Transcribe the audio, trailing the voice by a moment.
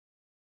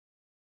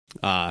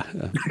But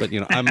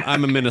I'm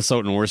a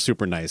Minnesotan. We're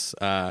super nice.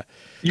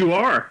 You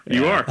are.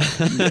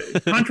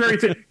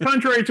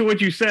 Contrary to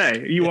what you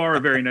say, you are a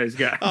very nice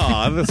guy.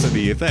 Oh, listen to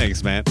you.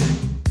 Thanks, man.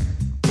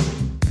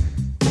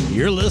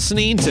 You're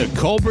listening to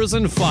Cobras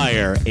and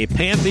Fire, a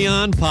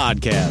Pantheon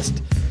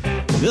podcast.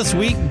 This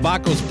week,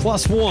 Bakko's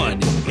Plus One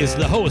is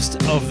the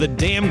host of the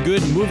Damn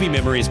Good Movie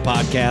Memories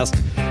podcast,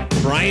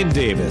 Brian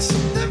Davis.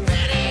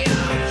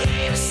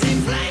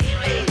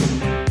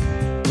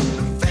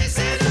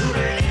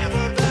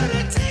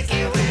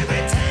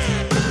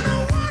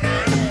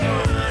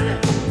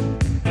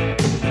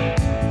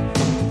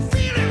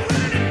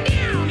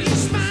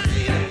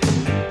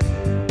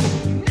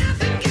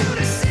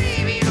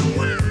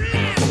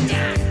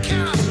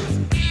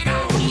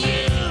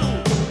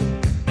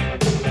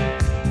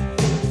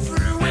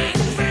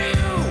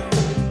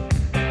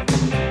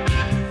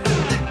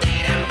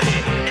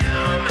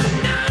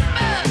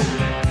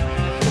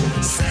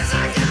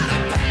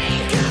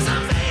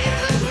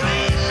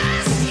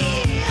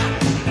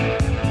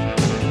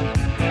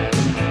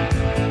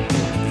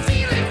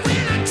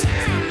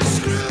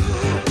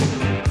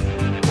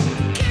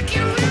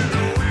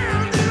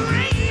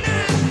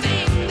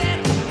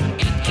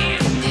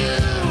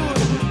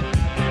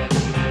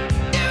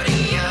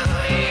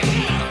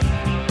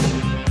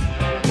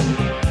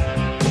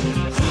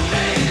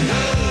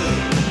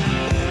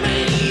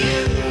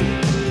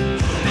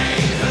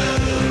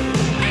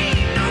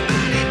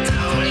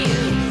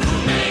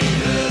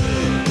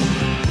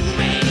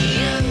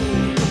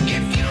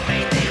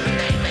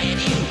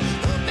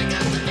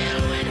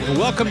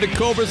 Welcome to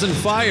Cobras and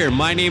Fire.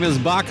 My name is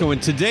Bakko,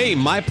 and today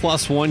my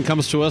plus one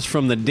comes to us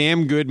from the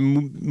Damn Good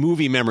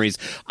Movie Memories.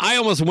 I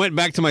almost went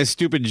back to my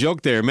stupid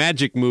joke there,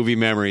 magic movie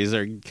memories.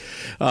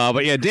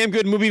 But yeah, Damn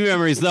Good Movie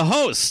Memories. The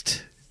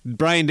host,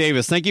 Brian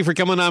Davis. Thank you for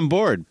coming on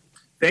board.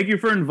 Thank you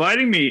for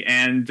inviting me,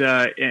 and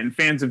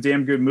fans of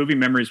Damn Good Movie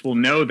Memories will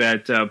know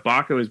that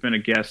Bakko has been a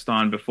guest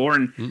on before,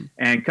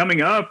 and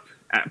coming up,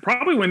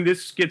 probably when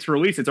this gets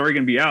released, it's already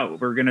going to be out.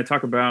 We're going to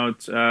talk about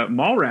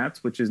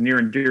Mallrats, which is near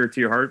and dear to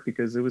your heart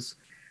because it was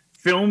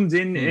filmed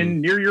in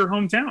near your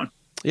hometown.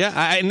 Yeah,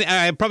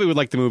 I probably would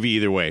like the movie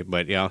either way,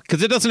 but yeah,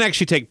 because it doesn't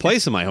actually take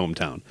place in my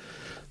hometown.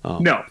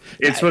 No,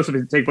 it's supposed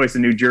to take place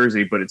in New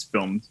Jersey, but it's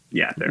filmed,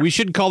 there. We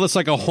should call this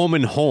like a home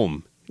and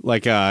home.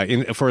 Like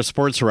for a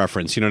sports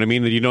reference, you know what I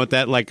mean? You know what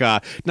that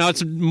now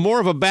it's more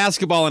of a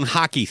basketball and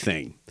hockey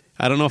thing.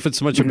 I don't know if it's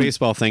so much a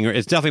baseball thing, or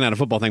it's definitely not a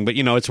football thing, but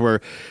it's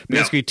where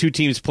basically two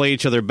teams play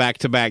each other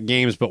back-to-back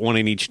games, but one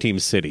in each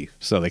team's city.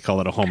 So they call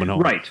it a home and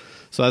home. Right.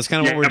 So that's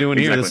kind of what we're doing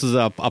here. This is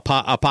a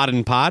pod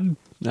and pod.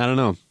 I don't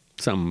know.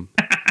 Something.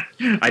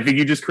 I think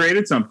you just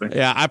created something.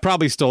 Yeah, I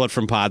probably stole it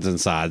from Pods and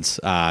Sods.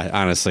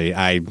 Honestly,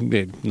 I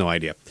had no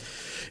idea.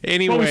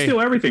 Anyway, we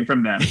steal everything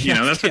from them.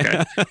 That's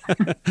okay.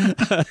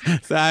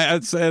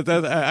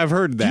 I've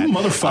heard that. You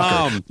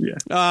motherfucker.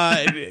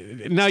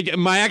 Now,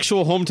 my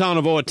actual hometown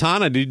of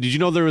Owatonna, did you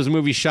know there was a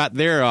movie shot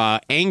there,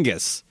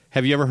 Angus?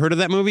 Have you ever heard of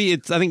that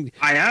movie?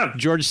 I have.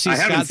 George C. I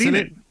haven't Scott's seen in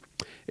it.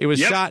 It was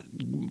shot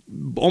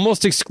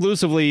almost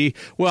exclusively.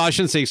 Well, I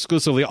shouldn't say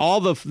exclusively.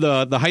 All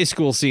the high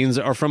school scenes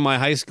are from my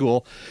high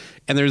school,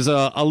 and there's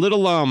a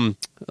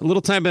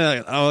little time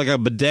like a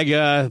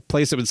bodega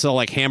place that would sell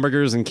like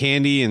hamburgers and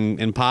candy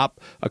and pop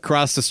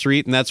across the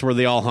street, and that's where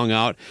they all hung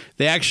out.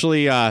 They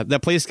actually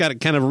that place got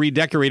kind of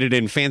redecorated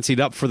and fancied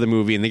up for the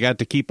movie, and they got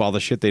to keep all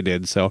the shit they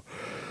did. So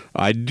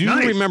I do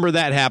remember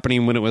that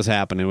happening when it was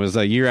happening. It was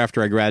a year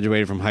after I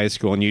graduated from high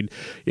school, and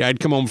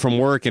I'd come home from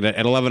work at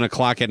 11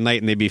 o'clock at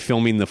night, and they'd be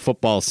filming the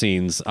football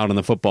scenes out on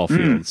the football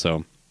field.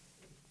 So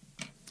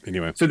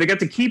anyway, so they got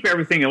to keep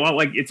everything a lot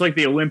like it's like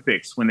the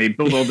Olympics when they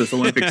build all this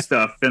Olympic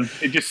stuff, and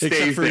it just stays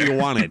except for there. you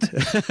want it.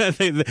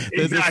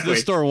 Exactly. The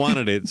store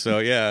wanted it, so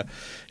yeah.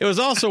 It was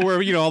also where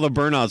all the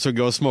burnouts would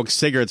go smoke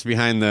cigarettes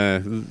behind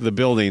the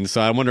building. So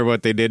I wonder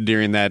what they did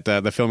during that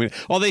the filming.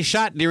 Well, they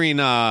shot during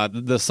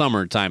the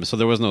summertime, so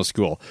there was no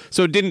school,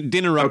 so it didn't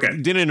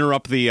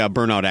interrupt the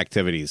burnout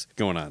activities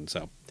going on.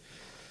 So,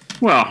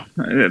 well,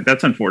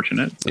 that's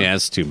unfortunate. So. Yeah,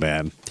 it's too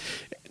bad.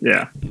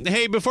 Yeah.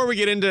 Hey, before we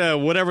get into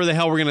whatever the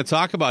hell we're going to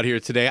talk about here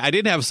today, I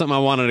did have something I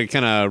wanted to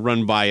kind of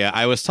run by you.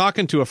 I was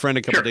talking to a friend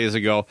a couple days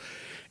ago,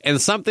 and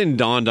something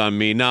dawned on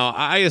me. Now,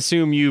 I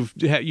assume you've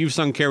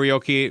sung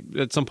karaoke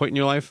at some point in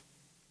your life?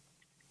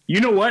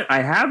 You know what?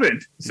 I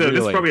haven't. So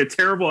This is probably a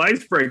terrible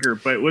icebreaker,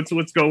 but let's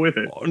go with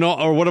it. No,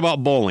 or what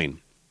about bowling?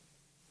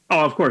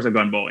 Oh, of course I've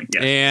gone bowling.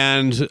 Yeah.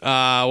 And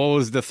what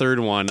was the third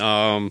one?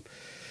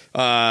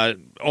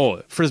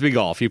 Frisbee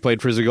golf. You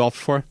played frisbee golf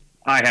before?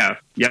 I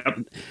have. Yep.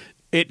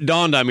 It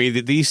dawned on me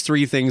that these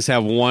three things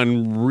have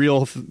one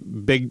real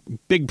big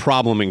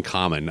problem in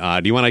common.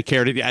 Do you want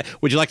to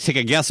would you like to take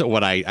a guess at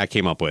what I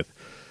came up with?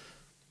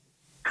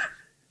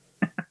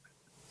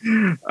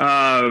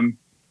 Let's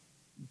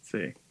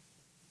see.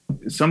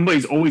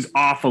 Somebody's always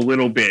off a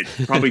little bit,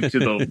 probably to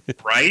the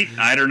right.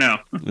 I don't know.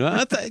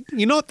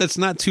 You know what? That's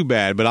not too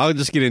bad, but I'll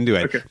just get into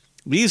it. Okay.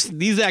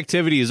 These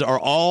activities are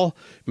all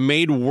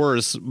made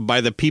worse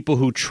by the people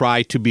who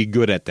try to be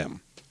good at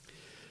them.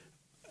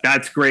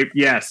 That's great.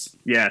 Yes.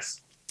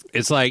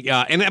 It's like,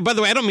 and by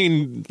the way, I don't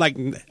mean like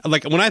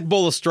when I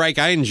bowl a strike,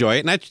 I enjoy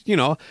it,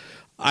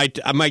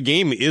 and my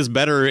game is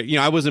better.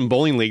 I was in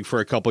bowling league for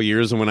a couple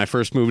years, and when I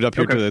first moved up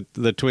here to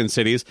the Twin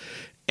Cities,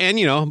 and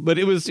but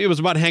it was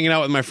about hanging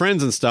out with my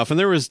friends and stuff. And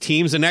there was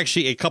teams and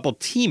actually a couple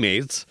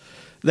teammates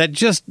that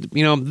just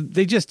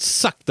they just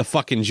sucked the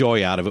fucking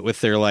joy out of it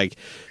with their like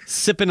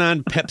sipping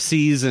on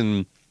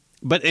Pepsis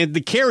But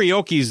the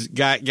karaoke's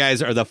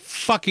guys are the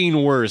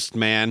fucking worst,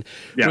 man.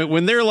 Yeah.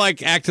 When they're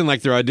like acting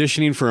like they're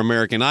auditioning for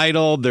American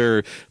Idol,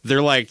 they're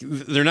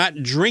not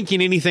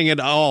drinking anything at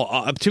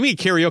all. To me,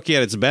 karaoke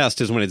at its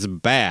best is when it's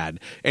bad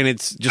and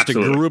it's just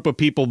Absolutely. A group of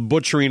people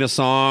butchering a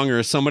song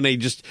or somebody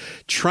just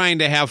trying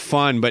to have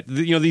fun. But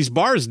these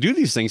bars do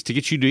these things to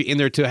get you in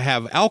there to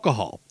have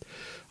alcohol.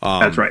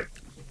 That's right.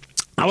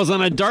 I was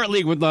on a dart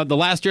league with the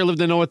last year I lived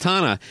in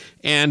Owatonna,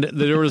 and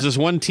there was this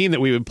one team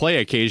that we would play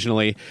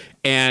occasionally,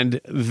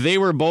 and they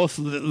were both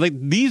like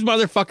these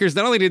motherfuckers.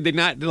 Not only did they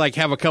not like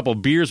have a couple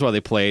beers while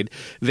they played,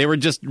 they were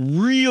just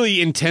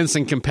really intense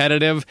and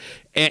competitive.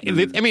 And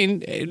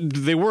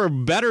they were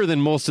better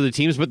than most of the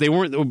teams, but they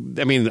weren't.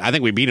 I mean, I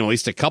think we beat them at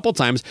least a couple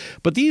times.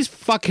 But these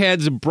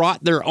fuckheads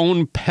brought their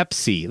own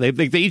Pepsi.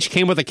 They each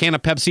came with a can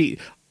of Pepsi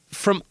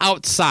from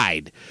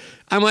outside.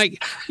 I'm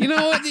like,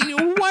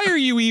 why are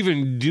you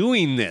even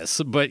doing this?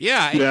 But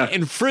yeah.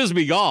 And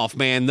Frisbee golf,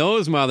 man,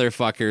 those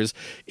motherfuckers.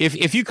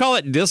 If you call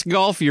it disc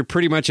golf, you're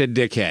pretty much a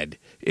dickhead.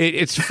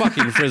 It's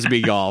fucking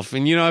Frisbee golf.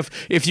 And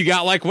if you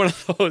got like one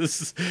of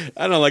those,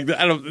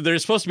 they're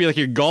supposed to be like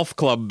your golf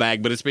club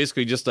bag, but it's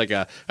basically just like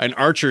an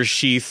archer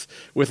sheath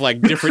with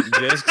like different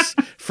discs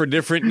for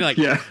different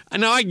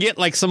Now I get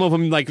like some of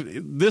them, like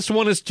this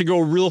one is to go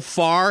real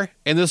far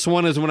and this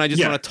one is when I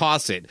just want to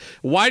toss it.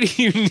 Why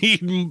do you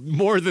need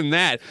more than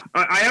that?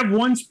 I have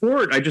one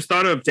sport I just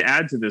thought of to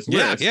add to this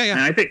list. Yeah.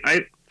 And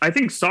I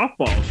think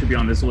softball should be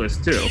on this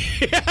list too.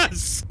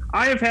 Yes.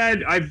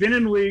 I've been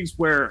in leagues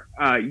where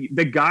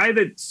the guy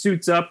that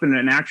suits up in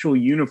an actual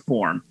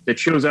uniform that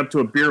shows up to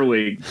a beer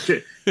league,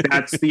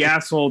 that's the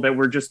asshole that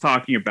we're just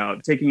talking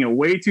about, taking it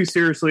way too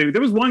seriously.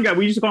 There was one guy,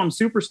 we used to call him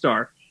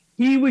Superstar.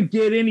 He would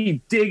get in,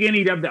 he'd dig in,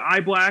 he'd have the eye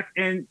black,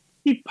 and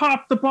he'd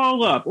pop the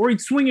ball up, or he'd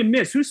swing and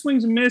miss. Who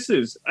swings and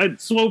misses a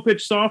slow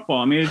pitch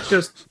softball? I mean, it's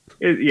just...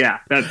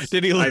 that's.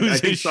 Did he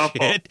lose his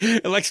shit? He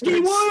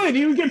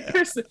would get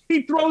pissed.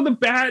 He'd throw the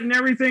bat and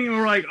everything, and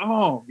we're like,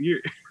 "Oh,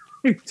 you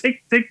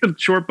take the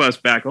short bus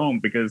back home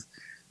because,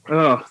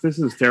 this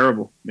is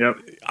terrible." Yep.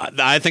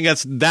 I think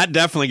that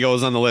definitely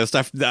goes on the list.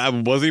 I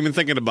wasn't even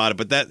thinking about it,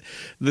 but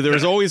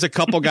there's always a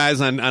couple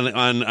guys on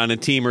a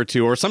team or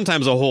two, or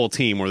sometimes a whole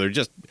team where they're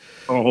just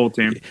a whole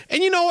team.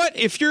 And you know what?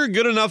 If you're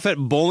good enough at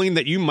bowling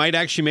that you might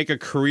actually make a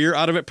career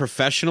out of it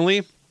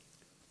professionally.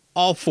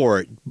 All for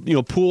it,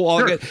 pool.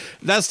 All good.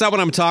 That's not what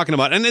I'm talking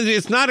about. And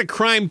it's not a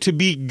crime to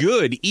be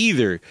good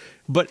either,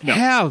 but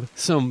have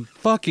some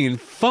fucking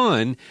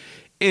fun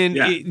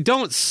and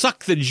don't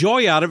suck the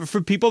joy out of it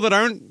for people that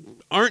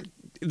aren't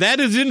that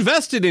is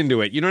invested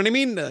into it. You know what I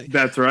mean?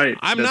 That's right.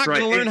 I'm not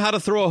going to learn how to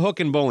throw a hook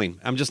in bowling.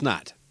 I'm just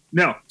not.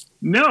 No.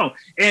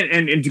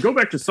 And to go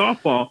back to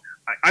softball,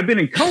 I've been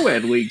in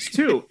co-ed leagues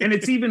too, and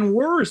it's even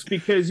worse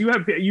because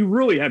you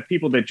really have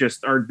people that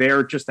just are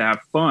there just to have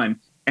fun.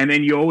 And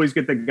then you always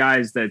get the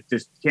guys that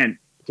just can't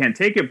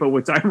take it. But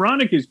what's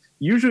ironic is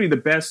usually the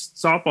best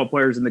softball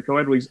players in the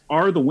co-ed leagues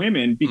are the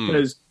women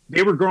because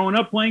they were growing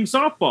up playing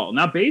softball,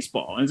 not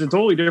baseball. And it's a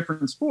totally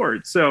different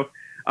sport. So,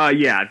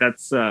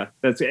 that's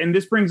and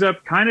this brings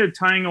up kind of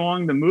tying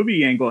along the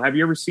movie angle. Have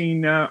you ever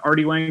seen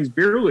Artie Lang's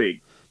Beer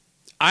League?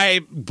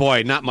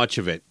 Not much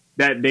of it.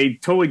 That they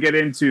totally get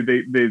into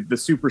the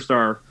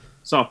superstar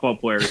softball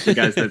players, the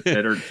guys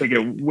that are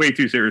taking it way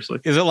too seriously.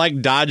 Is it like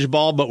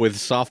dodgeball but with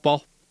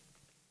softball?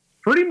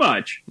 Pretty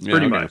much.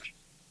 Much.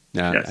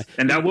 Yeah. Yes.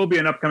 And that will be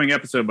an upcoming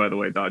episode, by the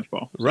way,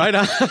 Dodgeball. Right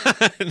on.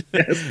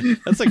 Yes.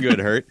 That's a good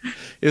hurt.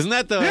 Isn't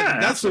that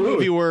that's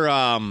absolutely. The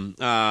movie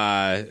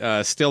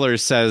where Stiller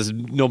says,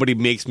 nobody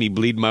makes me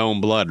bleed my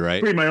own blood,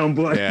 right? Bleed my own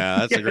blood. Yeah,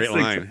 that's a great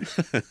line.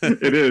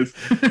 It is.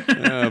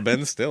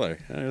 Ben Stiller.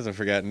 I wasn't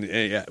forgotten.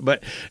 Yeah.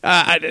 But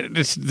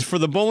for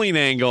the bowling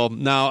angle,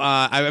 now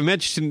I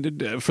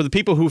mentioned, for the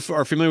people who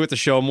are familiar with the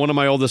show, I'm one of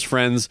my oldest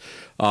friends.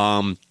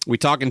 We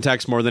talk and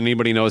text more than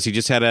anybody knows. He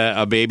just had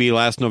a baby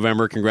last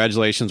November.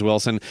 Congratulations,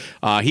 Wilson.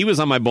 He was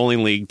on my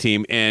bowling league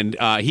team, and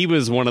he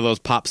was one of those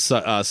pop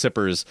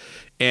sippers.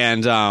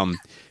 And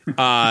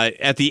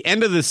at the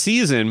end of the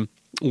season,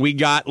 we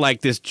got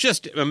like this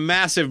just a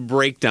massive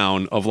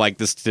breakdown of like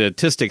the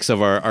statistics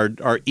of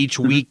our each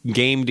week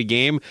game to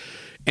game.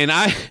 And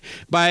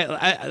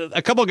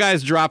a couple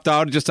guys dropped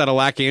out just out of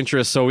lack of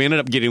interest, so we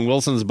ended up getting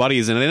Wilson's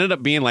buddies, and it ended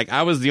up being like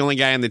I was the only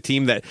guy on the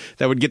team that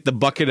would get the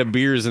bucket of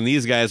beers, and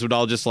these guys would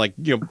all just like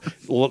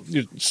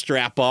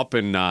strap up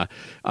and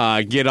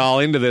get all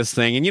into this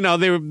thing,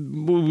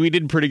 and we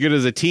did pretty good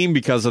as a team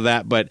because of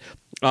that. But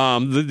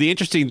the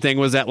interesting thing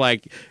was that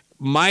like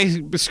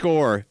my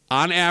score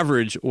on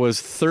average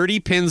was 30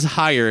 pins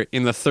higher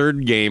in the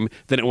third game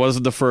than it was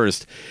in the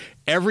first.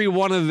 Every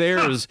one of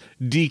theirs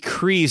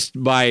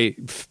decreased by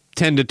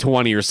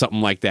 10-20 or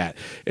something like that.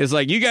 It's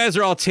like you guys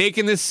are all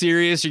taking this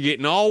serious. You're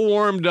getting all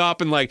warmed up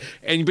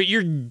but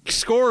your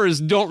scores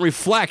don't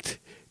reflect.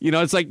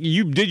 It's like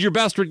you did your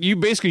best. You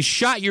basically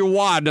shot your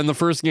wad on the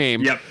first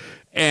game. Yep.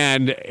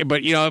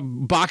 But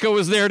Bakko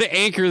was there to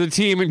anchor the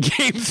team in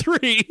Game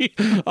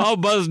 3, all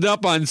buzzed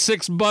up on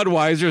 6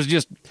 Budweisers,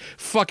 just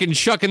fucking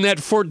chucking that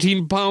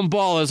 14-pound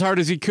ball as hard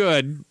as he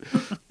could.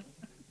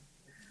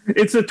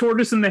 It's a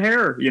tortoise and the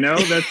hare,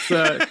 That's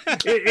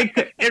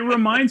it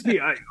reminds me.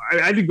 I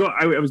had to go.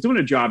 I was doing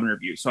a job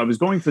interview, so I was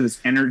going for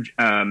this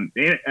an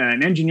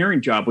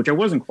engineering job, which I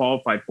wasn't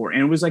qualified for,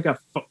 and it was like a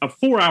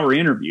 4-hour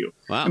interview.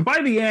 Wow. And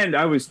by the end,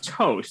 I was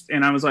toast,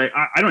 and I was like,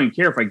 I don't even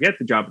care if I get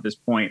the job at this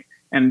point.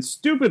 And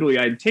stupidly,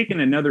 I'd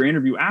taken another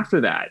interview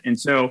after that, and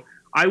so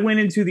I went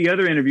into the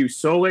other interview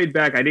so laid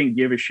back, I didn't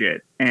give a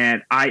shit,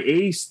 and I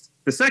aced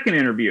the second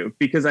interview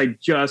because I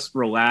just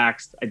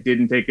relaxed. I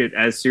didn't take it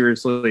as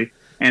seriously.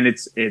 And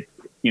I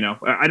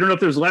don't know if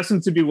there's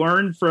lessons to be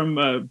learned from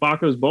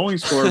Bakko's bowling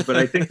score, but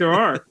I think there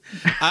are.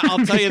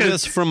 I'll tell you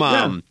this from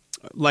from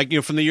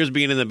the years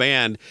being in the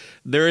band,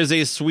 there is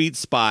a sweet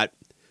spot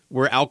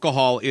where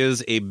alcohol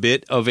is a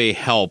bit of a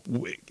help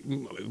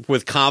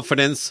with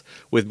confidence,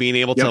 with being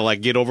able to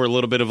get over a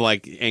little bit of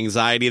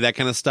anxiety, that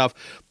kind of stuff.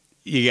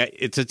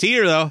 It's a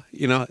teeter though,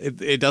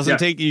 it doesn't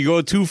take, you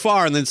go too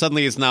far and then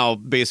suddenly it's now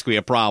basically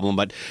a problem,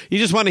 but you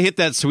just want to hit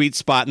that sweet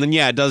spot. And then,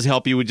 it does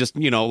help you with just,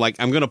 I'm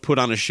going to put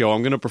on a show,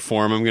 I'm going to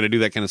perform, I'm going to do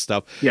that kind of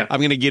stuff. Yeah. I'm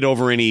going to get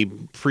over any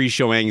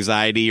pre-show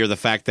anxiety or the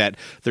fact that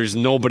there's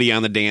nobody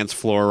on the dance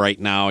floor right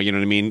now. You know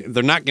what I mean?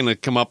 They're not going to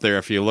come up there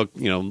if you look,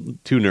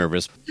 too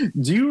nervous.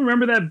 Do you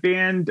remember that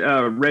band,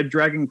 Red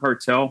Dragon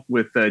Cartel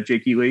with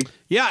Jake E. Lee?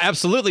 Yeah,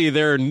 absolutely.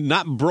 They're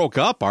not broke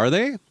up, are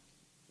they?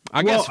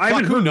 I guess,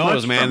 who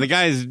knows, man? The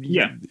guy's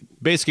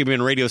basically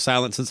been radio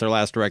silent since their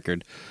last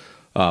record.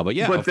 But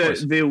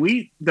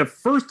the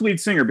first lead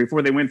singer,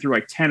 before they went through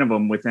 10 of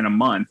them within a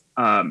month,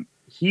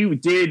 he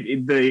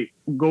did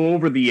go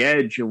over the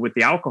edge with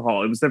the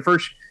alcohol. It was the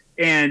first,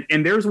 and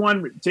there's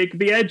one take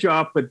the edge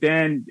off, but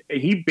then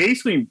he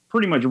basically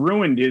pretty much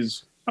ruined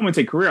his, I wouldn't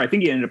say career. I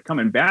think he ended up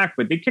coming back,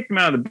 but they kicked him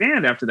out of the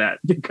band after that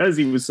because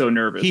he was so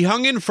nervous. He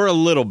hung in for a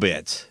little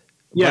bit.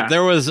 Yeah. But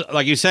there was,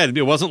 like you said,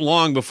 it wasn't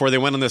long before they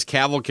went on this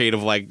cavalcade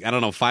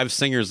of 5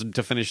 singers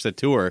to finish the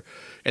tour.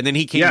 And then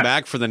he came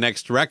back for the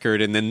next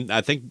record. And then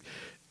I think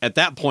at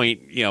that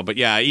point,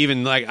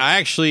 even I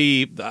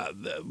actually,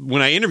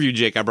 when I interviewed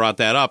Jake, I brought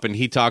that up and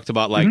he talked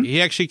about he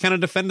actually kind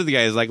of defended the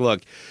guy. He's like,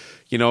 look,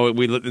 in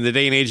the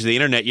day and age of the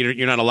internet,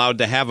 you're not allowed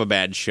to have a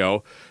bad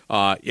show.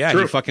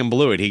 He fucking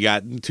blew it. He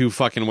got too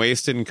fucking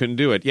wasted and couldn't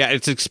do it. Yeah,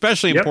 it's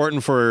especially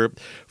important for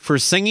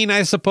singing,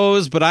 I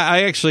suppose. But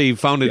I actually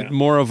found it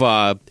more of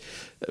a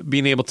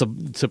being able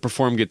to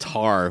perform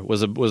guitar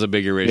was a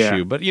bigger issue.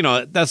 Yeah.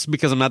 But that's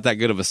because I'm not that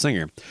good of a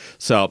singer.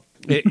 So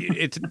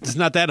it's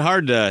not that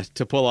hard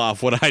to pull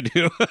off what I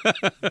do.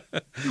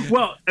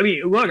 Well, I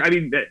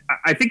think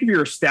if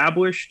you're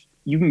established,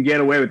 you can get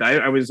away with it.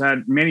 I was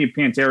at many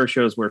Pantera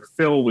shows where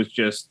Phil was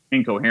just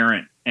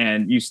incoherent,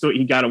 and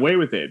he got away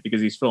with it because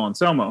he's Phil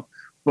Anselmo.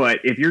 But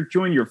if you're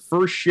doing your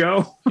first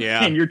show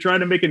and you're trying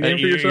to make a name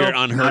for yourself,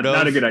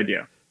 not a good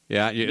idea.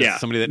 Yeah,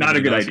 somebody that not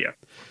a good idea.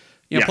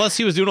 Plus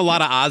he was doing a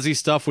lot of Ozzy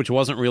stuff, which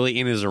wasn't really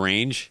in his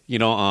range. And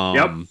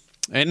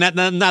not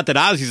that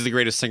Ozzy's the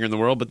greatest singer in the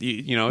world, but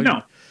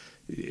no.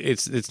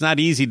 It's not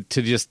easy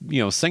to just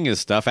sing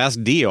his stuff.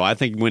 Ask Dio. I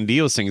think when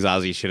Dio sings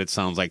Ozzy shit, it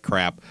sounds like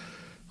crap.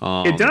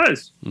 It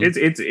does.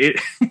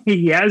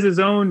 He has his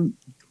own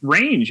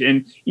range,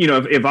 and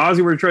if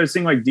Ozzy were to try to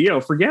sing like Dio,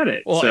 forget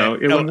it. Well, so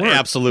it wouldn't work.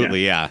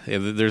 Absolutely, yeah.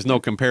 There's no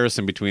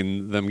comparison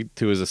between them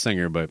two as a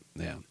singer, but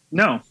yeah,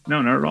 no,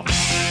 not at all.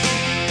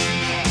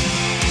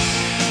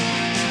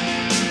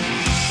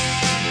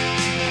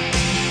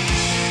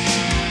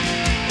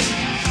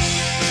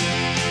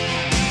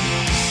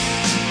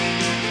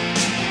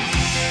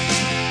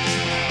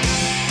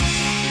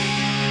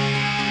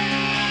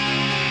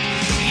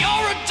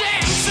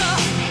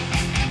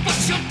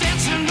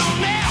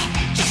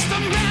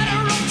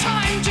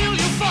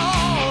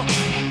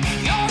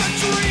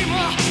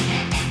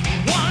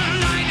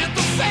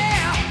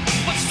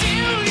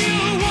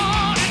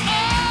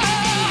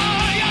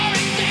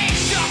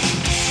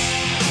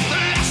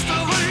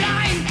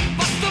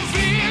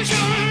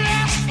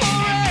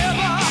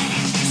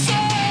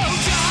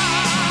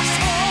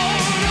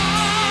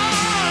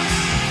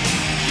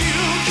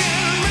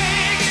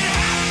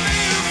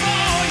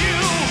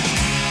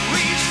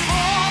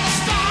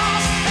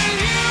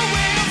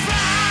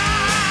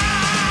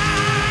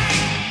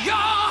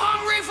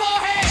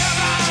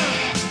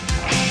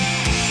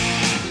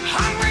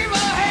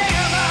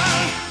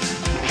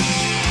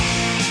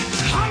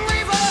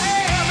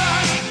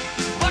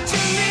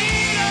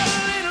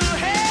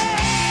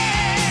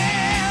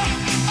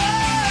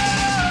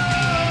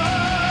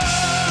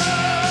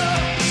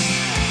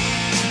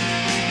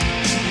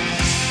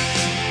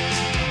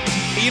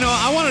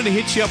 To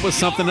hit you up with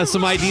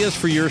some ideas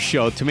for your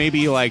show to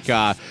maybe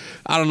broaden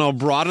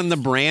the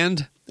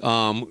brand,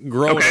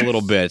 grow it a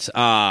little bit.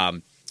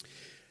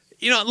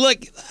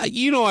 Look,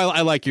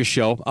 I like your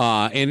show,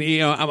 and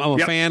I'm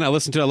a fan. I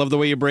listen to it. I love the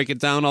way you break it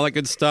down, all that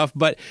good stuff.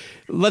 But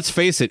let's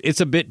face it,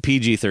 it's a bit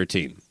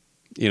PG-13.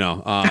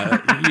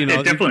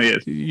 It definitely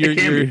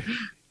is.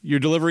 Your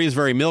delivery is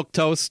very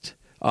milquetoast.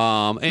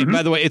 And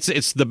by the way,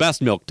 it's the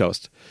best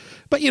milquetoast.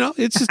 But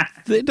it's just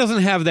it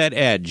doesn't have that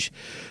edge.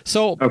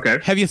 So,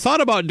 have you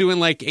thought about doing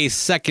like a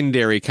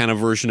secondary kind of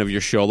version of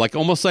your show, like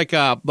almost like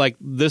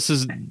this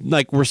is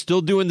like we're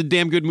still doing the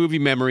damn good movie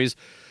memories,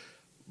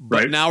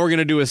 but now we're going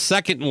to do a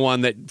second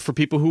one that for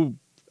people who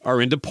are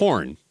into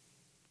porn.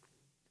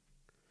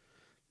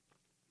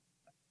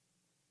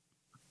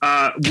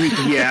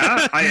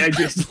 I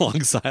just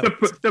long silence.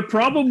 The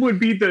problem would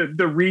be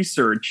the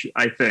research,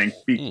 I think,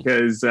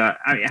 because how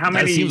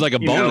many? That seems like a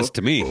bonus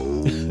to me.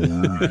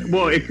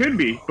 Well, it could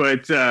be,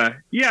 but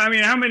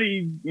how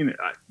many?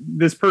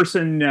 This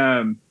person.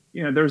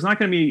 There's not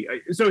going to be.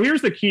 So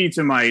here's the key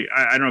to my.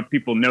 I don't know if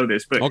people know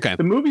this, but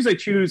the movies I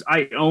choose,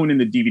 I own in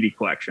the DVD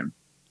collection.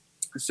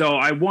 So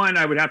I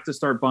would have to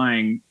start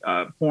buying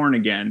porn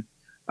again.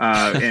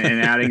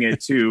 And adding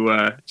it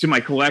to my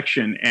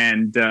collection,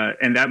 and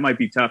that might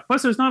be tough.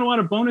 Plus, there's not a lot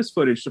of bonus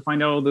footage to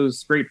find out all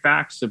those great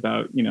facts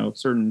about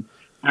certain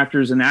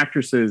actors and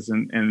actresses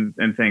and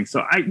things.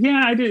 So I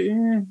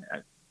did.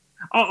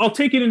 I'll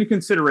take it into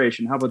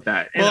consideration. How about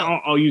that? And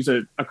I'll use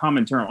a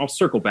common term. I'll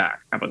circle back.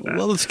 How about that?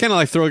 Well, it's kind of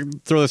like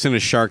throw this in a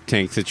Shark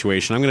Tank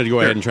situation. I'm going to go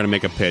ahead and try to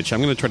make a pitch.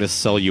 I'm going to try to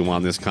sell you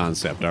on this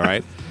concept. All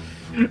right.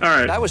 All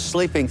right. I was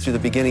sleeping through the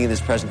beginning of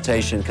this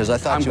presentation because I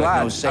thought you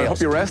had no sales. I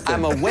hope you're rested.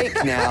 I'm awake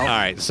now. All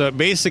right. So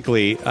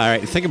basically,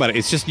 think about it.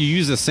 It's just you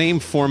use the same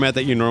format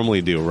that you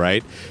normally do,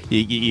 right?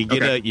 You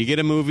get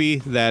a movie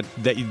that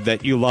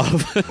you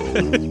love.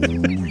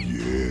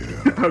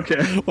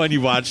 Okay. One you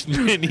watched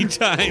many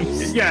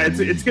times. Yeah,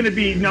 it's going to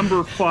be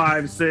number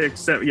 5, 6,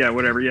 7,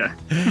 whatever. Yeah.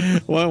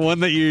 one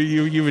that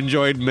you've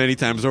enjoyed many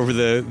times over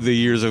the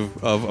years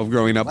of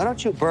growing up. Why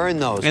don't you burn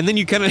those? And then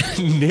you kind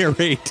of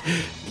narrate,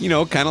 kind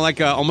of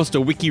like almost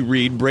a wiki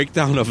read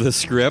breakdown of the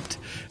script,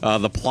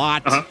 the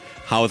plot,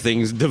 how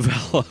things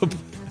develop.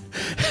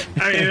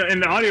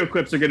 And the audio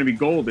clips are going to be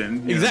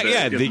golden.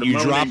 Exactly. You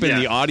drop in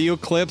the audio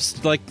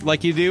clips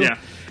like you do. Yeah.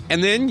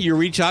 And then you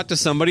reach out to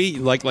somebody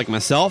like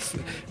myself,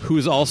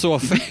 who's also a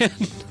fan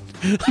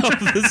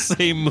of the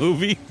same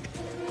movie.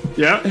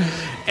 Yeah.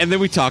 And then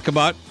we talk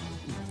about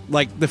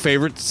like the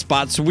favorite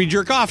spots we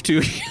jerk off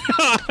to.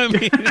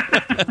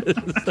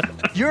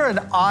 You're an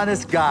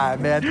honest guy,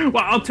 man.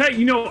 Well, I'll tell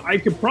you, I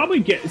could probably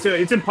get. So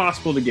it's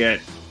impossible to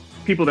get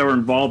people that were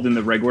involved in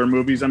the regular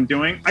movies I'm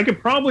doing. I could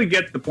probably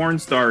get the porn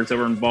stars that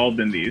were involved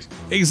in these.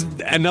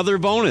 Another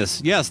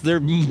bonus. Yes, they're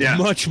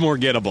much more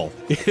gettable.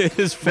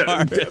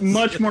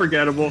 Much more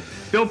gettable.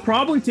 They'll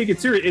probably take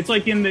it serious. It's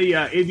like in the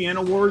AVN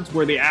Awards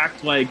where they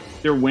act like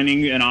they're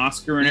winning an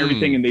Oscar and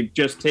everything, and they've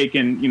just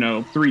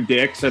taken 3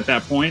 dicks at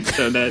that point.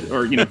 So that,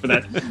 or for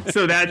that,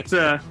 so that's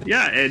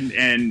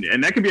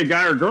and that could be a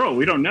guy or girl.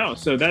 We don't know.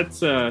 So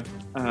that's that's.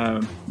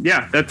 And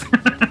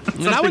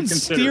I would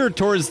steer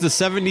towards the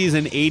 70s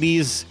and 80s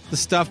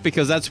stuff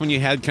because that's when you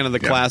had kind of the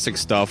classic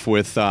stuff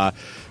with, that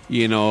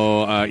you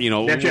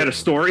had a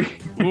story.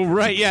 Well,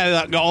 right,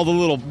 yeah, all the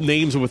little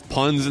names with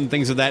puns and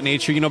things of that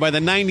nature. By the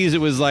 90s, it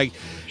was like,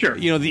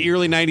 the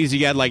early 90s,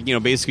 you had like,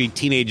 basically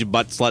Teenage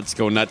Butt Sluts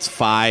Go Nuts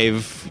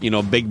 5,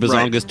 Big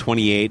Bazongas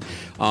 28.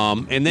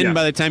 And then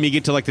by the time you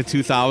get to like the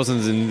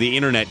 2000s and the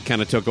internet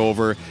kind of took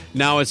over,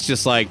 now it's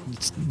just like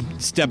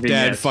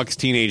stepdad fucks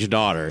teenage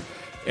daughter.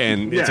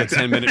 And it's a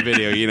 10-minute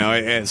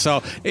video,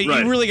 So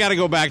you really got to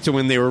go back to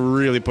when they were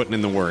really putting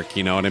in the work.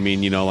 You know what I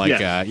mean? You know what?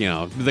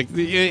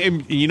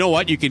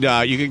 You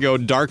could go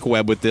dark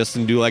web with this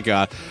and do like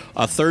a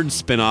third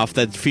spin-off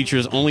that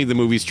features only the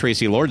movies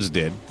Tracy Lords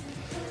did.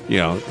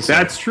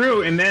 That's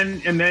true. And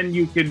then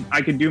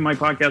I could do my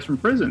podcast from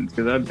prison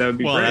because that would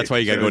be great. Well, that's why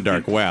you got to go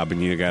dark web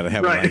and you got to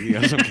have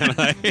some kind of.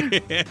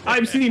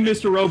 I've seen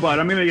Mr. Robot.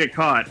 I'm going to get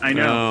caught. I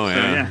know. Oh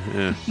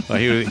yeah. Well,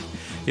 he was.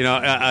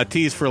 A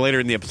tease for later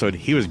in the episode,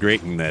 he was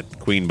great in that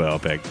Queen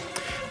biopic.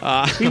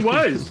 He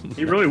was.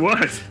 He really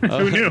was.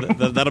 Who knew?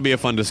 That'll be a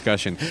fun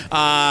discussion.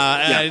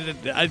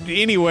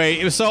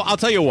 Anyway, so I'll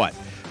tell you what.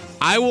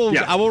 I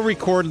will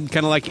record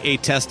kind of like a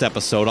test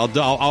episode.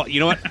 I'll you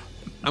know what?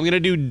 I'm going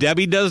to do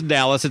Debbie Does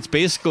Dallas. It's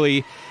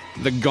basically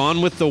the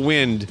Gone with the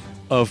Wind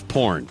of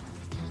porn.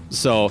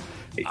 So...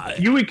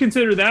 you would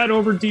consider that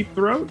over Deep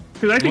Throat?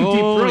 Because I think Deep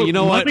Throat,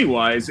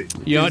 money-wise,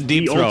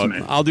 Deep Throat.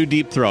 Ultimate. I'll do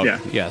Deep Throat. Yeah.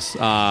 Yes.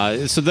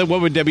 So then,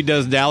 what would Debbie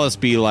Does Dallas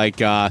be like?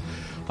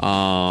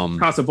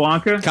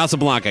 Casablanca.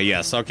 Casablanca.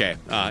 Yes. Okay.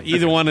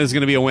 Either one is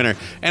going to be a winner,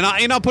 and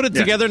I'll put it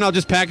together and I'll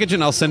just package it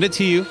and I'll send it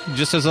to you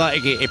just as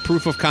like a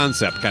proof of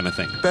concept kind of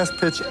thing. Best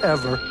pitch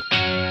ever.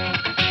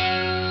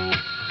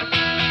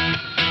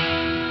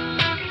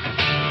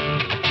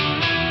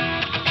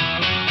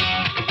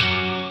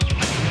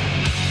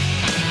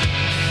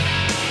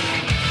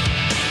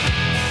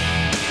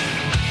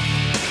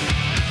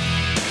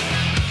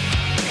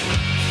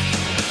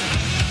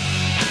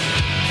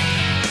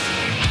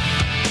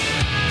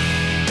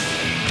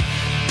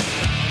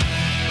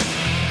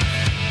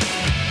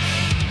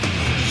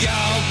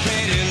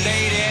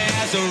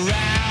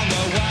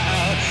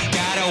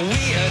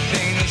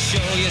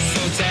 you,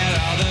 so tell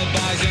all the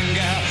boys and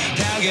girls.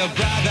 Tell your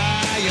brother,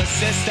 your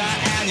sister,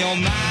 and your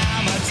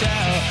mama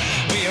too.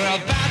 We're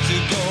about to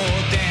go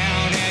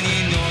down, and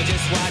you know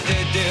just what to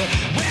do.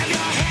 Wave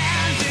your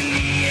hands in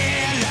the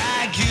air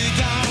like you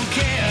don't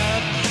care.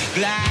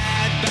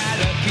 Glide by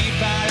the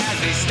people as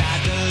they start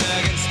to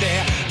look and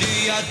stare. Do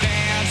your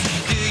dance,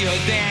 do your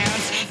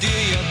dance, do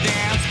your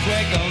dance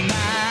quick, oh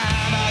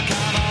mama.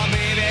 Come on,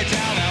 baby,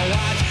 tell me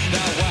what's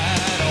the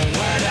word, oh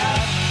word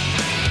up.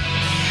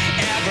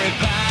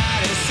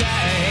 Everybody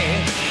say,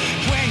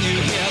 when you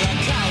hear the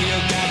call, you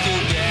got to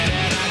get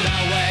it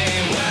underway.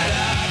 Word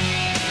up.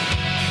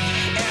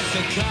 It's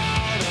a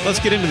call. Let's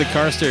get into the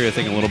car stereo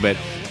thing a little bit.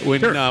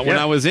 When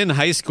I was in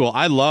high school,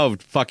 I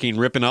loved fucking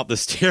ripping out the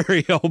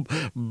stereo,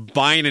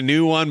 buying a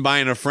new one,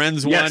 buying a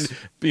friend's one,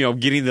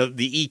 getting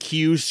the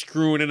EQ,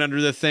 screwing it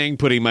under the thing,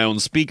 putting my own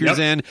speakers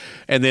in,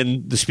 and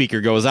then the speaker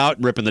goes out,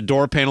 ripping the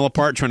door panel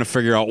apart, trying to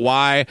figure out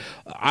why.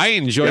 I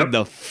enjoyed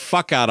the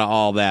fuck out of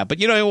all that.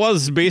 But, it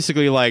was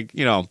basically like,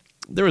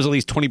 there was at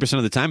least 20%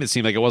 of the time it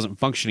seemed like it wasn't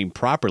functioning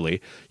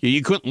properly.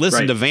 You couldn't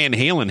listen to Van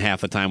Halen half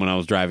the time when I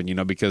was driving,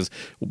 because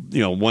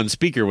one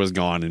speaker was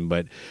gone.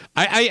 But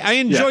I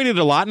enjoyed it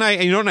a lot, and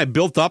I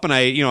built up, and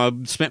I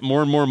spent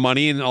more and more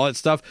money and all that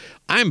stuff.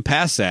 I'm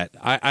past that.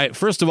 I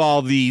first of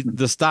all,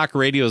 the stock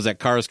radios that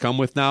cars come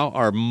with now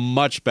are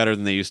much better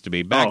than they used to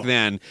be. Back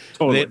then,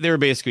 totally. they were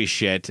basically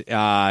shit.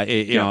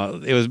 It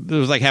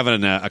was like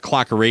having a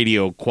clock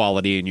radio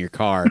quality in your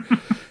car.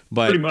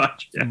 But, pretty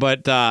much. Yeah.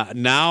 But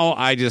now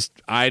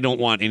I don't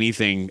want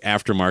anything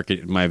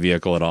aftermarket in my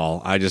vehicle at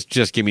all. I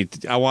just give me.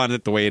 I want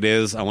it the way it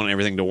is. I want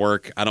everything to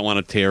work. I don't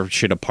want to tear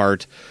shit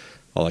apart.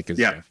 All that good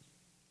stuff.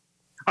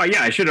 Oh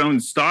yeah, I should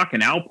own stock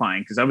in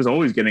Alpine because I was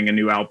always getting a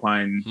new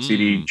Alpine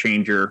CD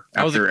changer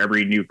after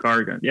every new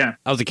car. Yeah,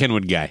 I was a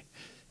Kenwood guy.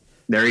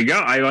 There you go.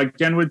 I like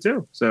Kenwood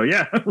too. So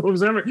yeah,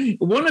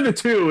 one of the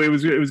two. It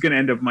was going to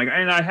end up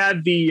and I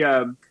had the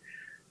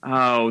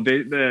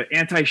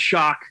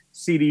anti-shock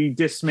CD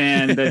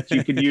Discman that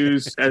you could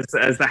use as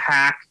the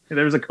hack.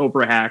 There was a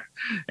Cobra hack,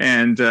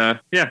 and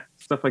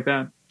stuff like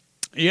that.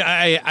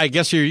 Yeah, I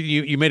guess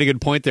you made a good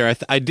point there.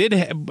 I did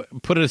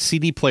put a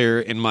CD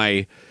player in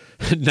my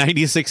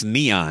 '96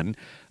 Neon,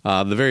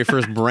 the very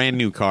first brand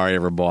new car I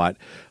ever bought.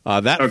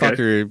 That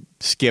fucker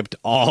skipped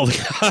all the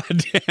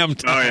goddamn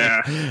time. Oh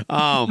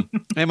yeah.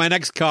 And my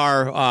next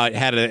car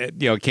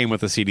had came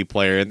with a CD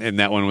player, and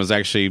that one was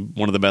actually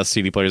one of the best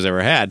CD players I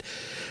ever had.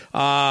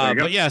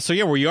 But yeah, so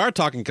where you are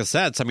talking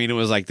cassettes, I mean, it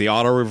was like the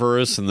auto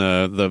reverse and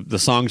the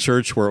song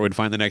search where it would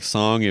find the next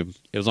song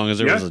as long as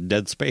there was a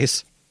dead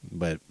space.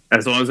 But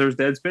as long as there was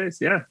dead space,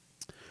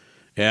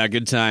 yeah,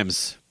 good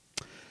times.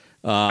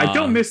 I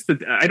don't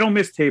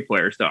miss tape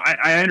players though.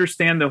 I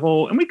understand the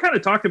whole, and we kind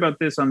of talked about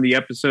this on the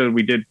episode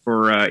we did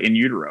for In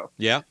Utero.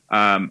 Yeah.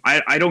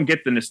 I don't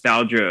get the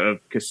nostalgia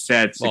of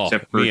cassettes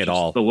except for me at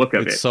all. The look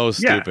of it. It's so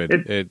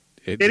stupid.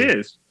 It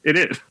is.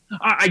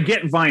 I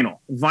get vinyl.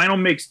 Vinyl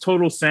makes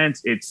total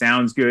sense. It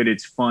sounds good.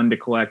 It's fun to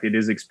collect. It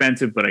is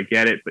expensive, but I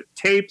get it. But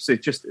tapes,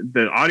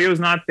 the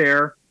audio's not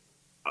there.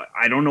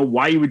 I don't know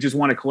why you would just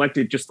want to collect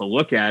it just to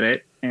look at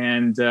it.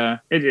 And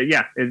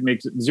it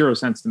makes zero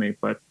sense to me.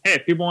 But hey,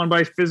 if people want to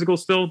buy physical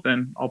still,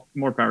 then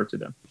more power to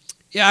them.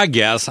 Yeah, I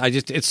guess.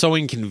 It's so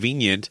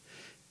inconvenient,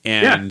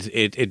 and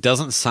it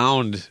doesn't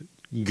sound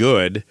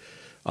good.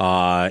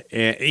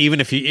 Even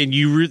if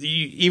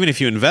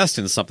you invest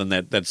in something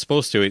that's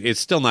supposed to, it's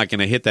still not going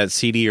to hit that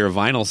CD or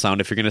vinyl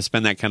sound if you're going to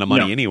spend that kind of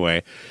money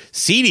anyway.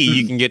 CD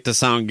you can get to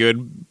sound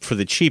good for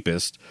the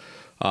cheapest,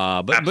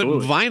 but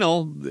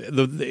vinyl,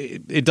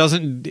 it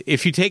doesn't.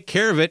 If you take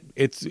care of it,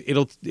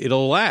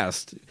 it'll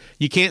last.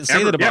 You can't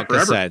say that about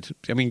cassette.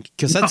 I mean,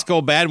 cassettes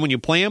go bad when you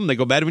play them. They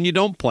go bad when you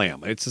don't play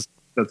them. It's just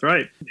that's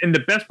right. And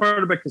the best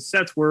part about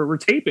cassettes were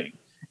taping.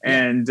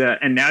 And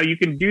now you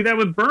can do that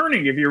with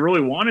burning if you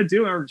really want to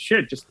do it. Or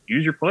shit, just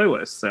use your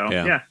playlist. So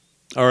yeah.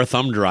 Or a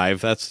thumb drive.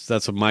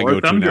 That's my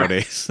go-to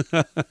nowadays.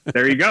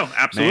 There you go.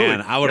 Absolutely.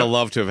 Man, I would have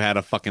loved to have had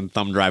a fucking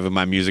thumb drive in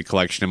my music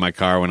collection in my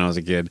car when I was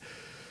a kid.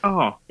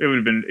 Oh, it would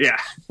have been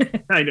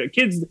I know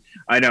kids.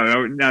 I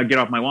know now get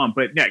off my lawn,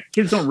 but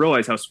kids don't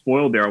realize how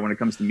spoiled they are when it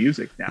comes to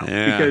music now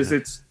because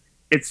it's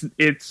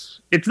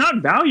not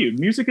valued.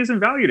 Music isn't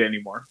valued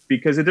anymore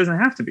because it doesn't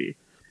have to be.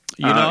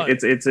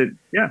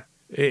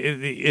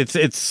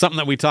 It's something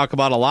that we talk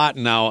about a lot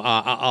now.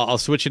 I'll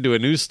switch into a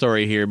news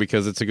story here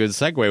because it's a good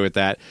segue with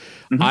that.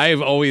 Mm-hmm.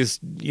 I've always,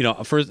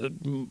 first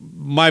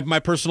my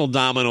personal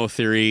domino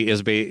theory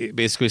is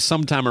basically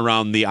sometime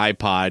around the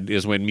iPod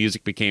is when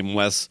music became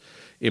less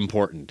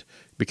important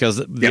because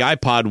the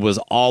iPod was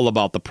all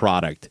about the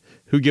product.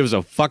 Who gives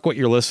a fuck what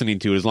you're listening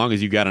to as long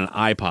as you got an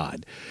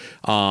iPod?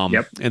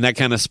 And that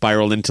kind of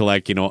spiraled into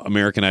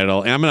American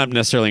Idol. And I'm not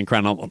necessarily in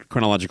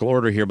chronological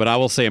order here, but I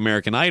will say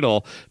American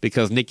Idol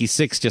because Nikki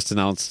Sixx just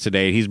announced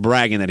today he's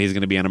bragging that he's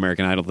going to be on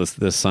American Idol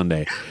this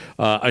Sunday.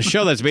 A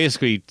show that's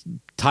basically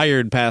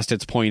tired past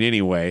its point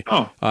anyway.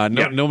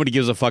 Nobody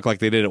gives a fuck like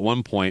they did at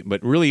one point,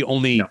 but really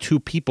only two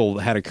people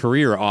had a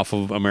career off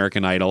of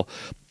American Idol.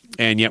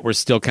 and yet we're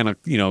still kind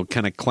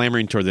of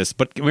clamoring toward this.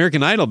 But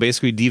American Idol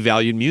basically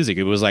devalued music.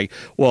 It was like,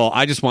 well,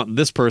 I just want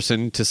this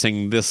person to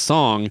sing this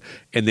song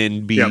and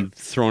then be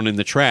thrown in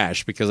the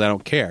trash because I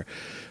don't care.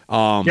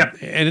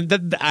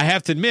 And I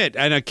have to admit,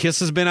 I know Kiss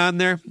has been on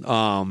there,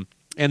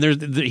 and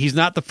he's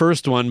not the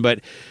first one,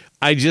 but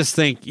I just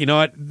think, you know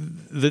what,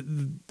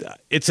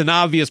 it's an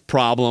obvious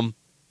problem.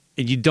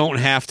 And you don't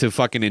have to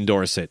fucking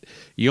endorse it.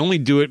 You only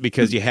do it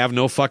because you have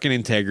no fucking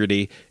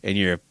integrity and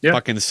you're a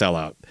fucking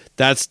sellout.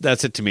 That's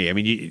it to me. I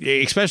mean,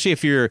 especially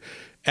if you're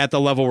at the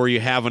level where you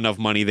have enough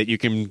money that you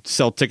can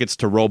sell tickets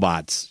to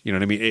robots. You know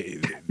what I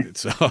mean?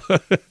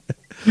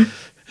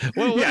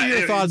 What are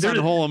your thoughts on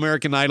the whole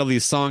American Idol,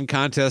 these song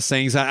contest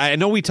things? I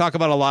know we talk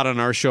about a lot on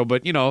our show,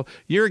 but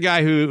you're a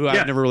guy who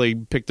I've never really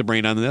picked the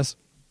brain on this.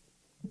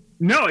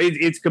 No,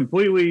 it's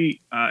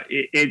completely.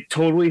 It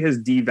totally has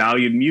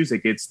devalued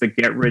music. It's the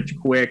get rich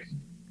quick.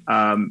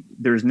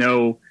 There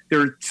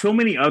are so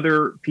many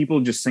other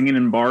people just singing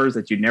in bars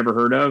that you'd never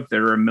heard of that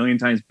are a million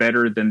times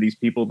better than these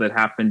people that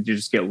happen to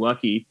just get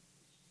lucky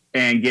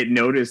and get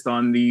noticed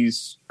on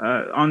these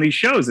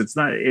shows.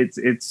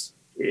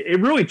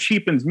 It really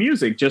cheapens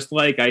music. Just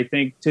like I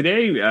think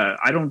today,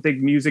 I don't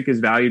think music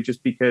is valued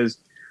just because.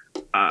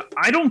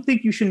 I don't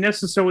think you should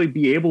necessarily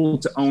be able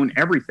to own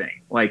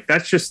everything. Like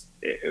that's just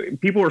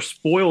people are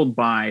spoiled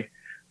by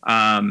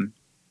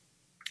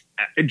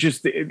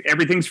just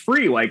everything's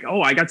free. Like,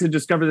 oh, I got to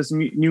discover this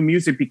new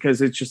music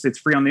because it's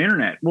free on the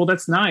internet. Well,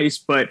 that's nice,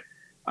 but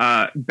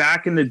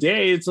back in the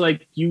day, it's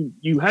like you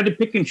had to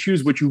pick and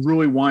choose what you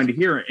really wanted to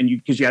hear, and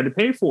because you had to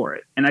pay for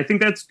it. And I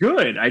think that's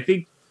good. I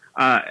think.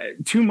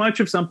 Too much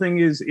of something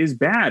is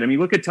bad. I mean,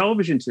 look at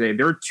television today.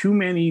 There are too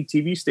many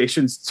TV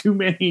stations, too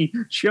many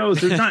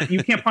shows.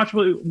 You can't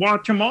possibly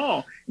watch them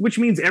all, which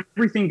means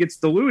everything gets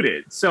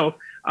diluted. So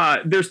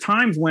there's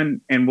times when,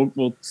 and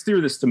we'll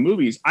steer this to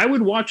movies. I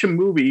would watch a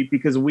movie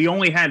because we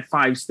only had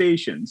 5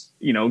 stations,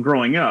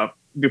 growing up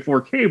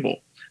before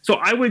cable. So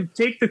I would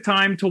take the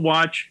time to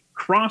watch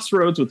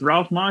Crossroads with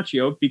Ralph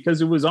Macchio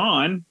because it was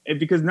on and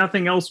because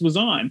nothing else was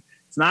on.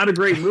 It's not a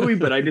great movie,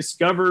 but I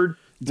discovered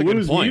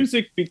blues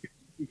music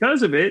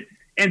because of it.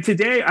 And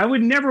today I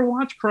would never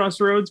watch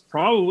Crossroads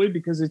probably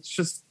because it's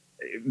just,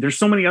 there's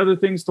so many other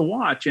things to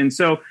watch. And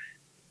so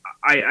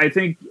I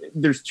think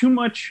there's too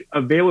much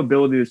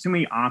availability. There's too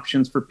many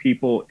options for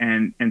people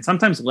and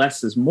sometimes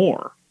less is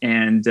more.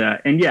 And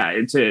to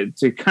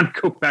kind of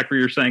go back where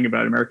you're saying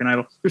about American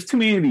Idol, there's too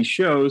many of these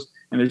shows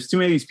and there's too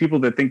many of these people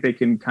that think they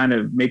can kind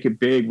of make it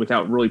big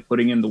without really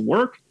putting in the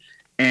work.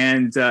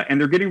 And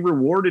they're getting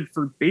rewarded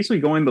for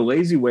basically going the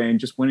lazy way and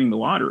just winning the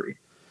lottery.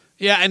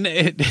 Yeah, and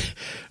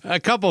a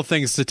couple of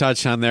things to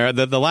touch on there.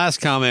 The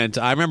last comment,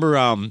 I remember,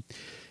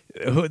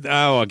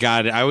 oh,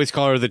 God, I always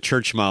call her the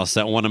church mouse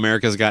that won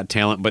America's Got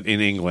Talent, but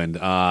in England.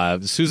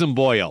 Susan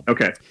Boyle.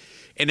 Okay.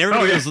 And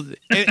everybody was,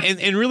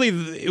 and really,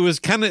 it was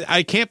kind of,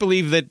 I can't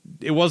believe that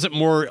it wasn't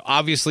more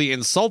obviously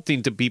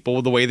insulting to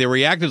people the way they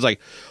reacted. It was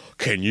like,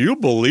 can you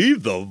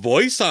believe the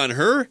voice on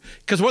her?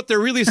 Because what they're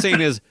really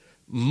saying is,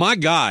 my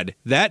God,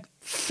 that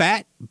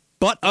fat,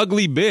 butt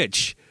ugly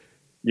bitch.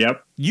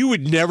 Yep. You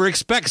would never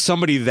expect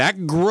somebody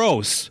that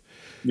gross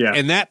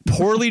and that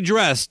poorly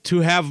dressed to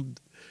have,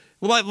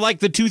 like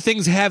the two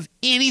things have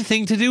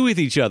anything to do with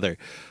each other.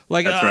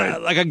 Like,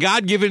 like a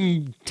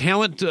God-given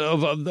talent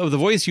of the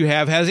voice you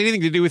have has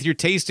anything to do with your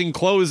taste in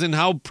clothes and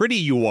how pretty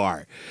you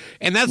are.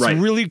 And that's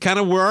really kind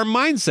of where our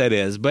mindset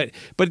is. But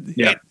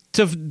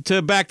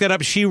to back that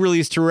up, she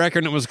released a record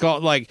and it was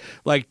called like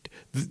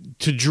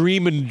To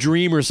Dream and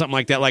Dream or something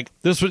like that. Like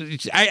this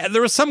was,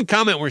 there was some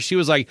comment where she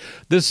was like,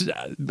 "This,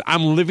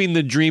 I'm living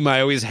the dream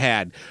I always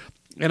had,"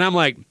 and I'm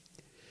like,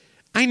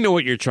 I know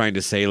what you're trying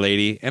to say,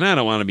 lady, and I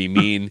don't want to be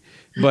mean,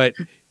 but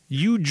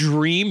you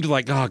dreamed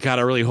like, oh God,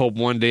 I really hope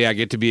one day I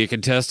get to be a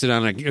contestant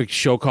on a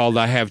show called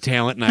I Have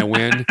Talent and I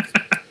win.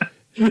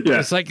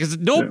 It's like,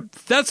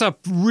 that's a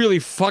really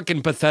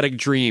fucking pathetic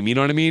dream. You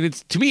know what I mean?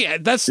 It's, to me,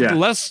 that's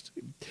less.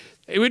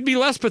 It would be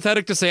less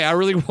pathetic to say I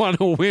really want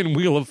to win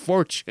Wheel of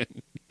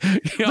Fortune.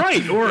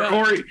 Right.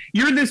 Or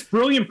you're this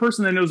brilliant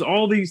person that knows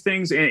all these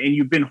things and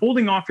you've been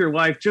holding off your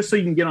life just so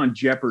you can get on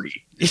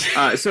Jeopardy.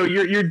 So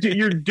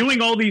you're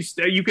doing all these,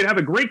 you could have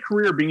a great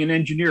career being an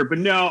engineer, but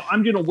no,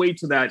 I'm going to wait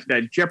to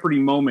that Jeopardy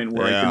moment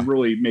where I can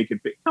really make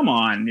it big. Come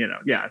on.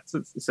 It's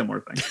a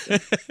similar thing.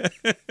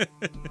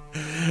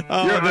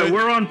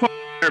 We're on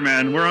par,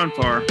 man. We're on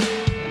par.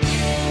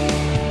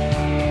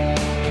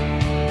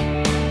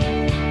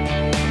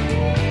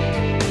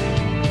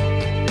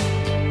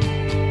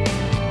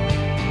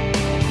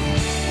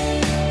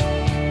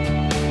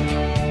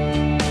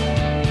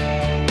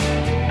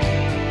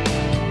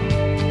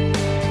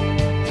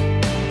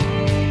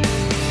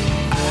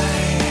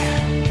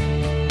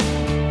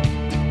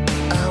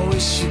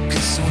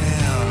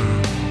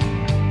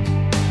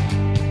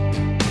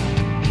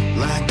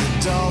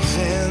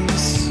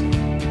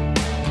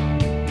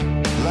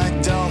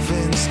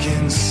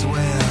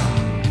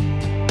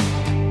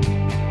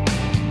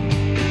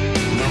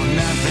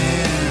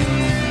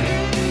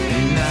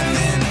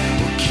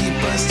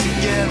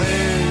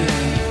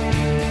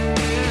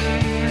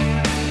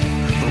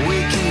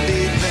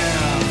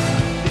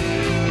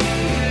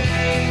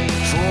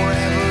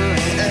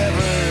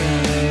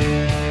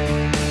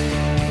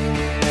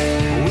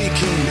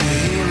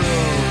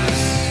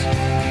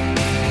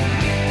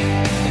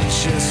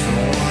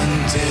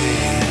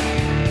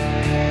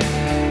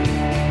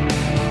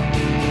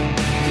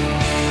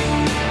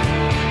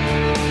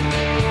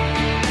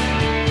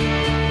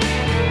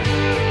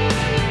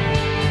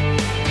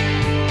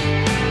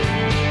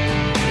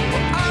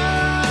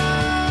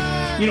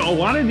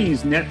 lot of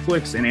these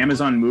Netflix and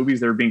Amazon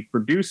movies that are being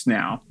produced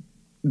now,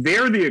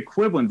 they're the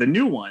equivalent, the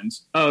new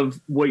ones,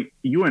 of what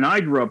you and I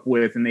grew up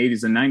with in the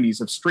 80s and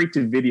 90s of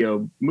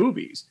straight-to-video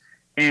movies.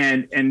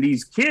 And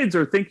these kids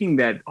are thinking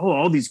that, oh,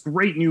 all these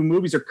great new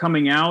movies are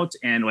coming out,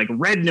 and like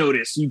Red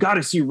Notice, you got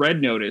to see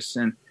Red Notice.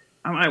 And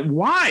I'm like,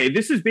 why?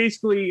 This is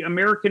basically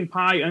American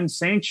Pie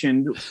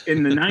unsanctioned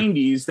in the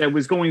 90s that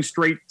was going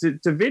straight to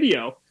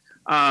video.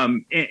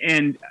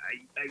 And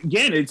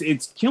again,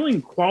 it's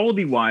killing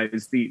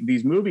quality-wise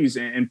these movies,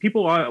 and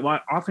people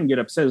often get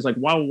upset. It's like,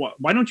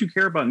 why don't you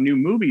care about new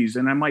movies?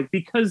 And I'm like,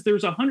 because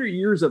there's 100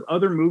 years of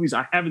other movies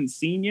I haven't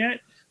seen yet.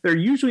 They're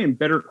usually in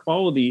better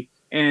quality,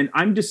 and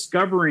I'm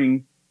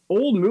discovering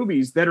old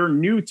movies that are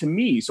new to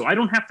me. So I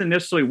don't have to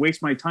necessarily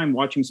waste my time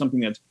watching something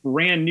that's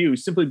brand new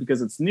simply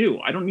because it's new.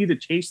 I don't need to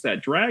chase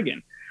that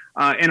dragon.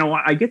 And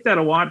I get that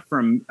a lot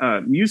from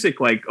music,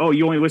 like, oh,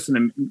 you only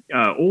listen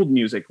to old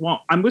music.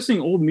 Well, I'm listening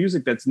to old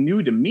music that's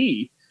new to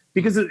me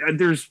because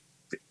there's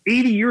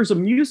 80 years of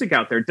music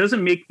out there. It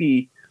doesn't make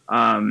me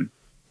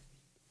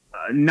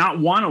not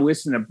want to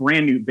listen to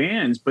brand new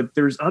bands, but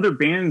there's other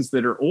bands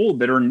that are old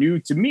that are new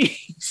to me.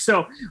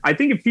 So I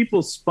think if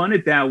people spun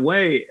it that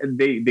way,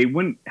 they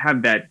wouldn't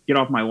have that get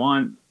off my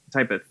lawn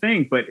type of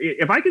thing. But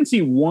if I can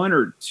see one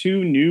or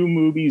two new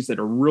movies that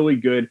are really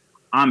good,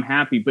 I'm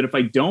happy. But if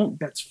I don't,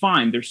 that's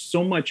fine. There's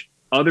so much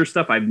other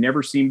stuff I've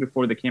never seen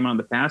before that came out in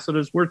the past that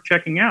is worth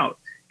checking out.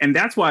 And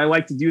that's why I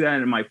like to do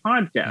that in my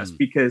podcast,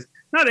 because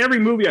not every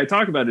movie I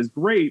talk about is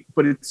great,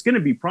 but it's going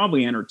to be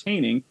probably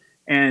entertaining.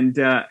 And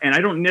I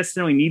don't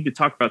necessarily need to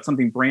talk about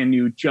something brand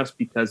new just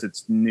because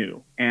it's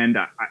new. And,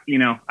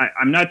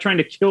 I'm not trying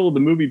to kill the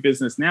movie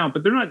business now,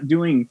 but they're not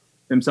doing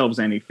themselves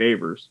any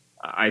favors,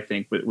 I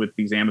think, with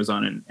these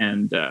Amazon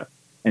and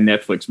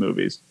Netflix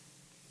movies.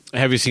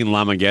 Have you seen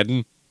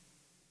Lamageddon?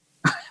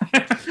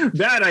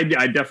 That I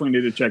definitely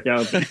need to check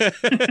out.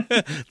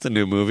 It's a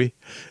new movie.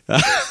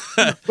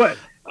 But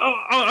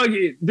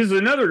this is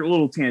another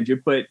little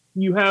tangent, but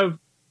you have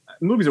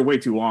movies are way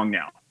too long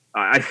now.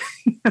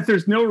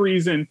 There's no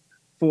reason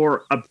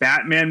for a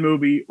Batman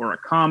movie or a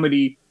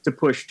comedy to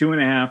push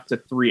 2.5 to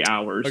 3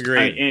 hours.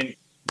 Agreed.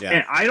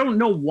 And I don't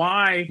know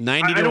why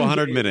 90 to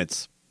 100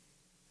 minutes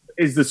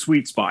is the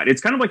sweet spot.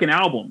 It's kind of like an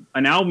album.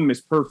 An album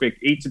is perfect.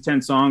 8 to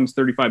 10 songs,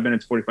 35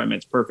 minutes, 45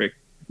 minutes, perfect.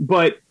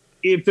 But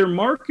if they're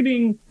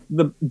marketing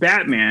the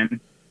Batman,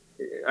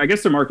 I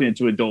guess they're marketing it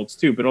to adults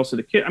too, but also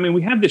the kid. I mean,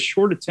 we have this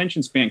short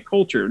attention span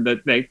culture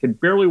that they could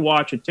barely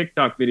watch a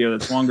TikTok video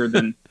that's longer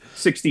than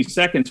 60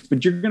 seconds,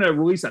 but you're going to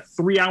release a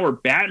 3-hour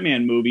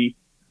Batman movie.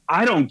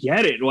 I don't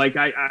get it. Like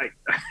I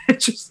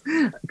just,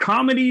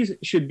 comedies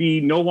should be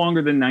no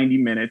longer than 90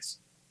 minutes.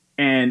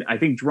 And I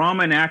think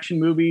drama and action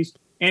movies,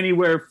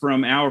 anywhere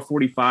from hour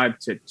 45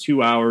 to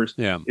 2 hours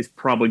is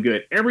probably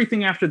good.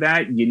 Everything after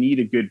that, you need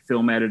a good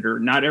film editor.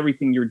 Not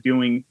everything you're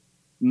doing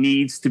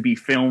needs to be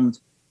filmed.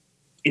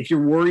 If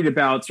you're worried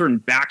about certain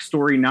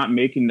backstory not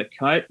making the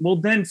cut, well,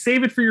 then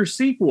save it for your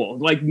sequel.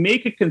 Like,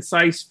 make a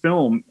concise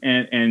film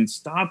and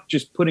stop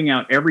just putting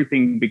out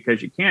everything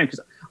because you can.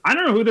 Because I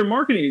don't know who they're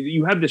marketing.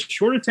 You have this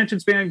short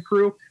attention span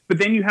crew, but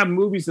then you have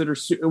movies that are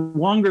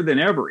longer than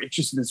ever. It's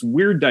just this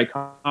weird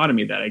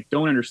dichotomy that I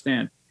don't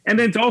understand. And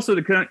then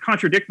to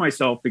contradict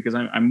myself, because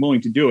I'm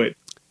willing to do it.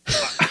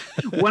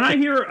 When I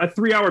hear a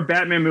 3-hour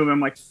Batman movie, I'm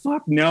like,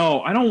 fuck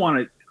no, I don't want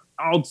to.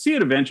 I'll see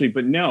it eventually,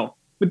 but no.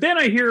 But then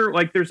I hear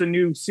like there's a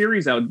new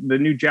series out, the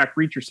new Jack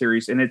Reacher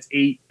series, and it's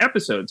 8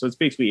 episodes. So it's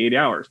basically 8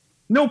 hours.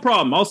 No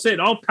problem.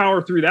 I'll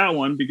power through that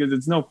one because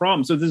it's no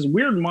problem. So this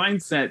weird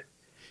mindset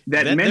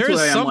that mentally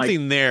there's I'm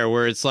something there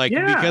where it's like,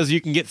 because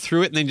you can get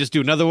through it and then just do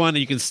another one,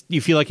 and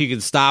you feel like you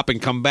can stop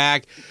and come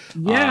back.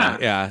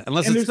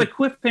 Unless there's a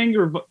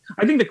cliffhanger.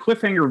 I think the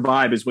cliffhanger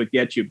vibe is what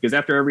gets you, because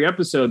after every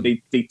episode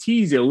they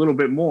tease you a little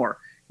bit more.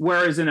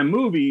 Whereas in a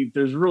movie,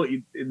 there's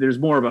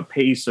more of a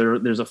pace, or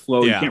there's a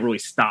flow. You can't really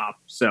stop.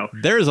 So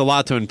there's a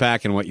lot to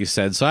unpack in what you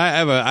said. So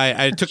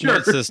I took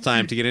notes this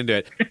time to get into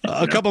it.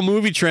 A couple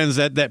movie trends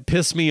that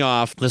piss me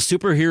off. The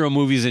superhero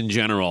movies in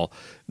general.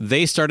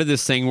 They started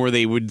this thing where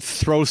they would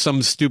throw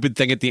some stupid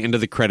thing at the end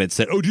of the credits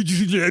that, oh, did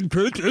you see the end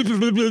credits?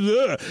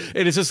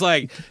 And it's just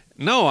like,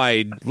 no,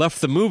 I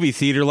left the movie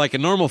theater like a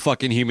normal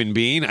fucking human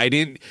being. I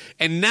didn't.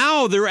 And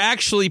now they're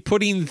actually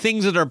putting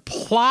things that are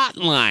plot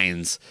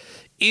lines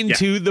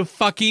into the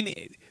fucking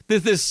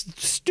this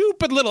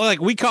stupid little,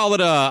 like, we call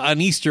it an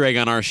Easter egg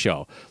on our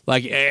show.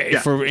 Like,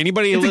 for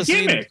anybody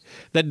listening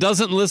that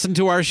doesn't listen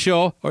to our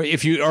show, or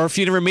if you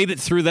never made it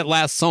through that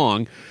last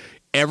song,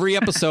 every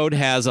episode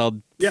has a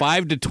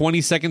 5 to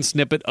 20 second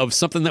snippet of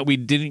something that we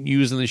didn't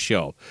use in the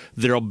show.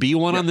 There'll be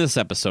one on this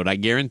episode, I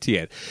guarantee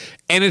it.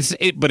 And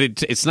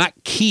it's not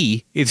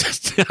key.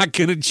 It's not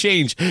going to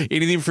change any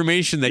of the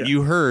information that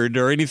you heard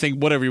or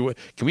anything. Whatever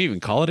can we even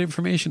call it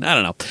information? I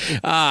don't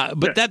know.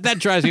 But that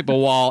drives me up a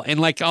wall. And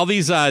like all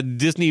these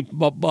Disney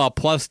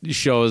Plus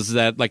shows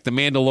that, like The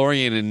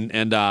Mandalorian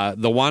and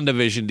the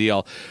WandaVision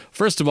deal.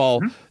 First of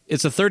all.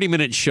 it's a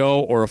 30-minute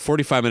show or a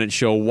 45-minute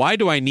show. Why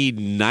do I need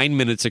 9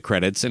 minutes of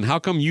credits? And how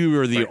come you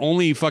are the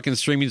only fucking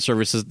streaming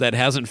services that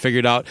hasn't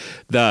figured out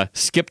the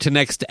skip to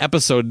next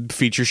episode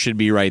feature should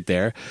be right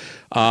there?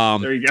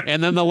 There you go.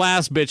 And then the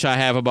last bitch I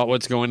have about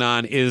what's going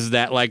on is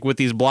that, like, with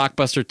these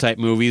blockbuster type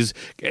movies,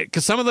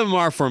 because some of them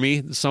are for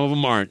me, some of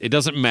them aren't. It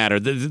doesn't matter.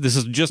 This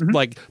is just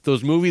like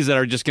those movies that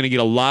are just going to get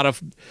a lot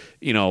of,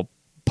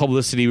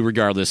 publicity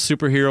regardless.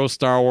 Superhero,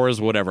 Star Wars,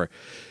 whatever.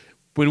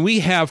 When we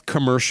have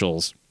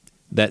commercials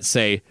that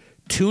say,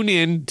 tune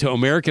in to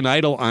American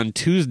Idol on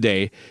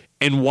Tuesday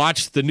and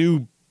watch the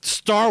new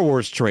Star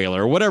Wars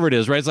trailer or whatever it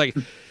is, right? It's like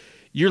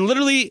you're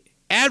literally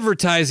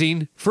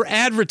advertising for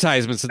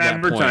advertisements at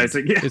that point.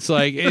 Yeah.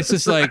 It's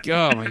just like,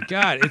 oh my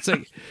God. It's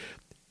like,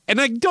 and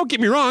like, don't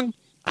get me wrong.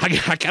 I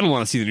kind of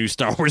want to see the new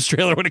Star Wars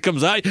trailer when it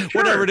comes out,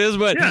 whatever it is.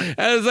 But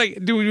I was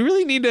like, do we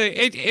really need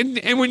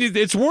to? And when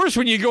it's worse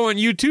when you go on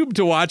YouTube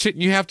to watch it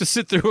and you have to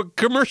sit through a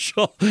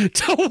commercial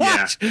to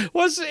watch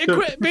what's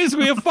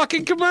basically a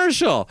fucking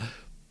commercial.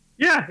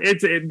 Yeah,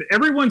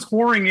 everyone's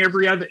whoring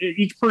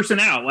each person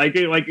out like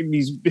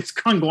these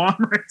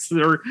conglomerates.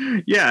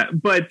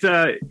 But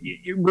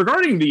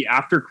regarding the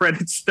after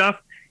credits stuff,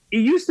 it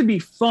used to be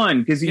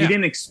fun because you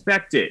didn't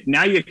expect it.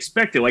 Now you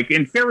expect it. Like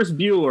in Ferris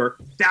Bueller,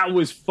 that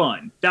was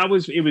fun. It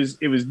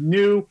was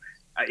new.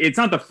 It's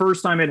not the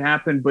first time it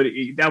happened, but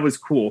that was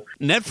cool.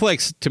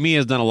 Netflix to me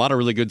has done a lot of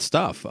really good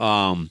stuff.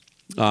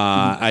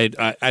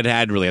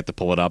 I'd really have to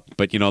pull it up,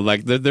 but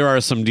there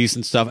are some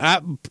decent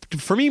stuff.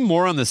 For me,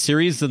 more on the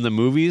series than the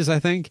movies, I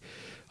think.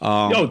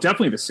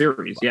 Definitely the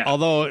series. Yeah.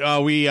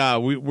 Although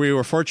we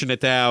were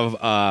fortunate to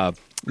have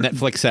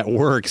Netflix at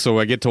work, so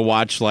I get to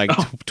watch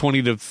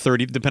 20 to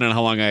 30, depending on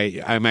how long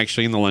I'm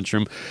actually in the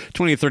lunchroom,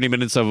 20 to 30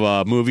 minutes of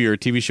a movie or a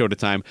TV show at a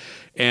time.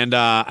 And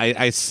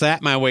I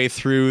sat my way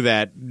through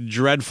that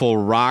dreadful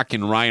Rock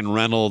and Ryan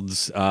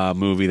Reynolds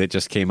movie that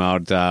just came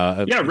out.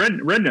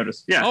 Red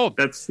Notice. Yeah.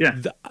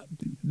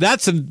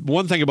 That's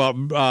one thing about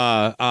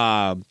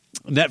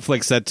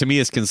Netflix that to me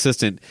is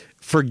consistent.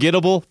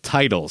 Forgettable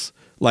titles.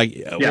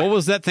 What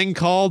was that thing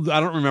called? I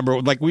don't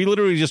remember. Like, we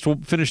literally just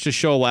finished a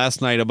show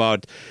last night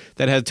about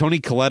that had Toni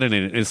Collette in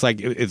it. It's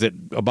like, is it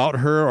about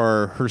her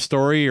or her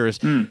story or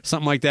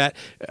something like that?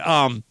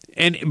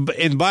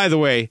 And by the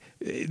way,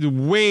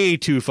 way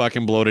too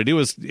fucking bloated. It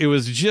was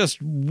just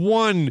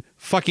one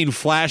fucking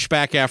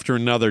flashback after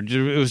another.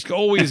 It was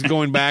always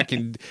going back,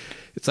 and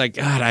it's like,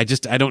 God, I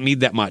don't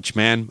need that much,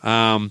 man.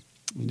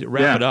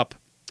 Wrap it up.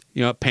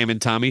 Pam and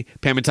Tommy,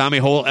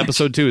 whole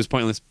episode 2 is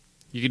pointless.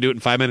 You can do it in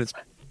 5 minutes.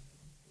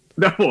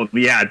 Well,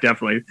 yeah,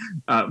 definitely.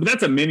 But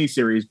that's a mini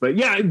series. But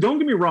yeah, don't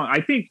get me wrong.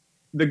 I think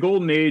the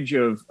golden age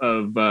of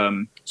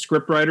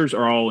script writers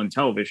are all in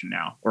television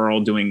now, or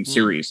all doing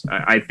series.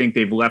 I think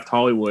they've left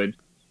Hollywood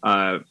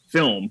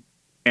film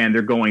and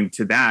they're going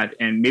to that.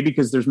 And maybe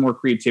because there's more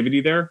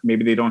creativity there,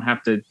 maybe they don't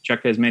have to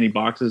check as many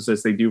boxes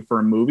as they do for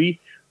a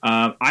movie.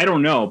 I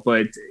don't know,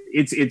 but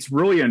it's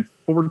really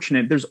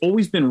unfortunate. There's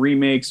always been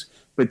remakes,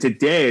 but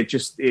today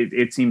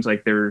it seems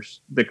like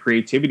the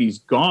creativity's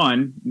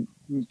gone.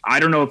 I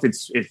don't know if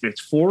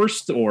it's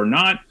forced or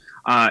not.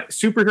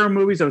 Superhero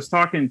movies. I was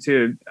talking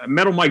to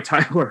Metal Mike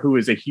Tyler, who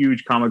is a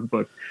huge comic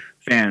book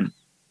fan,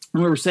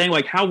 and we were saying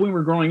how when we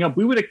were growing up,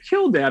 we would have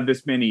killed to have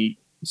this many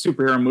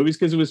superhero movies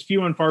because it was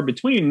few and far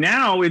between.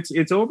 Now it's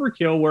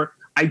overkill where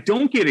I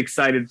don't get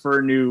excited for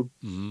a new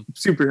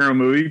superhero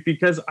movie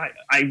because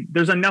I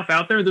there's enough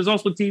out there. There's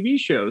also TV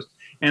shows,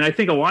 and I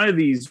think a lot of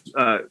these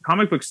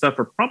comic book stuff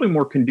are probably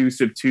more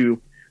conducive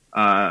to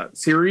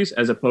series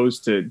as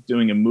opposed to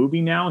doing a movie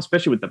now,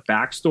 especially with the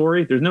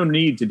backstory. There's no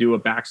need to do a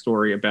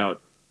backstory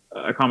about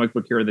a comic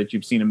book hero that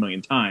you've seen a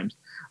million times.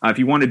 If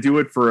you want to do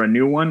it for a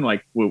new one,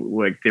 like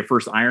the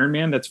first Iron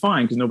Man, that's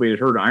fine because nobody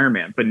had heard of Iron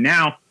Man. But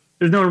now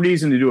there's no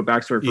reason to do a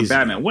backstory for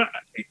Batman. What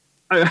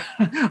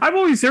I've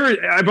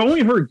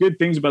only heard good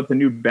things about the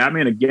new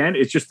Batman. Again,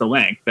 it's just the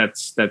length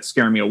that's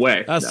scaring me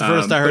away. That's the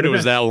first I heard it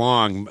was that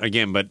long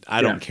again, but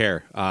I don't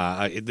care.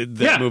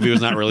 That movie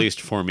was not released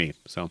for me,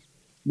 so.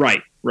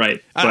 Right.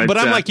 But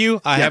I'm like you.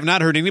 I have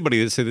not heard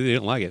anybody that say they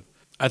didn't like it.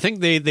 I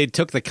think they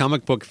took the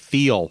comic book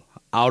feel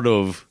out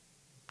of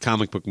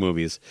comic book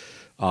movies.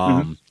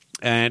 And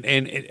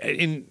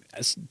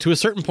to a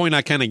certain point,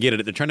 I kind of get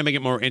it. They're trying to make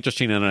it more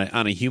interesting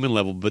on a human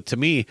level. But to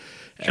me,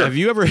 have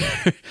you ever?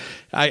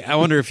 I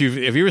wonder if have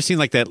you ever seen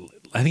like that?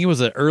 I think it was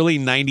the early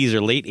 '90s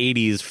or late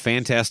 '80s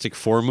Fantastic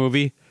Four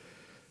movie.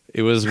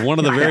 It was one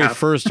of the very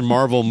first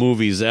Marvel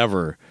movies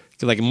ever,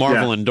 like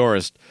Marvel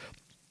endorsed.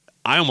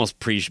 I almost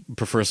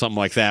prefer something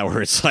like that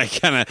where it's like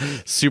kind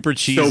of super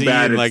cheesy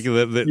and like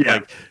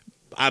like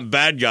I'm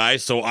bad guy,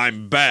 so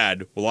I'm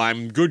bad. Well,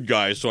 I'm good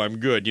guy, so I'm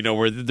good.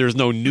 Where there's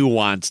no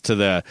nuance to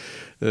the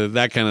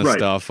that kind of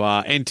stuff.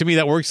 And to me,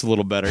 that works a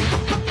little better.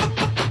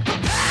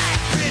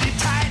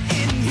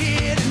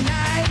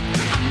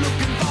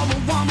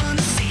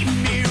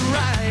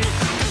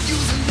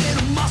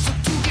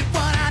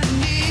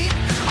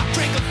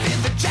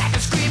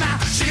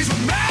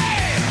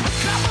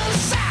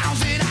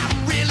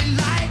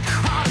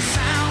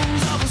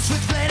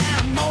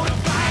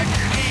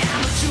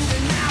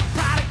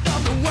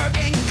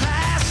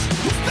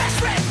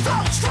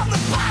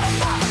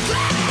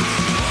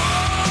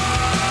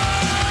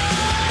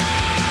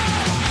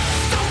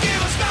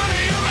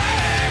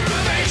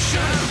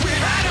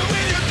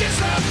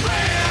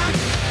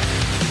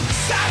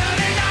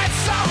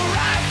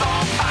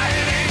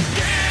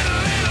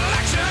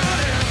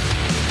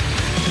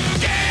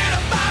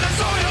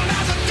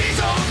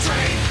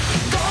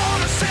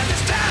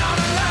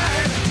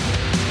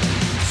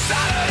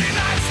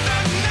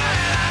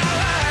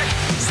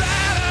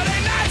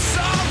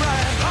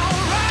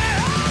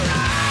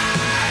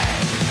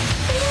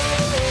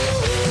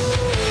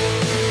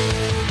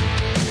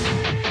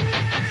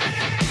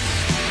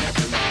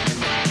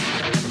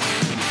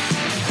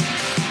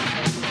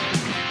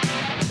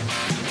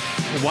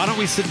 why don't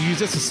we use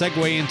this to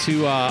segue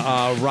into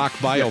rock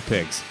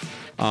biopics?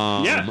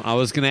 I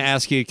was going to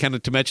ask you kind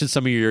of to mention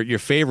some of your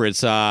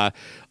favorites.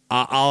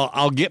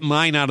 I'll get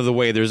mine out of the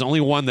way. There's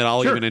only one that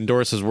I'll even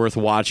endorse as worth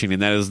watching,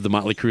 and that is the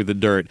Motley Crue, The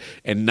Dirt.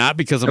 And not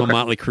because I'm a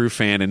Motley Crue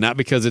fan, and not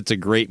because it's a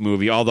great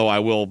movie, although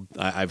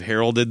I've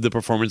heralded the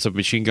performance of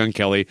Machine Gun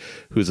Kelly,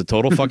 who's a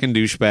total fucking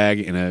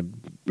douchebag and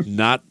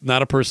not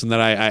a person that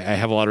I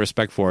have a lot of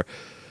respect for.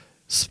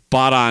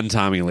 Spot on,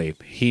 Tommy Lee.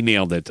 He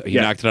nailed it. He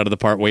knocked it out of the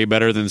park way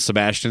better than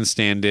Sebastian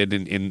Stan did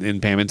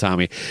in Pam and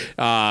Tommy.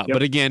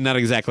 But again, not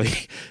exactly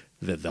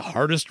the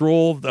hardest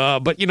role.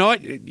 But you know what?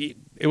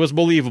 It was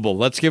believable.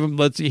 Let's give him.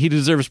 He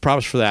deserves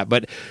props for that.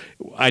 But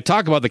I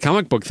talk about the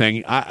comic book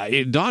thing.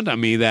 It dawned on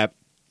me that,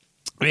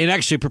 and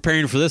actually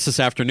preparing for this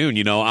afternoon,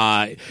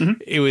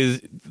 it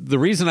was the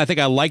reason I think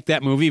I like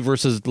that movie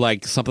versus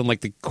like something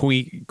like the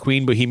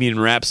Queen Bohemian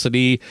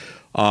Rhapsody.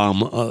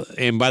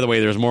 And by the way,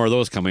 there's more of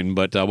those coming,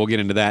 but we'll get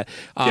into that.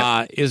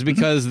 Is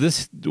because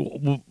this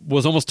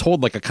was almost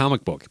told like a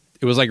comic book.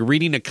 It was like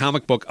reading a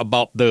comic book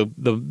about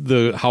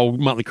the how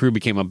Motley Crue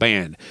became a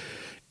band.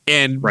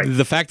 And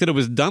the fact that it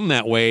was done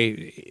that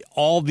way,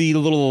 all the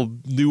little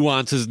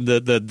nuances,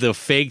 the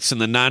fakes and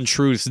the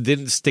non-truths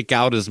didn't stick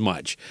out as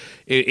much.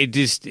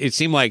 It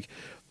seemed like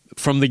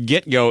from the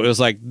get-go, it was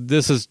like,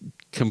 this is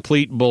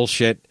complete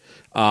bullshit.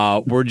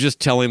 We're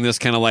just telling this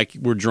kind of like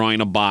we're drawing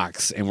a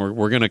box, and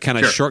we're going to kind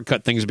of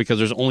shortcut things because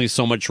there's only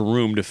so much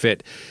room to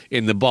fit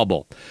in the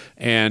bubble.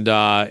 And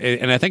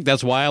I think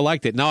that's why I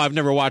liked it. Now, I've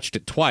never watched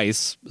it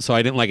twice, so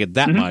I didn't like it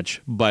that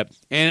much. But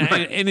and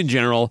in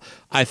general,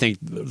 I think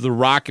the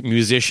rock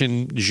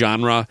musician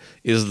genre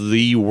is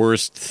the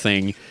worst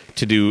thing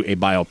to do a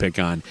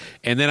biopic on.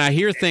 And then I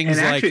hear things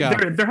actually,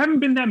 like there haven't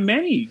been that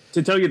many,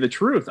 to tell you the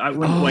truth.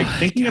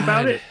 Thinking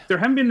about it, there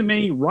haven't been that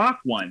many rock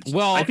ones.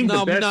 Well, I think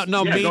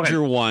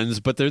major ones,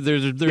 but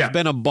there's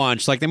been a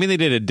bunch. Like, I mean, they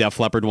did a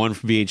Def Leppard one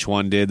from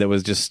VH1 did that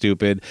was just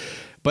stupid.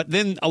 But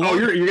then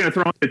you're going to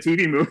throw in the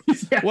TV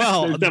movies? Yeah,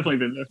 well, there's definitely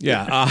been there.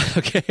 Yeah,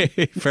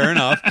 okay, fair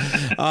enough.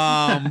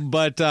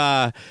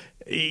 But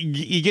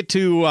you get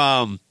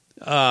to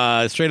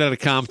Straight Outta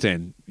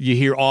Compton, you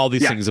hear all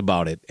these things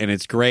about it, and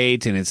it's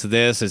great, and it's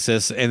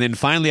this, and then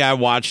finally I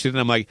watched it, and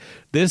I'm like,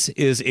 this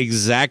is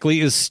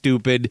exactly as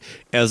stupid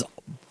as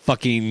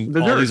fucking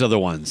all these other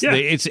ones. Yeah.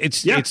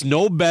 It's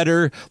no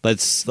better.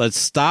 Let's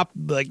stop.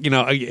 Like,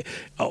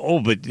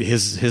 but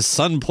his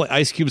son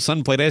Ice Cube's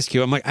son played Ice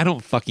Cube. I'm like, I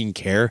don't fucking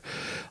care.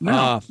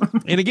 No.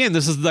 And again,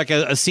 this is like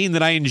a scene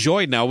that I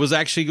enjoyed. Now it was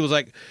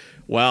like.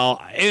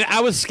 Well, I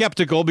was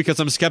skeptical because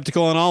I'm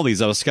skeptical on all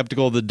these. I was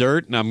skeptical of The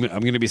Dirt, and I'm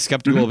going to be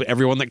skeptical of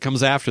everyone that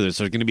comes after this.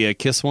 There's going to be a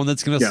Kiss one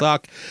that's going to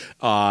suck.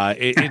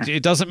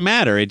 It doesn't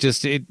matter.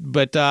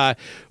 But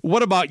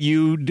what about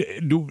you?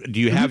 Do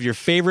you have your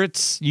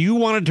favorites? You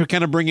wanted to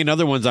kind of bring in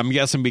other ones, I'm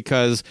guessing,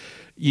 because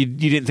you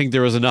didn't think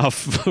there was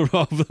enough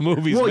of the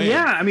movies. Well, made.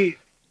 yeah. I mean,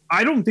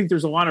 I don't think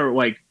there's a lot of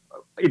like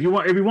if you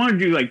want to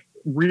do like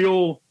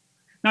real.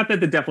 Not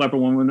that the Def Leppard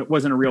one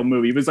wasn't a real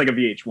movie. It was like a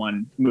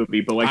VH1 movie,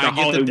 but like the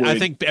Hollywood. I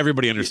think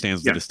everybody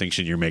understands the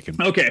distinction you're making.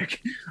 Okay.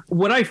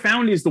 What I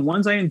found is the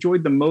ones I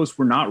enjoyed the most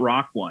were not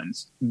rock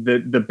ones.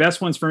 The best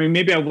ones for me,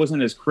 maybe I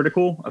wasn't as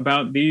critical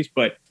about these,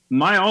 but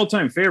my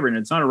all-time favorite, and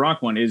it's not a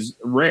rock one, is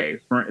Ray,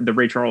 the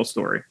Ray Charles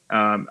story.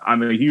 I'm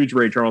a huge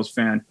Ray Charles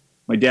fan.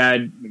 My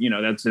dad,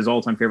 that's his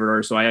all-time favorite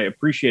artist, so I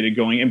appreciated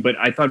going in, but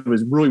I thought it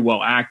was really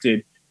well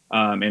acted.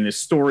 And the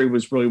story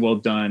was really well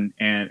done,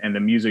 and the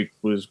music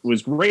was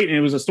great, and it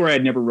was a story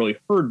I'd never really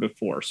heard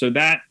before. So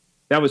that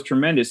was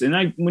tremendous.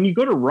 And when you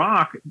go to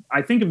rock,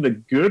 I think of the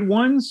good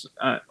ones.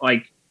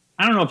 Like,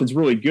 I don't know if it's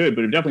really good,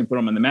 but it definitely put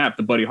them on the map.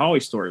 The Buddy Holly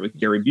story with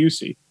Gary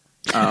Busey,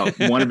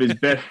 one of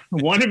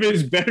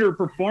his better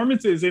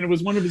performances, and it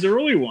was one of his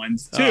early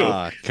ones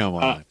too. Come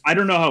on, I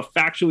don't know how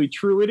factually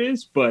true it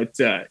is, but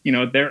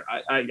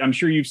I'm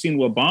sure you've seen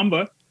La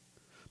Bamba.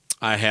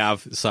 I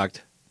have. It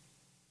sucked.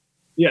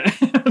 Yeah,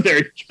 there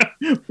you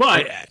go.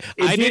 But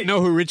I didn't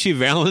know who Richie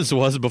Valens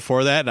was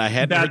before that, and I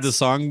hadn't heard the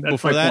song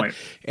before that. Point.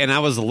 And I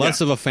was less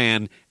of a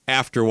fan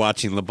after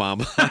watching La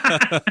Bamba.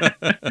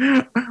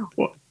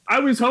 Well, I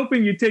was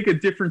hoping you'd take a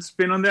different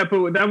spin on that,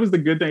 but that was the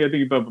good thing I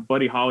think about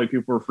Buddy Holly.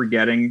 People were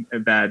forgetting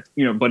that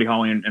Buddy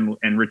Holly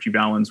and Richie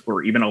Valens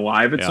were even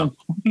alive at some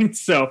point.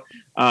 So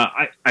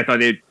I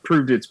thought it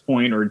proved its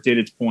point, or did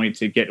its point,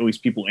 to get at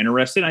least people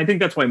interested. And I think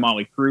that's why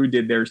Motley Crue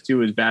did theirs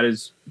too. As bad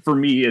as, for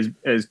me,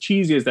 as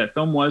cheesy as that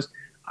film was,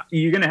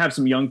 you're going to have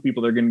some young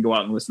people that are going to go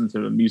out and listen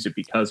to the music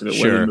because of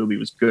it, whether the movie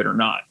was good or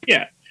not.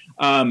 Yeah.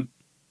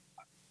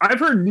 I've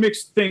heard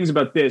mixed things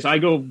about this. I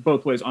go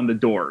both ways on The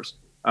Doors.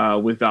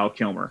 With Val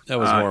Kilmer. That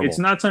was horrible. It's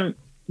not something.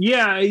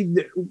 Yeah,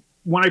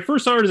 when I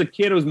first saw it as a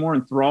kid, I was more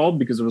enthralled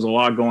because there was a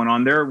lot going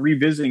on there.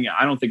 Revisiting it,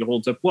 I don't think it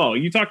holds up well.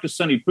 You talk to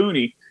Sonny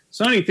Pooney.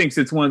 Sonny thinks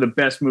it's one of the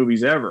best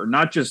movies ever,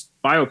 not just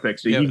biopics.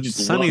 He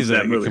just Sonny's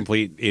loves that movie. A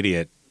complete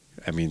idiot.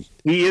 I mean,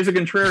 he is a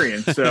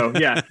contrarian. So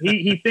yeah,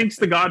 he thinks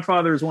The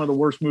Godfather is one of the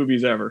worst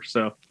movies ever.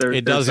 So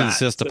it does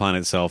insist upon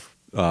itself,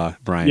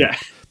 Brian. Yeah.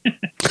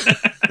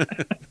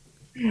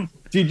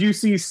 Did you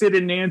see Sid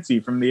and Nancy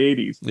from the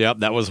 80s? Yep,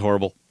 that was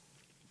horrible.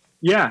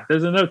 Yeah,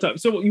 there's another time.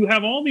 So you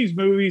have all these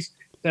movies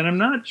that I'm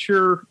not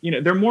sure,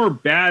 they're more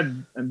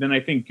bad than I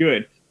think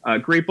good.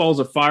 Great Balls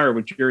of Fire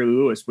with Jerry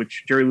Lewis,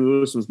 which Jerry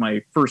Lewis was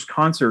my first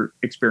concert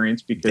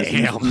experience because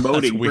he was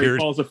promoting Great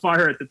Balls of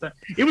Fire at the time.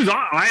 It was,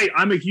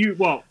 I'm a huge,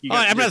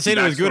 I'm not saying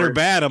it was good or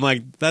bad. I'm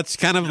like, that's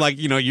kind of like,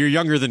 you're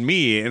younger than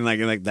me. And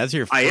like that's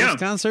your first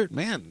concert?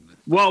 Man.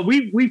 Well,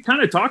 we've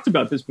kind of talked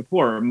about this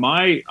before.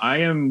 I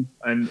am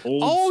an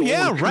old. Oh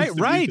yeah,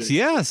 right.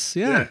 Yes,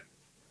 yeah.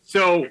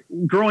 So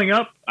growing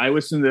up, I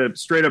listened to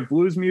straight up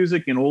blues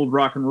music and old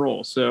rock and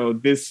roll. So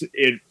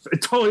it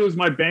totally was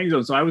my bang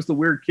zone. So I was the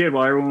weird kid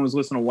while everyone was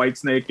listening to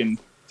Whitesnake and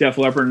Def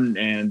Leppard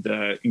and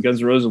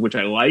Guns N' Roses, which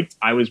I liked.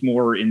 I was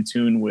more in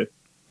tune with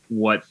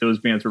what those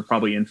bands were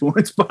probably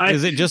influenced by.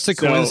 Is it just a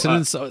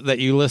coincidence that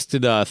you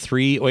listed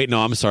three? Wait,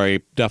 no, I'm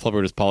sorry. Def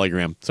Leppard is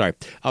Polygram. Sorry,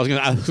 I was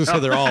gonna say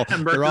they're all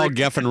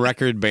Geffen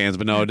record bands,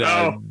 but no,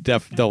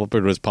 Def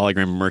Leppard was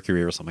Polygram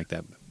Mercury or something like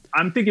that.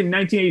 I'm thinking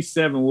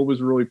 1987. What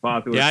was really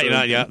popular?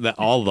 Yeah,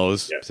 all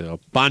those. Yeah. So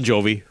Bon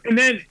Jovi, and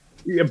then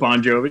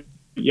Bon Jovi.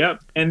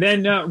 Yep, and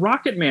then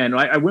Rocket Man.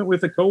 I went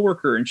with a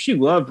coworker, and she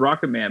loved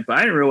Rocket Man, but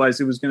I didn't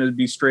realize it was going to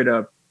be straight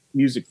up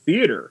music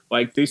theater.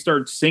 Like they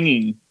start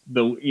singing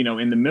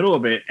in the middle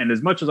of it, and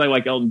as much as I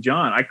like Elton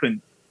John, I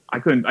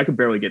could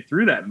barely get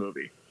through that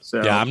movie.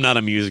 So yeah, I'm not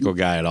a musical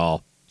guy at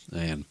all,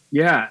 man.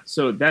 Yeah,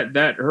 so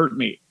that hurt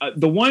me.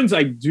 The ones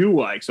I do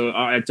like, so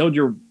I told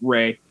you,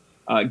 Ray.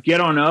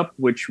 Get On Up,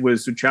 which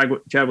was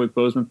Chadwick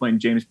Boseman playing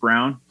James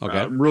Brown.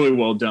 Okay. Really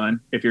well done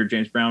if you're a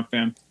James Brown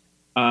fan.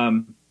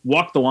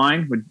 Walk the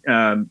Line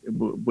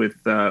with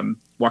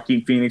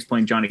Joaquin Phoenix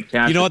playing Johnny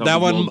Cash. You know what?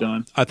 That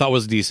one I thought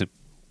was decent.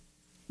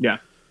 Yeah.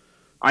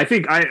 I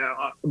think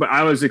but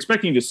I was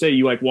expecting to say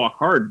you like Walk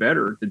Hard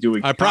better to do.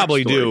 I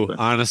probably do,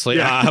 honestly.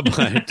 Yeah.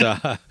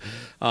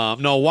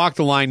 No, Walk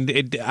the Line.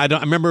 I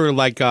remember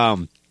like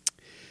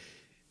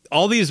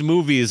all these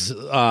movies.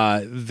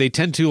 They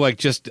tend to like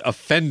just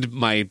offend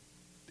my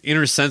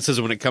inner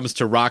senses when it comes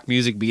to rock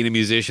music, being a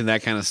musician,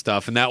 that kind of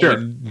stuff. And that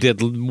one did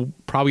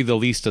probably the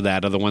least of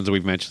that of the ones that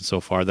we've mentioned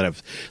so far that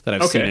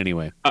I've seen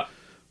anyway.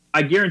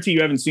 I guarantee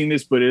you haven't seen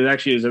this, but it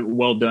actually is a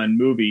well done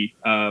movie.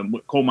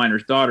 Coal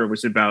Miner's Daughter,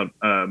 was about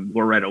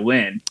Loretta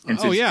Lynn. And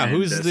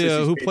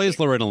who plays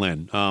Loretta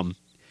Lynn?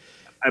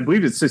 I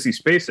believe it's Sissy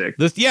Spacek.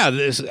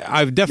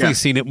 I've definitely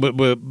seen it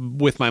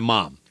with my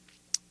mom.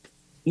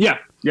 Yeah.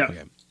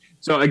 Okay.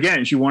 So again,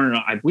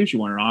 I believe she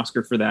won an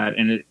Oscar for that,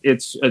 and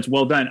it's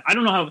well done. I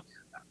don't know how.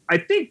 I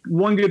think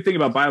one good thing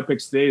about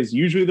biopics today is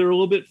usually they're a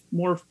little bit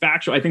more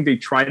factual. I think they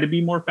try to be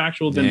more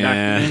factual than back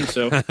then.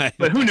 So,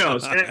 but who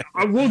knows?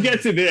 We'll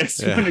get to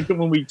this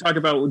when we talk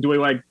about do we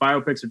like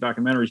biopics or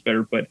documentaries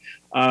better. But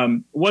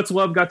what's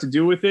love got to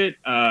do with it?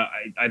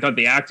 I thought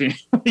the acting,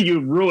 you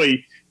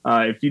really,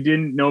 if you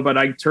didn't know about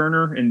Ike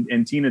Turner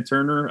and Tina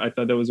Turner, I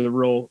thought that was a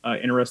real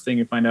interesting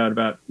to find out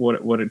about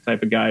what a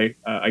type of guy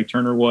Ike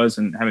Turner was,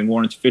 and having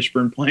Lawrence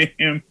Fishburne playing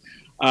him.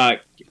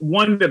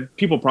 One that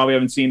people probably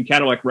haven't seen,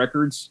 Cadillac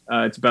Records.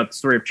 It's about the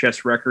story of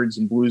Chess Records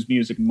and blues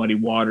music, Muddy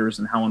Waters,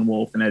 and Howlin'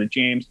 Wolf and Etta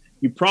James.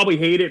 You probably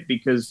hate it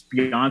because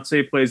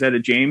Beyonce plays Etta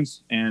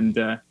James, and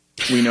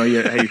we know how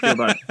you feel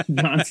about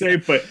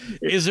Beyonce. But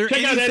is there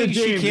anything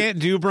she can't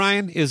do,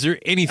 Brian? Is there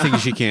anything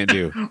she can't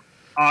do?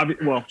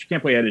 Well, she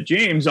can't play Etta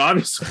James,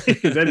 obviously,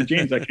 because Etta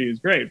James actually is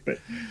great.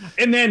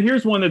 And then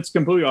here's one that's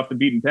completely off the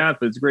beaten path,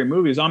 but it's a great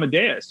movie, is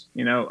Amadeus,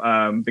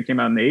 that came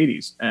out in the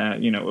 80s,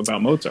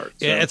 about Mozart.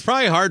 So. Yeah, it's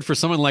probably hard for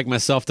someone like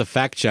myself to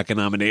fact check an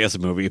Amadeus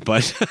movie,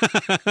 but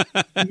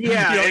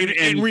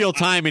in real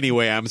time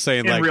anyway, I'm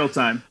saying in real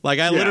time. Like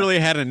I literally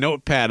had a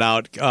notepad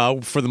out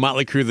for the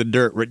Motley Crue The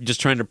Dirt,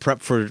 just trying to prep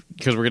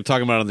because we're going to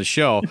talk about it on the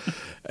show.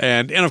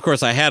 and of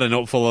course I had a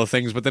note full of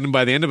things, but then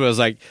by the end of it I was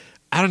like,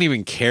 I don't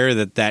even care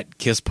that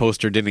Kiss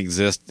poster didn't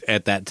exist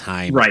at that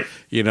time. Right.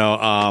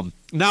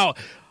 Now,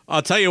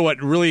 I'll tell you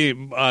what really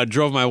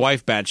drove my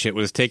wife batshit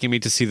was taking me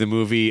to see the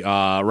movie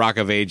Rock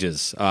of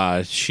Ages.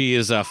 She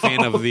is a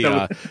fan of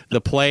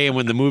the play, and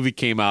when the movie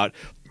came out,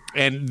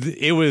 and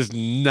it was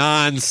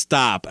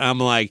nonstop. I'm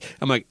like,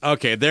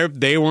 okay,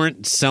 they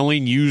weren't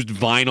selling used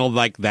vinyl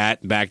like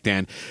that back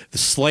then. The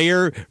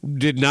Slayer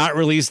did not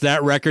release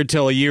that record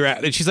till a year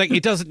after. And she's like,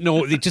 it doesn't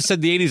know. It just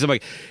said the 80s. I'm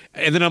like,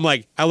 and then I'm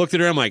like, I looked at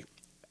her. I'm like,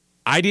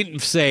 I didn't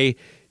say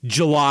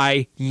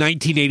July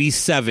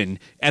 1987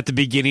 at the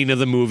beginning of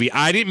the movie.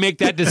 I didn't make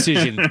that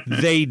decision.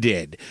 They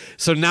did.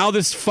 So now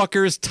this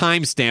fucker's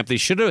timestamp. They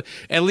should have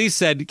at least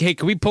said, hey,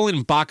 can we pull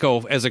in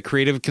Bakko as a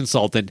creative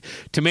consultant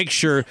to make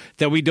sure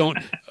that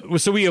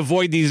we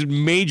avoid these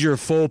major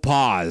faux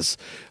pas.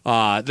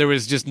 There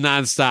was just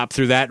nonstop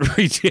through that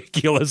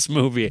ridiculous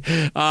movie.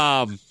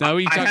 Now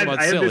we talk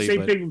about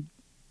silly.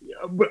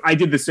 I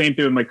did the same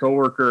thing with my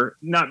coworker,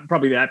 not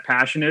probably that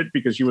passionate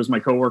because she was my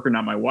coworker,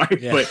 not my wife,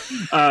 but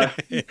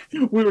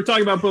we were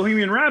talking about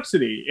Bohemian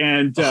Rhapsody,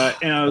 and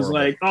I was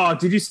like, oh,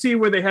 did you see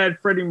where they had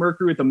Freddie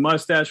Mercury with the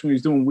mustache when he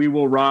was doing We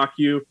Will Rock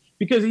You?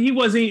 Because he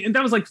wasn't, and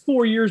that was like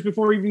 4 years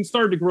before he even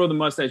started to grow the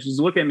mustache. He's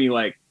looking at me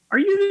like, are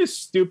you this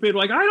stupid?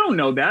 Like, I don't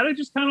know that. I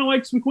just kind of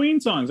like some Queen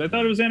songs. I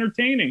thought it was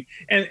entertaining.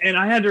 And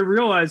I had to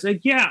realize,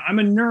 like, yeah, I'm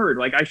a nerd.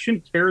 Like, I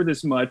shouldn't care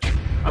this much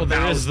well, about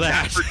there is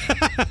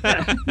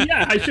that.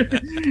 yeah, I should.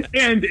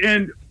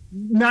 And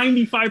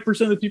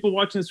 95% of the people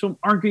watching this film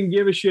aren't going to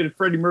give a shit if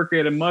Freddie Mercury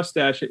had a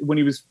mustache when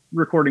he was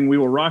recording "We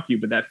Will Rock You,"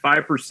 but that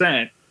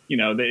 5%,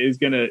 that is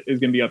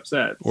gonna be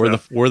upset. We're the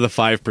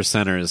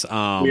 5%ers.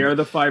 We are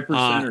the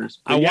 5%ers.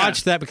 I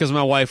watched that because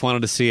my wife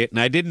wanted to see it, and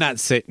I did not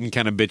sit and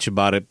kind of bitch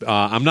about it.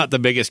 I'm not the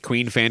biggest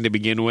Queen fan to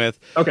begin with.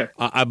 Okay,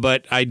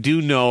 but I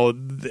do know.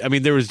 I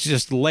mean, there was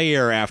just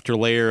layer after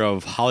layer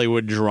of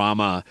Hollywood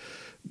drama.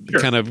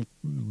 Sure. Kind of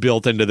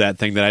built into that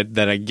thing that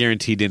I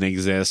guarantee didn't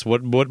exist.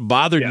 What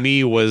bothered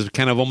me was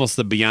kind of almost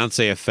the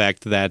Beyonce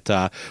effect.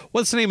 That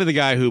what's the name of the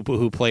guy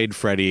who played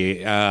Freddie?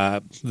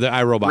 The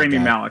iRobot Rami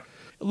guy. Malek.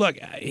 Look,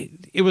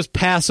 it was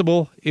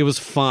passable. It was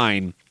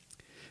fine.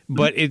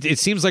 But it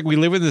seems like we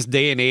live in this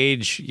day and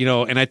age,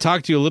 and I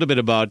talked to you a little bit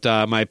about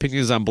my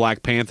opinions on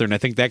Black Panther, and I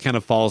think that kind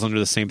of falls under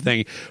the same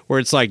thing, where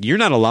it's like, you're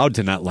not allowed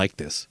to not like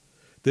this.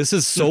 This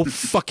is so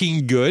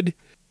fucking good.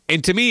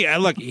 And to me,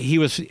 look, he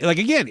was, like,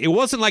 again, it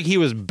wasn't like he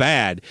was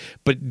bad,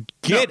 but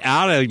get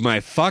out of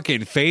my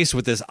fucking face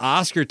with this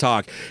Oscar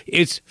talk.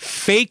 It's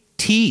fake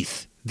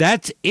teeth.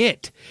 That's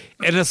it.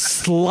 And a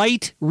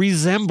slight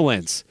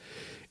resemblance.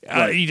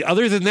 Right.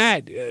 Other than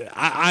that,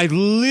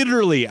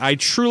 I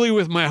truly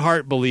with my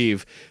heart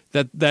believe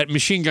that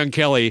Machine Gun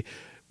Kelly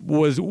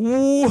was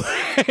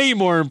way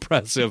more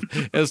impressive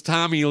as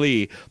Tommy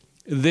Lee.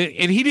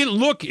 And he didn't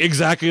look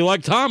exactly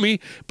like Tommy,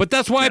 but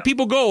that's why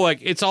people go, like,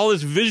 it's all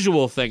this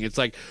visual thing. It's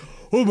like,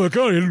 oh my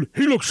God,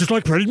 he looks just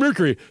like Freddie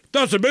Mercury.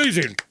 That's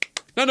amazing.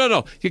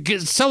 No. You can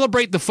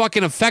celebrate the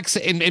fucking effects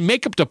and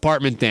makeup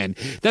department then.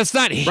 That's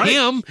not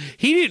him.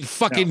 He didn't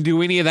fucking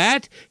do any of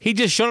that. He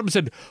just showed up and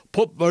said,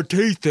 put my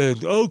teeth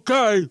in.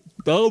 Okay.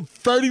 Oh,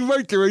 Freddie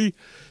Mercury.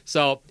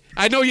 So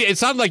I know it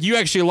sounded like you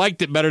actually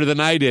liked it better than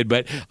I did,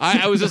 but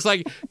I was just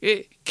like,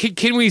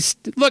 can we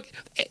look?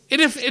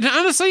 And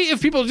honestly,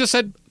 if people just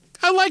said,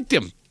 I liked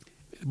him,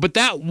 but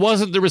that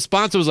wasn't the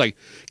response. It was like,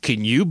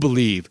 can you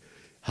believe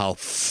how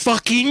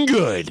fucking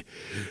good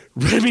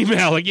Rami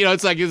Malek?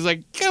 It's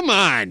like, come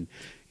on.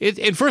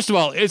 And first of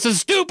all, it's a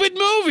stupid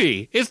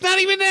movie. It's not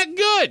even that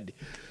good.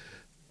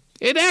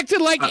 It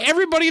acted like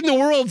everybody in the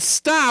world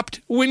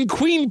stopped when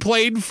Queen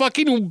played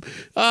fucking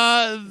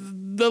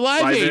the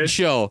Live Aid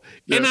show.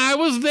 Yeah. And I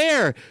was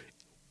there.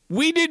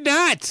 We did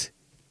not.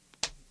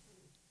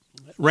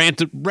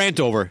 Rant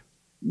over.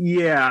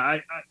 Yeah.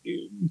 I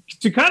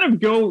to kind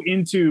of go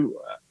into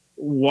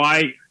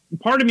why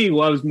part of me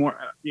loves more.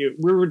 We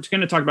were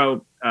going to talk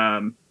about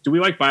do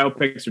we like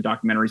biopics or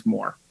documentaries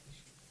more?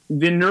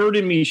 The nerd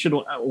in me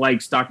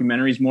likes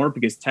documentaries more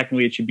because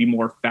technically it should be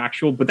more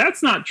factual, but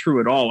that's not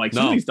true at all. Like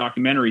some of these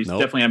documentaries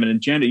definitely have an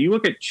agenda. You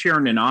look at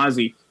Sharon and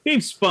Ozzy;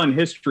 they've spun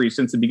history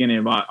since the beginning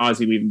of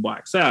Ozzy leaving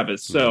Black Sabbath.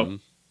 So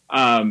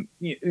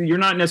you're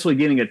not necessarily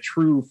getting a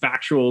true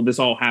factual. This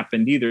all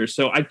happened either.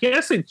 So I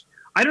guess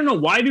I don't know,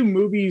 why do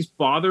movies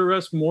bother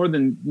us more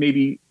than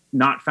maybe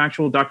not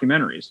factual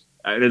documentaries?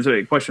 There's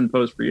a question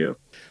posed for you.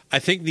 I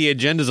think the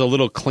agenda is a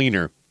little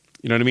cleaner.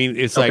 You know what I mean?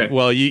 It's like,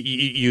 well,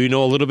 you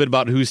know a little bit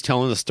about who's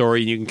telling the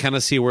story, and you can kind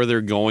of see where they're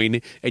going,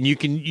 and you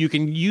can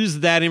use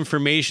that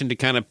information to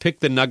kind of pick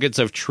the nuggets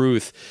of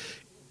truth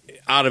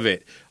out of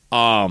it.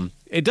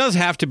 It does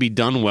have to be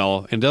done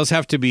well, and does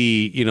have to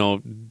be,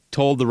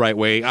 told the right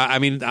way. I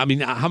mean, how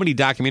many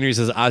documentaries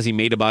has Ozzy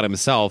made about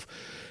himself?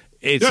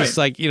 It's just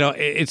like,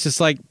 it's just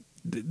like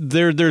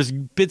there's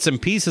bits and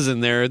pieces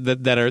in there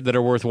that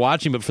are worth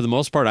watching, but for the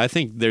most part, I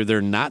think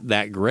they're not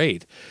that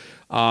great.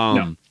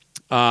 No.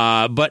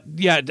 But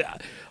yeah,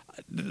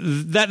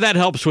 that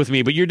helps with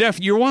me. But you're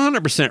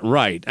 100%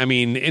 right. I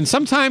mean, and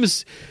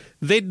sometimes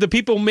the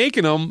people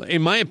making them,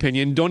 in my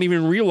opinion, don't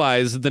even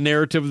realize the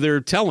narrative they're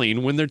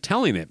telling when they're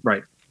telling it.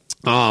 Right.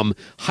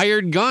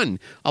 Hired Gun.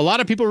 A lot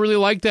of people really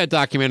like that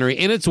documentary,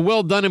 and it's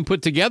well done and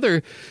put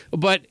together.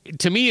 But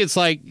to me, it's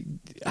like,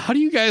 how do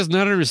you guys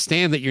not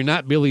understand that you're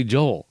not Billy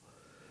Joel?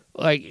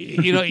 Like,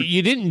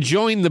 you didn't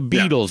join the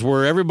Beatles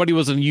where everybody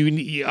was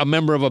a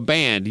member of a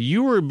band.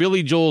 You were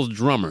Billy Joel's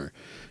drummer.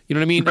 You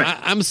know what I mean? Right.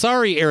 I'm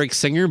sorry, Eric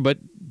Singer, but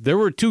there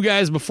were two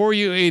guys before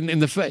you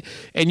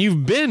and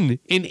you've been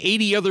in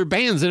 80 other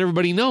bands that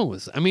everybody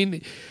knows. I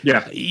mean,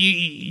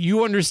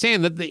 you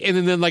understand that,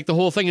 and then like the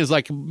whole thing is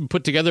like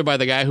put together by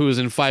the guy who was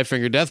in Five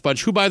Finger Death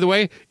Punch, who, by the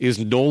way, is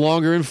no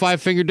longer in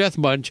Five Finger Death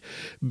Punch,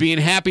 being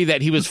happy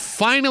that he was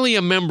finally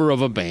a member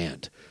of a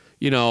band.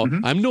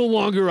 I'm no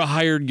longer a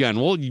hired gun.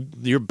 Well,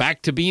 you're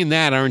back to being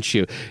that, aren't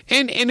you?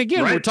 And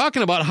again, we're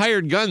talking about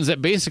hired guns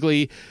that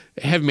basically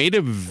have made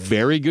a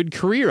very good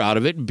career out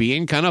of it,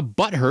 being kind of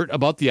butthurt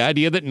about the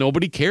idea that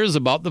nobody cares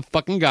about the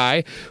fucking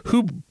guy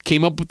who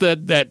came up with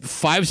that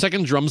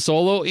 5-second drum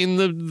solo in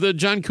the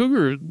John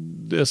Cougar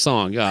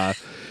song. You know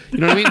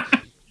what I mean?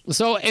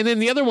 So, and then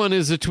the other one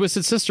is a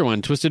Twisted Sister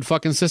one. Twisted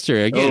fucking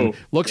Sister. Again,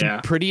 looks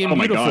pretty and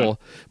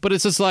beautiful. But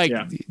it's just like,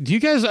 do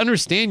you guys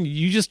understand?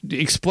 You just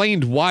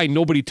explained why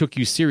nobody took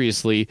you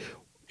seriously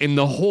in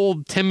the whole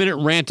 10-minute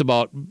rant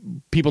about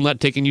people not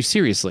taking you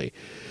seriously.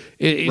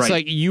 It's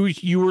like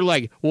you were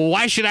like, well,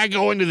 why should I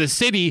go into the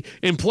city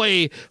and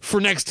play for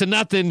next to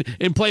nothing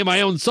and play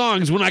my own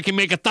songs when I can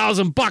make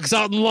 $1,000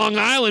 out in Long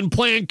Island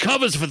playing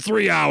covers for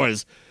 3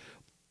 hours?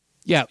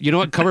 Yeah, you know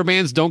what? Cover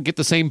bands don't get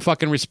the same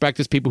fucking respect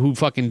as people who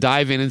fucking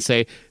dive in and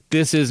say,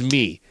 this is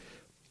me.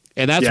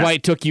 And that's why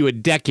it took you a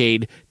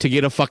decade to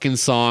get a fucking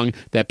song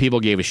that people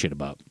gave a shit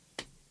about.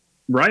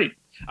 Right.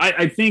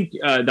 I think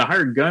the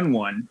Hired Gun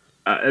one,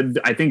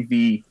 I think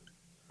the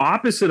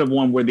opposite of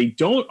one where they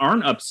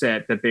aren't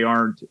upset that they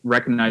aren't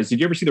recognized. Did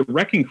you ever see the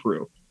Wrecking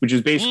Crew, which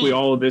is basically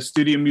all of the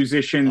studio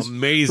musicians?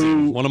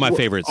 Amazing. One of my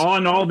favorites.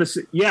 On all this.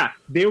 Yeah.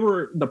 They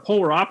were the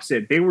polar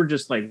opposite. They were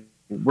just like,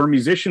 we're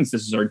musicians.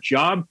 This is our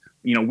job.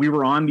 You know, we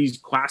were on these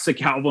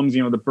classic albums,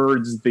 you know, the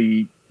Byrds,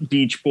 the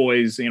Beach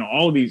Boys, you know,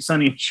 all of these,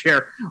 Sonny and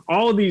Cher,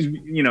 all of these,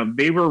 you know,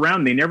 they were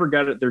around. They never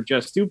got it their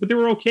just due, but they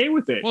were okay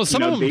with it. Well,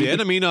 some of them did.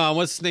 I mean,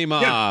 what's his name?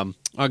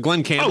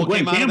 Glenn Campbell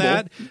came out of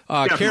that.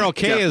 Carol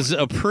Kay is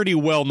a pretty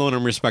well-known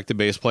and respected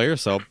bass player,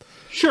 so.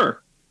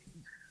 Sure.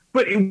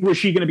 But was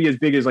she going to be as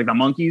big as like the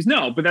Monkees?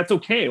 No, but that's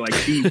okay. Like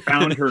she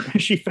found her.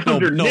 She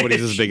found her.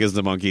 Nobody's niche. as big as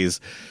the Monkees.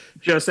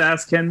 Just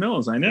ask Ken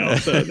Mills. I know.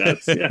 So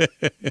that's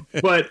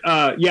But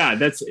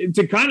that's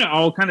to kind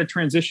of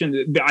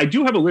transition. I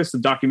do have a list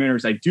of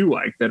documentaries I do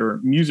like that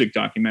are music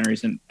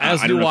documentaries, and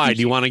as do I.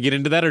 Do you want to get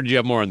into that, or do you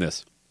have more on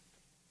this?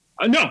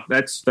 No,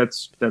 that's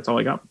all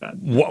I got with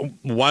that.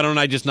 Why don't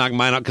I just knock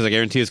mine out, because I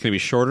guarantee it's going to be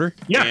shorter?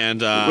 Yeah,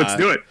 and let's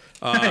do it.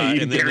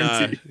 And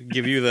then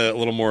give you the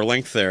little more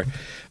length there.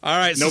 All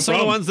right, so some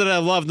of the ones that I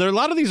love, a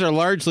lot of these are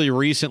largely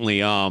recently.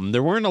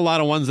 There weren't a lot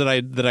of ones that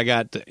I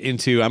got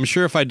into. I'm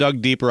sure if I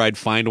dug deeper, I'd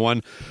find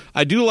one.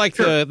 I do like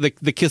the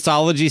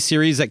Kissology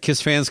series that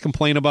Kiss fans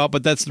complain about,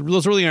 but those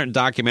really aren't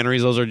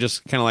documentaries. Those are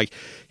just kind of like,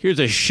 here's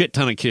a shit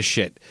ton of Kiss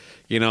shit,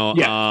 you know.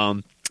 Yeah.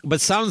 But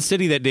Sound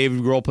City that Dave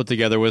Grohl put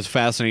together was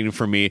fascinating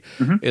for me,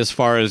 as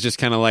far as just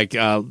kind of like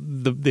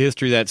the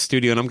history of that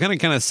studio. And I'm going to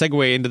kind of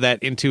segue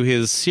into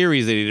his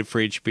series that he did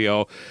for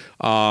HBO,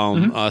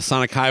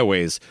 Sonic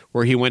Highways,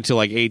 where he went to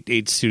like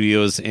eight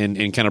studios and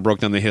kind of broke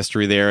down the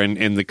history there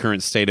and the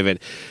current state of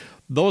it.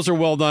 Those are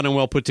well done and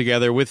well put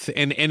together.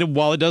 And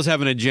while it does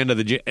have an agenda,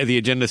 the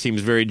agenda seems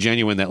very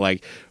genuine, that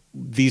like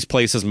these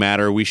places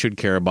matter. We should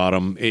care about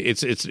them.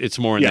 It's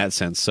more in that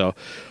sense. So.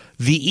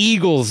 The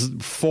Eagles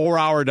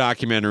 4-hour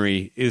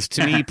documentary is,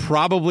 to me,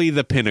 probably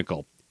the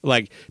pinnacle.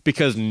 Like,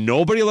 because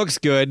nobody looks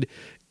good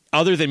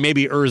other than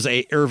maybe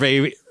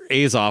Hervé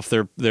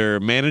Azoff, their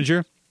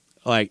manager.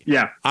 Like,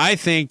 I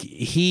think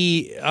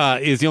he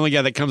is the only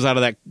guy that comes out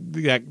of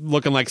that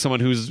looking like someone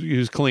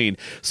who's clean.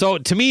 So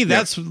to me,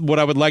 that's what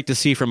I would like to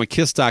see from a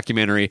Kiss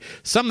documentary.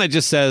 Something that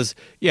just says,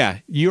 yeah,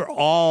 you're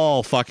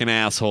all fucking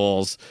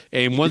assholes,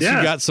 and once you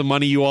got some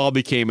money, you all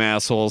became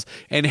assholes,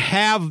 and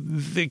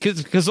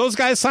because those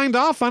guys signed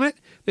off on it.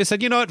 They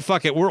said, you know what,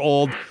 fuck it, we're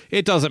old.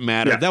 It doesn't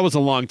matter. That was a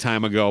long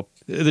time ago.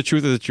 The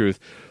truth is the truth.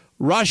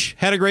 Rush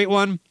had a great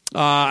one.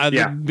 Beyond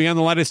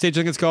the Light of Stage,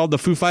 I think it's called. The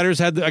Foo Fighters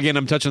had, again,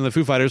 I'm touching on the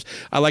Foo Fighters.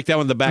 I like that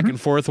one, the back and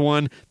forth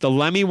one. The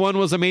Lemmy one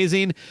was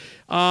amazing.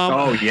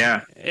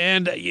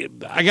 And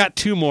I got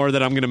two more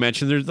that I'm going to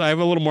mention. I have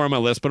a little more on my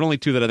list, but only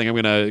two that I think I'm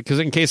going to, because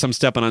in case I'm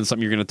stepping on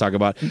something you're going to talk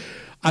about.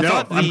 I'm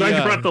glad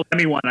you brought the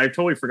Lemmy one. I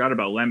totally forgot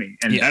about Lemmy.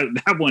 And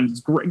that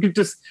one's great. You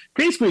just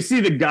basically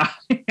see the guy,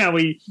 how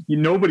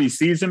nobody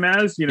sees him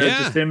as,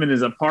 just him in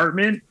his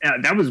apartment.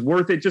 That was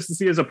worth it just to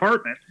see his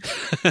apartment.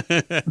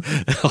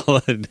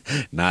 All the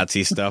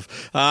Nazi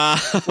stuff.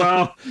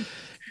 Well...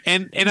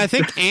 And I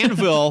think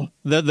Anvil,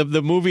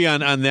 the movie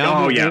on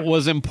that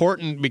was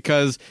important,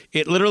 because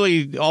it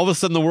literally, all of a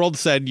sudden the world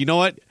said, you know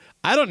what?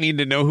 I don't need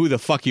to know who the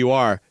fuck you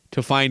are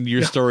to find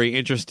your story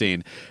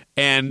interesting.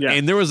 And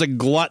there was a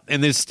glut,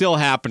 and it's still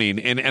happening.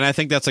 And I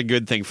think that's a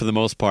good thing for the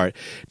most part.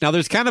 Now,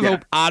 there's kind of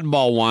an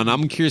oddball one.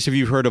 I'm curious if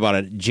you've heard about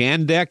it.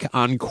 Jandek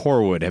on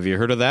Corwood. Have you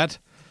heard of that?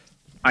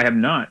 I have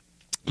not.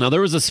 Now,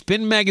 there was a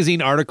Spin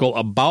Magazine article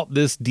about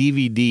this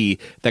DVD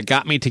that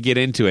got me to get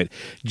into it.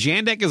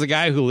 Jandek is a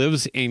guy who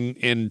lives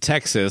in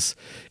Texas,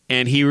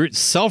 and he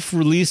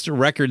self-released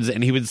records,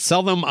 and he would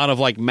sell them out of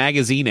like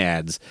magazine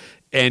ads.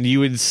 And you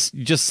would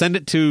just send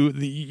it to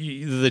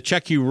the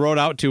check you wrote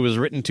out to was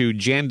written to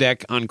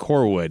Jandek on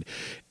Corwood.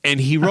 And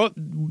he wrote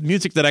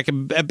music that I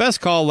can at best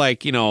call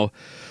like, imagine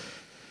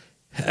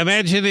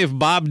if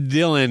Bob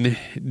Dylan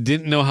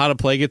didn't know how to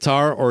play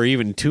guitar or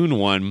even tune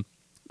one,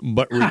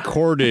 but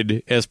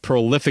recorded as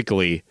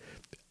prolifically,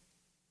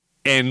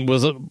 and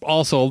was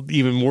also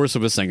even worse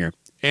of a singer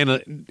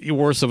and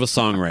worse of a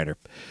songwriter.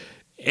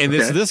 And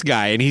it's this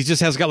guy, and he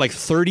just has got like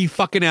 30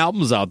 fucking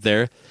albums out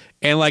there.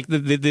 And like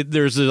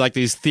there's like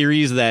these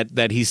theories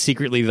that he's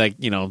secretly like,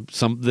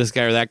 this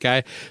guy or that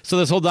guy. So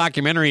this whole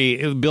documentary,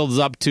 it builds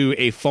up to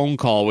a phone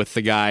call with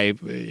the guy,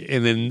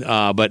 and then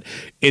but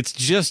it's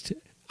just,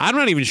 I'm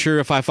not even sure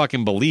if I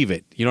fucking believe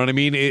it. You know what I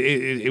mean?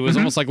 It was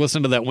almost like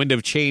listening to that Wind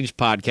of Change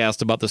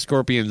podcast about the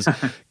Scorpions,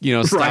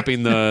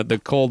 stopping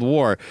the Cold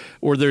War,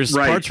 where there's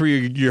parts where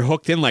you're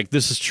hooked in, like,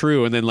 this is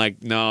true, and then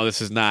like, no,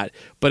 this is not.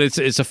 But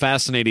it's a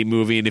fascinating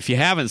movie, and if you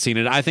haven't seen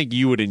it, I think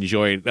you would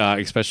enjoy it,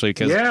 especially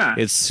because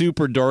it's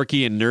super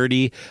dorky and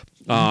nerdy.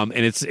 And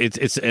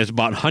it's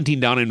about hunting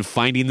down and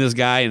finding this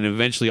guy, and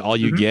eventually all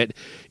you get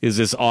is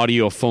this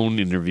audio phone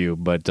interview.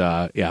 But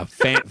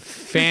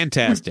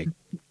fantastic.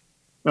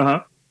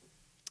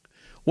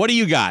 What do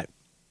you got?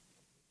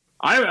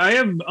 I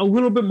have a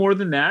little bit more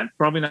than that,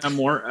 probably not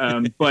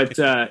more. But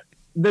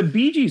the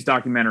Bee Gees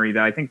documentary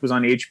that I think was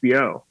on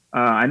HBO.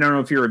 I don't know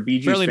if you're a Bee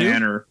Gees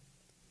fan or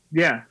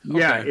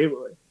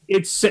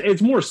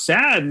it's more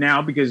sad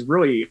now because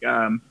really.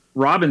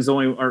 Robin's the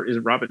only, or is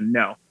it Robin?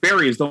 No,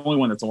 Barry is the only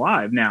one that's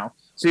alive now.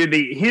 So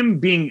him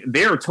being,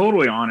 they're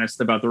totally honest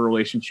about the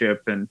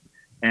relationship, and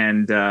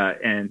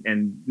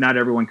not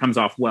everyone comes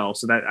off well.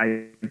 So that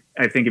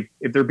I think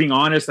if they're being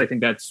honest, I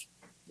think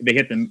they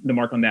hit the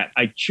mark on that.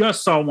 I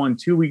just saw one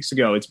 2 weeks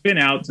ago. It's been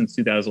out since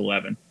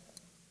 2011,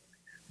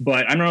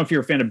 but I don't know if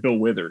you're a fan of Bill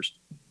Withers,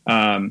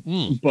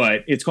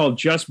 but it's called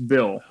Just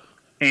Bill,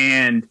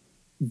 and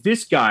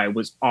this guy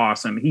was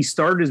awesome. He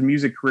started his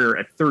music career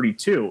at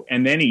 32,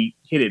 and then he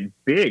hit it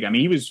big. I mean,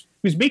 he was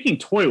making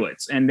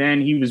toilets, and then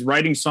he was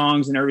writing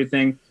songs and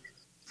everything.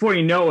 Before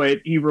you know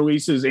it, he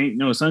releases Ain't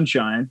No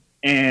Sunshine,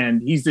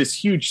 and he's this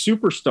huge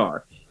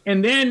superstar.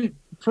 And then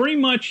pretty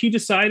much he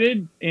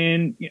decided,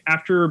 and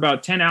after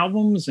about 10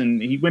 albums,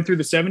 and he went through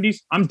the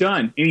 70s, I'm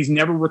done. And he's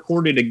never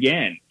recorded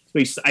again.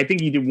 So I think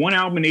he did one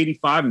album in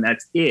 85, and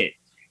that's it.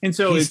 And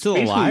so he's still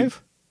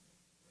alive?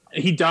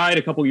 He died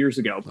a couple years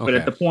ago, but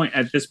at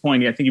this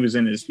point, I think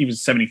he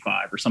was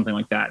 75 or something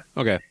like that.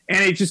 Okay.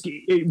 And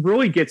it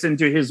really gets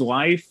into his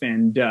life,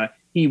 and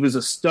he was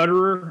a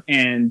stutterer,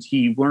 and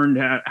he learned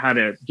how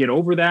to get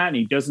over that. And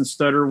he doesn't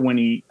stutter when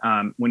he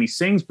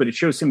sings, but it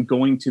shows him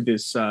going to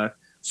this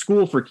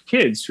school for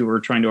kids who are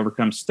trying to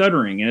overcome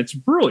stuttering. And it's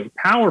really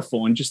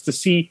powerful. And just to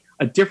see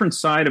a different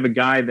side of a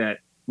guy that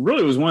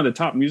really was one of the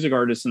top music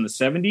artists in the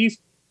 70s,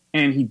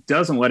 and he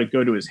doesn't let it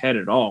go to his head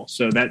at all.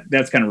 So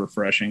that's kind of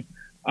refreshing.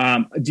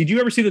 Did you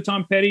ever see the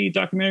Tom Petty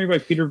documentary by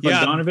Peter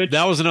Bogdanovich?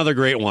 That was another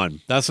great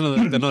one. That's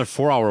another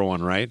 4-hour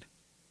one, right?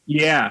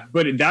 Yeah,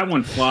 but that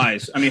one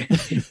flies. I mean,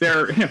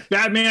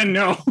 Batman,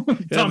 no.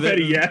 Tom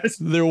Petty, yes.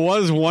 There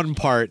was one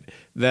part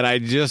that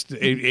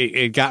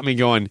it got me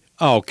going,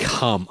 oh,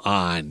 come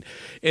on.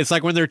 It's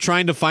like when they're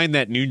trying to find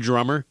that new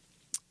drummer.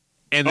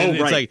 And then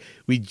it's like,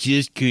 we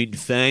just couldn't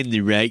find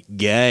the right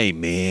guy,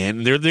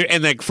 man.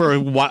 And like for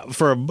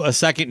a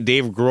second,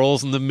 Dave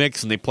Grohl's in the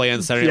mix, and they play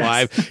on Saturday Night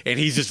Live, and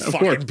he's just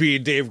fucking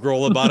being Dave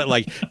Grohl about it,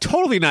 like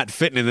totally not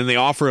fitting. And then they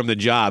offer him the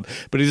job,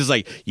 but he's just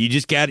like, you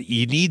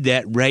need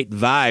that right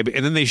vibe.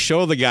 And then they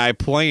show the guy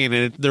playing,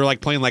 and they're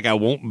like playing like I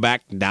Won't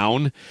Back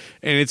Down,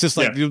 and it's just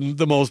like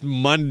the most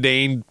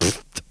mundane.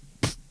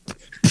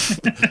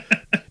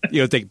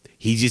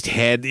 He just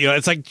had,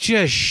 it's like,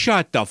 just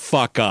shut the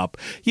fuck up.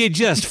 You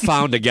just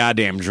found a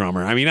goddamn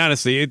drummer. I mean,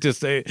 honestly, it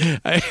just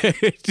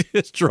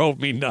drove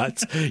me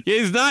nuts.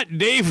 He's not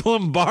Dave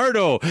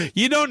Lombardo.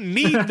 You don't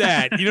need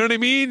that. You know what I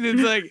mean?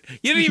 It's like,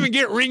 you didn't even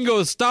get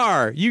Ringo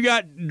Starr. You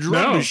got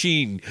Drum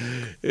Machine.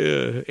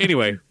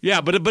 Anyway,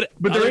 but other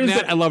than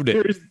that, I loved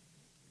it.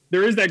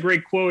 There is that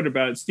great quote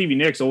about Stevie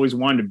Nicks always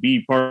wanted to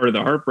be part of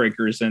the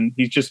Heartbreakers, and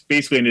he's just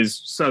basically in his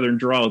southern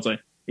drawl. It's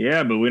like,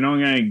 yeah, but we don't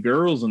got any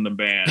girls in the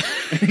band.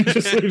 He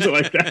just leaves it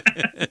like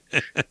that.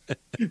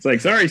 It's like,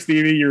 sorry,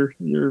 Stevie, you're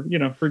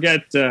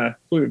forget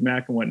Fleetwood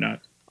Mac and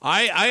whatnot.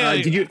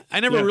 I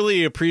never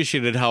really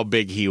appreciated how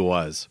big he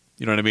was.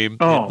 You know what I mean?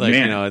 Oh,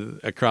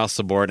 man. Across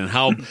the board, and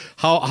how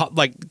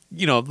like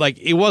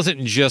it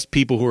wasn't just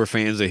people who were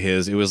fans of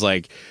his. It was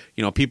like,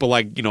 people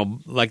like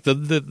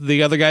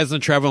the other guys in the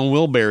Traveling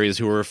Wilburys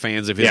who were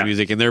fans of his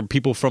music, and they're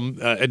people from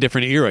a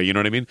different era. You know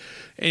what I mean?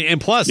 And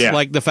plus,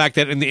 like the fact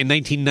that in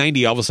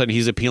 1990, all of a sudden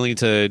he's appealing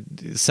to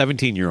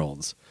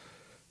 17-year-olds.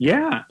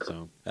 Yeah.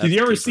 So did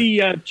you ever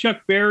see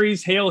Chuck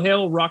Berry's "Hail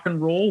Hail Rock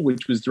and Roll,"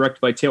 which was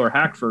directed by Taylor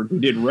Hackford, who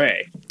did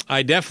Ray?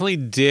 I definitely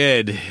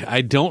did.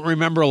 I don't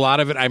remember a lot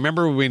of it. I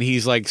remember when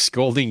he's like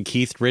scolding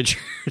Keith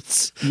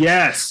Richards.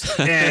 Yes,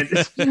 and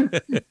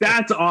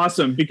that's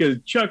awesome because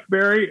Chuck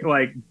Berry,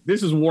 like,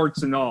 this is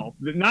warts and all.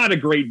 Not a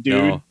great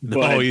dude,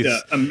 but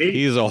amazing.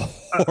 He's a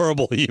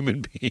horrible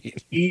human being.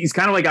 He's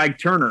kind of like Ike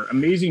Turner,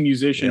 amazing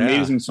musician,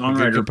 amazing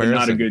songwriter, but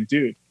not a good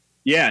dude.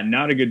 Yeah,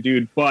 not a good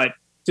dude, but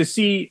to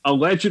see a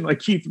legend like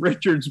Keith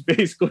Richards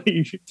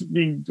basically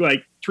being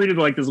like treated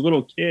like this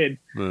little kid,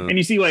 and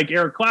you see like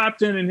Eric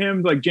Clapton and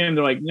him like jam,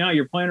 they're like, "No,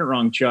 you're playing it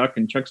wrong, Chuck."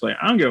 And Chuck's like,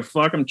 "I don't give a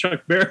fuck. I'm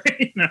Chuck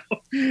Berry."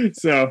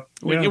 So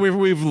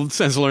we've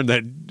since learned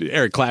that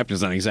Eric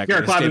Clapton's not exactly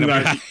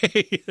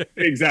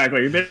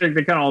exactly. They kind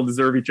of all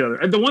deserve each other.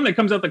 And the one that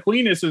comes out the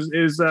cleanest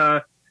is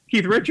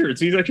Keith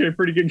Richards. He's actually a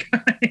pretty good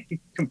guy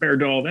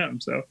compared to all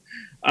them. So.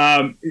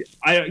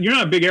 You're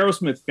not a big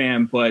Aerosmith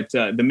fan, but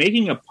the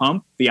making of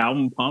Pump, the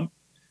album Pump,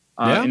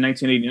 in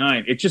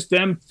 1989, it's just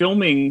them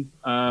filming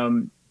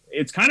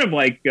it's kind of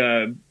like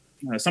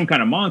Some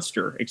Kind of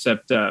Monster,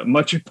 except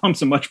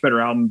pumps a much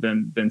better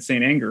album than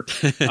Saint Anger.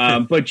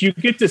 But you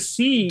get to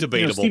see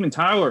Steven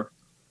Tyler.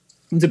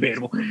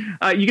 Debatable.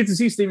 You get to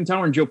see Steven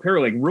Tyler and Joe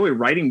Perry like really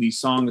writing these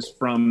songs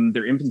from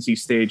their infancy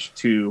stage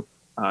to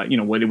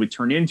what it would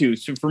turn into.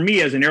 So for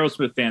me as an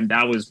Aerosmith fan,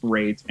 that was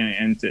great,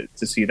 and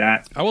to see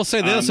that. I will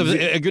say this: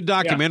 a good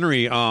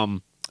documentary. Yeah.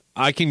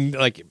 I can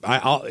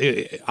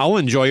I'll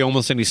enjoy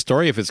almost any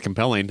story if it's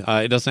compelling.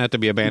 It doesn't have to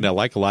be a band I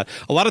like a lot.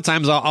 A lot of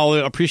times I'll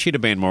appreciate a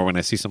band more when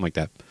I see something like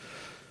that.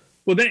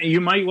 Well, then you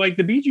might like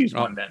the Bee Gees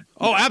one then.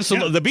 Oh,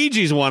 absolutely. Yeah. The Bee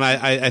Gees one,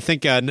 I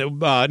think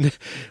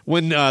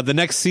when the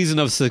next season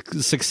of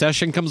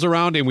Succession comes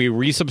around and we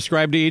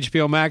resubscribe to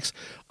HBO Max,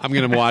 I'm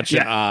going to watch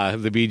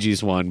the Bee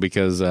Gees one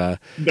because there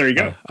you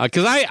go.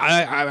 Because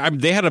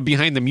they had a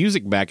behind the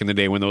music back in the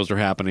day when those were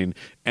happening,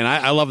 and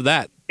I love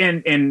that.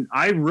 And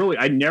I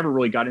never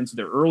really got into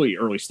their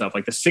early stuff,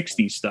 like the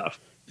 60s stuff.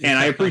 And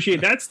I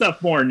appreciate that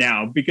stuff more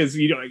now because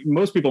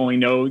most people only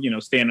know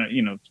Saturday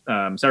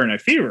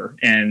Night Fever,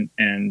 and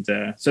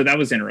so that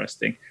was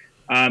interesting.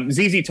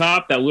 ZZ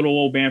Top, that little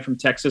old band from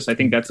Texas, I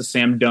think that's a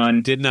Sam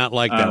Dunn. Did not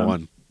like that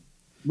one.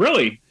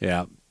 Really?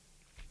 Yeah.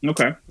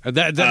 Okay.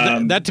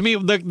 That to me,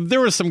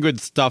 there was some good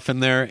stuff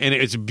in there, and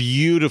it's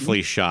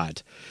beautifully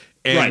shot.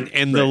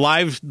 And the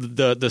live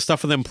the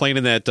stuff of them playing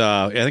in that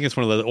I think it's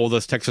one of the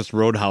oldest Texas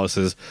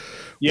roadhouses.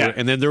 Yeah,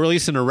 and then they're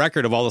releasing a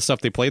record of all the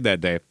stuff they played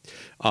that day.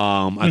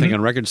 I think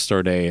on Record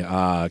Store Day. They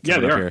are.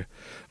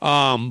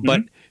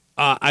 But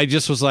I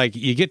just was like,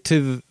 you get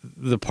to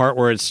the part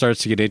where it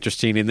starts to get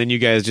interesting, and then you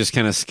guys just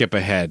kind of skip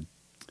ahead.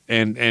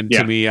 And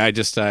to me, I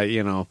just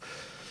some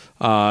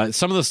of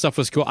the stuff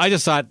was cool. I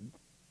just thought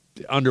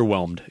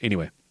underwhelmed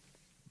anyway.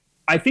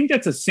 I think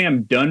that's a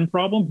Sam Dunn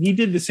problem. He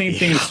did the same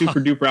thing with Super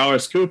Duper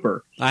Alice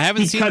Cooper. I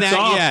haven't seen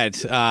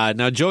that yet.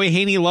 Now, Joey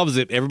Haney loves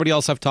it. Everybody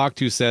else I've talked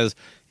to says,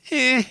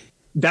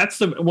 That's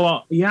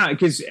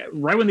because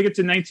right when they get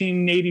to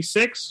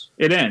 1986,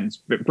 it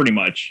ends pretty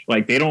much.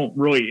 Like they don't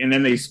really, and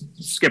then they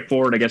skip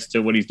forward, I guess,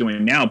 to what he's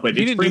doing now. But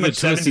he it's didn't pretty do much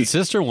the Twisted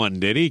Sister one,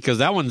 did he? Because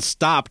that one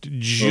stopped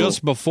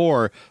just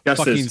before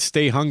fucking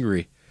Stay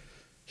Hungry.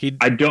 And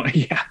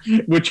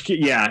it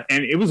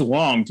was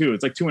long too.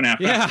 It's like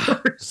 2.5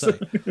 hours.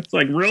 It's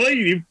like, really?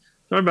 You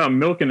talking about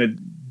milking a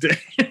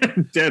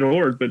dead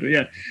horse, but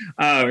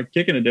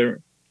kicking a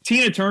dead.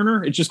 Tina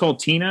Turner, it's just called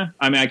Tina.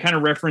 I mean, I kind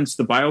of referenced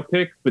the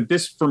biopic, but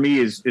this for me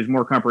is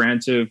more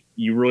comprehensive.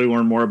 You really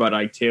learn more about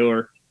Ike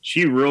Taylor.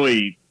 She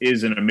really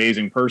is an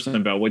amazing person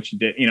about what she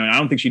did. I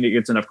don't think she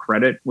gets enough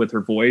credit with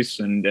her voice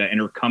and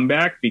her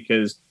comeback,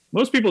 because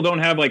most people don't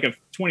have like a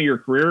 20-year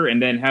career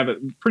and then have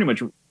it pretty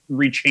much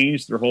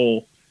rechange their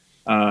whole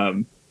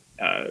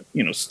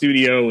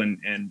studio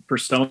and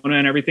persona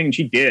and everything, and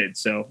she did.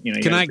 So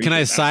can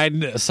I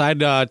side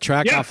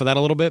track off of that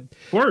a little bit?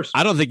 Of course.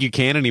 I don't think you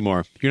can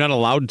anymore. You're not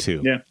allowed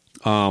to. Yeah.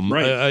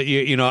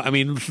 Right. I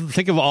mean,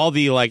 think of all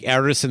the like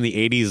artists in the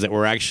 80s that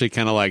were actually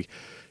kind of like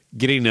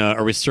getting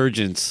a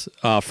resurgence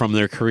from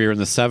their career in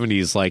the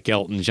 70s, like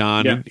Elton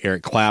John,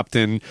 Eric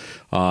Clapton,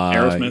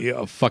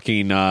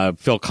 Aerosmith,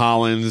 Phil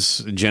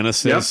Collins,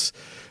 Genesis.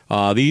 Yep.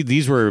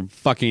 These were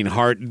fucking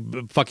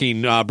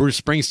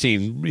Bruce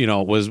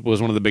Springsteen, was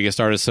one of the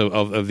biggest artists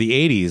of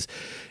the 80s.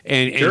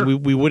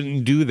 And we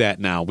wouldn't do that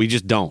now. We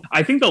just don't.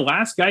 I think the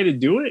last guy to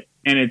do it,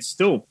 and it's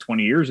still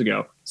 20 years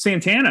ago,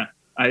 Santana.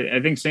 I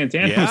think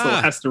Santana was the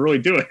last to really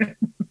do it.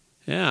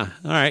 Yeah.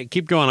 All right.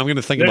 Keep going. I'm going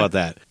to think about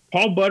that.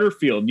 Paul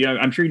Butterfield. Yeah,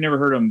 I'm sure you never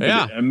heard of him.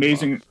 Yeah.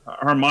 Amazing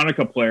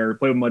harmonica player.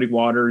 Played with Muddy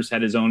Waters,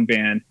 had his own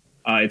band.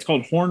 It's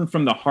called Horn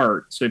from the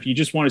Heart. So if you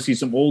just want to see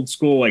some old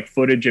school like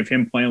footage of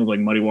him playing with like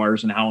Muddy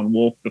Waters and Howlin'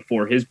 Wolf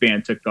before his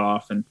band took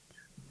off, and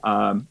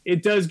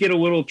it does get a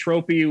little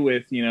tropey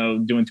with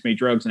doing too many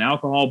drugs and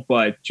alcohol,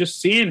 but just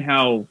seeing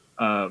how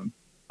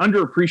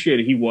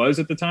underappreciated he was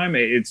at the time,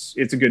 it's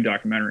a good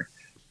documentary.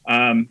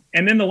 And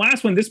then the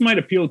last one, this might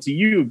appeal to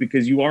you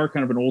because you are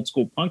kind of an old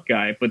school punk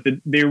guy, but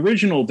the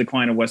original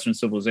Decline of Western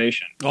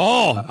Civilization.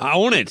 Oh, I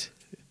own it.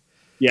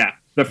 Yeah,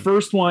 the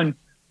first one.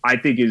 I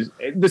think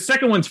the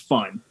second one's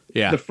fun.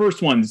 Yeah. The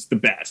first one's the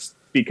best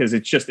because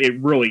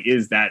it really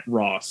is that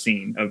raw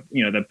scene of,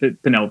 that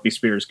Penelope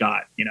Spears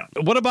got,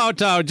 What about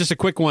just a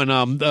quick one?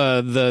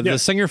 The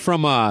singer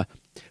from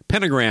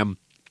Pentagram.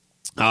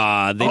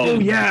 I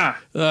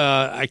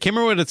can't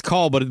remember what it's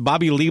called, but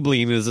Bobby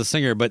Liebling is the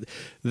singer, but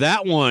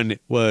that one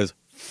was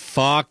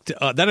fucked.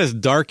 That is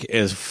dark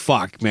as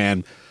fuck,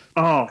 man.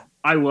 Oh,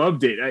 I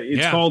loved it.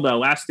 It's called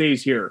Last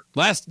Days Here.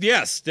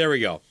 Yes, there we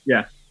go.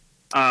 Yeah.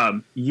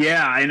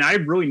 And I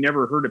really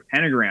never heard of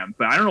Pentagram,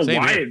 but I don't know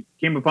why it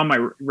came up on my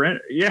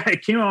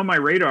it came on my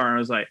radar, and I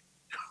was like,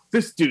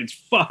 this dude's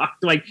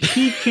fucked. Like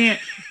he can't.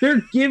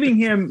 They're giving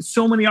him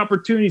so many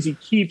opportunities, he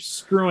keeps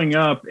screwing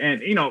up,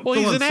 and he's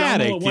an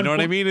addict. You know what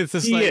I mean? It's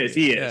just he is.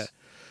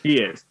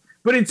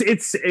 But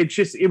it's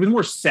just it was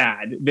more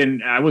sad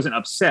than I wasn't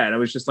upset. I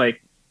was just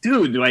like,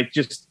 dude, like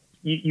just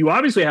you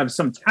obviously have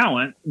some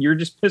talent. You're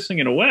just pissing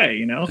it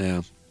away,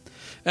 Yeah.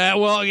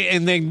 Well,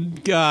 and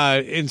then,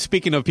 and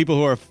speaking of people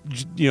who are,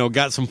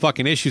 got some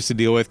fucking issues to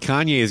deal with,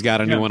 Kanye's got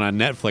a new one on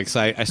Netflix.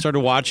 I started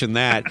watching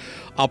that.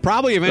 I'll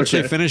probably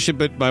eventually finish it,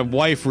 but my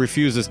wife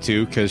refuses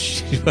to because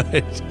she's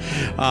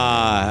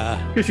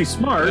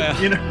smart,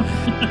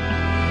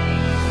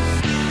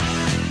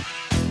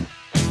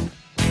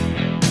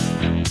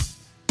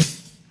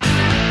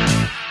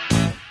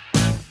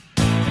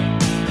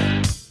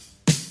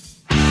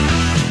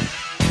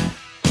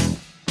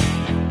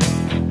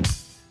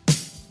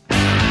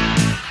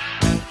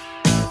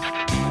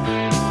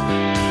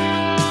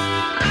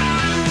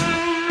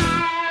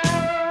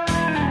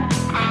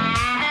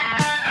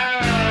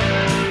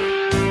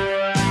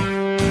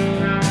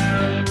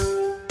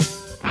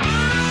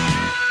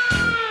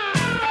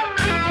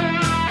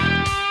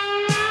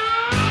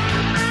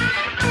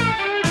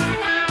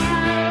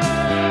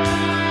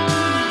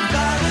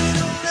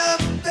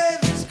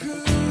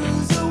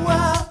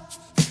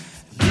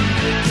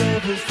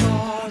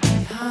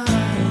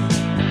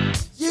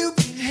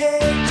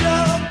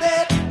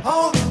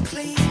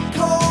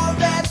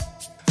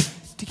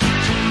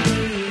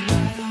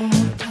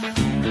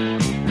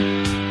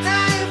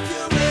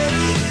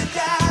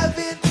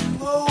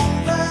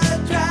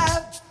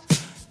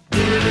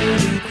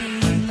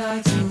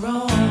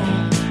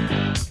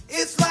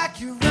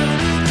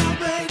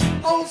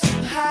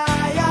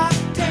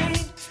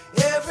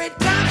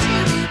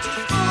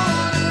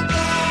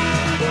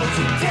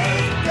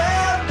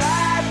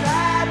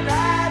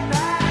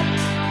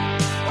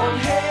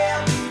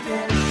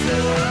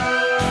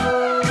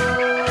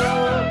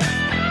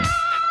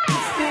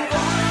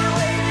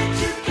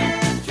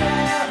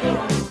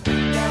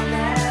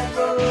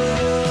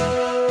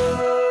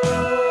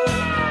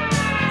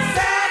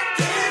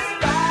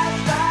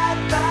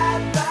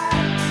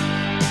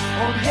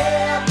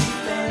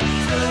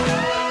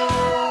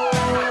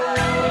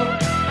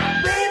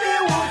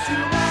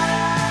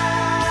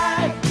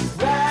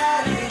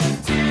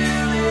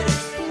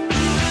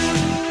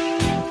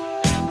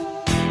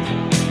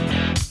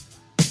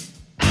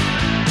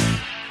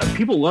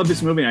 people love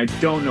this movie, and I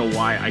don't know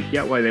why. I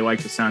get why they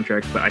like the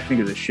soundtrack, but I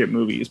think it's a shit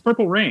movie. It's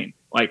Purple Rain.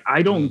 Like,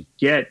 I don't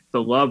get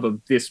the love of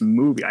this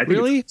movie. I think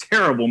it's a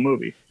terrible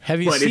movie.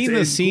 Have you seen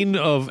the scene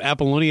of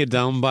Apollonia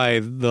down by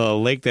the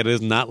lake that is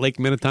not Lake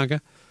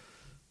Minnetonka?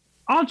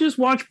 I'll just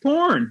watch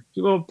porn.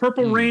 Well,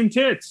 Purple Rain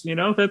tits.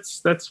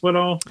 That's what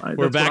I'll.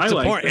 We're back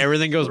to porn.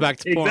 Everything goes back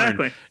to porn.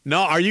 Exactly.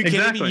 No, are you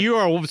kidding me? You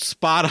are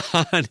spot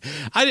on.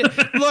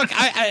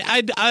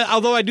 I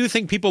although I do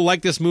think people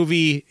like this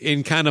movie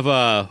in kind of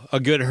a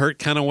good hurt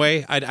kind of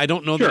way. I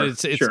don't know that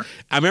it's. Sure.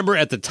 I remember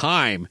at the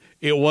time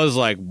it was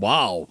like,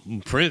 wow,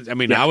 Prince. I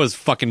mean, I was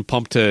fucking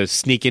pumped to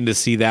sneak in to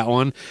see that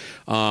one.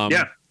 And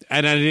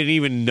I didn't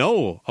even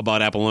know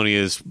about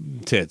Apollonia's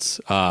tits.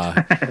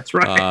 That's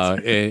right.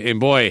 And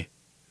boy,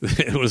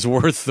 it was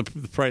worth the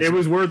price. It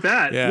was worth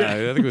that. Yeah,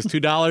 I think it was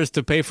 $2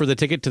 to pay for the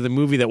ticket to the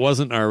movie that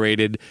wasn't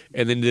R-rated,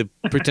 and then to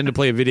pretend to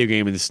play a video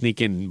game and sneak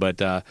in. But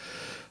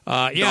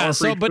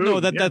that's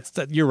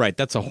you're right.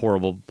 That's a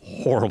horrible,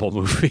 horrible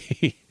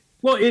movie.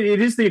 Well,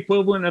 it is the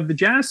equivalent of The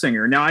Jazz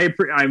Singer. Now, I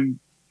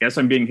guess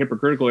I'm being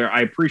hypocritical here.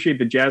 I appreciate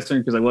The Jazz Singer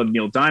because I love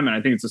Neil Diamond.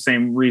 I think it's the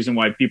same reason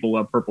why people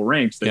love Purple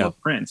Rain, because they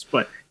love Prince.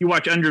 But you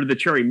watch Under the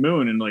Cherry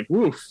Moon and like,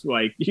 woof,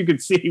 like you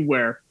could see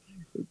where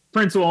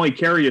Prince will only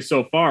carry you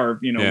so far,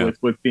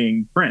 with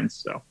being Prince.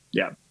 So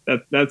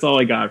that's all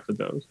I got for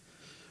those.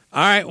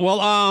 All right.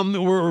 Well,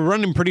 we're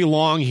running pretty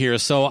long here,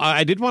 so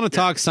I did want to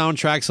talk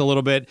soundtracks a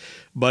little bit,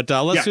 but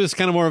let's do this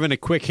kind of more of in a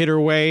quick hitter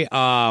way.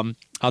 I'll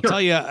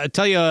tell you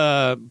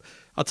the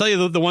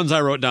ones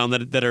I wrote down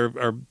that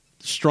are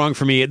strong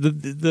for me.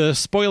 The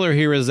spoiler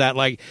here is that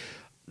like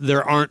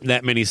there aren't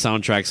that many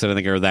soundtracks that I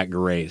think are that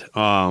great.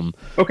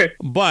 Okay,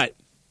 but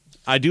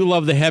I do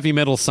love the heavy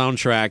metal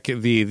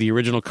soundtrack, the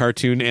original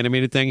cartoon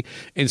animated thing.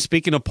 And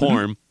speaking of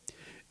porn,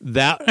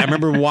 that I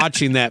remember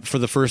watching that for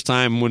the first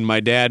time when my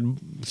dad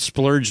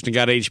splurged and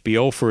got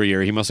HBO for a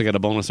year. He must have got a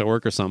bonus at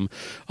work or something.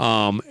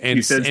 And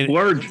he said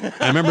splurge.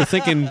 I remember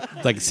thinking,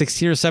 like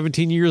 16 or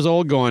 17 years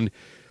old, going,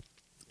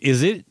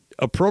 "Is it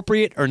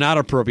appropriate or not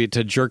appropriate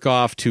to jerk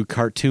off to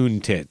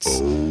cartoon tits?"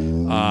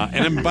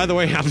 And by the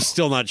way, I'm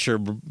still not sure,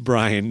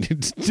 Brian.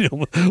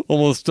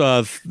 almost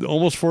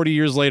 40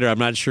 years later, I'm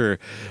not sure.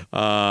 You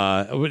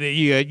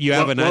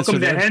have an answer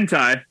there? Welcome to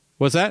hentai.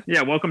 What's that?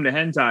 Yeah, welcome to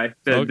hentai,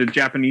 the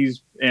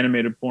Japanese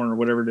animated porn or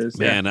whatever it is.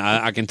 Man,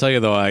 I can tell you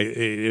though,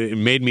 it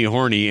made me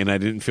horny, and I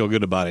didn't feel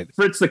good about it.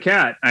 Fritz the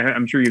Cat,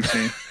 I'm sure you've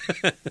seen.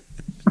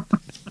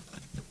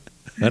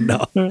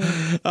 No.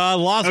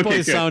 Lost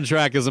Boys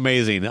soundtrack is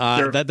amazing.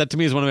 That to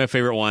me is one of my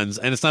favorite ones,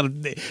 and it's not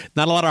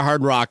a lot of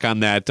hard rock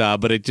on that,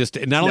 but it just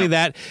only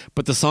that,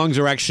 but the songs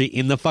are actually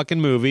in the fucking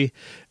movie,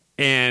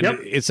 and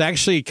it's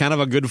actually kind of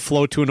a good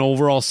flow to an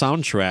overall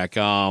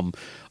soundtrack.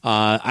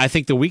 I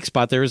think the weak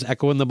spot there is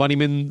Echo and the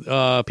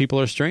Bunnymen. People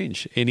Are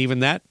Strange, and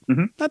even that,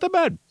 not that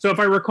bad. So if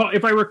I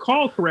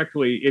recall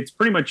correctly, it's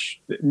pretty much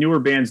newer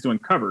bands doing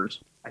covers.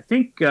 I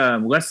think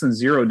Less Than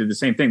Zero did the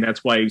same thing.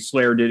 That's why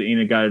Slayer did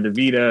Inagata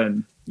Devita,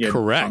 and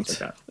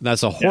Correct. Like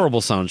That's a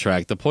horrible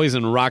soundtrack. The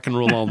Poison Rock and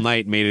Roll All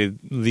Night made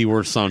it the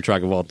worst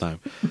soundtrack of all time.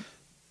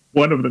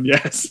 One of them,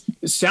 yes.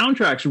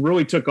 Soundtracks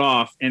really took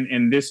off,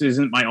 and this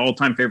isn't my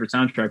all-time favorite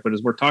soundtrack, but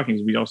as we're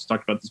talking, we also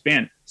talked about this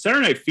band.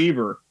 Saturday Night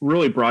Fever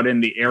really brought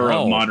in the era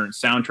of modern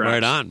soundtracks.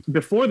 Right on.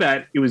 Before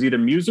that, it was either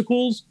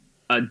musicals,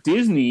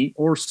 Disney,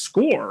 or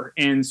score.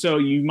 And so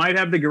you might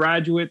have The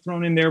Graduate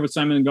thrown in there with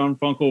Simon and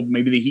Garfunkel,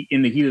 maybe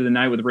In the Heat of the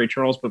Night with Ray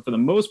Charles, but for the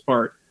most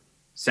part,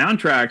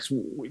 soundtracks,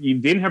 you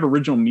didn't have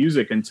original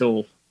music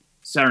until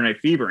Saturday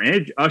Night Fever, and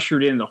it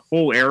ushered in the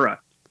whole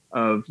era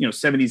of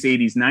 70s,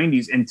 80s,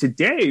 90s. And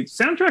today,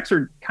 soundtracks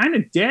are kind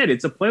of dead.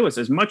 It's a playlist.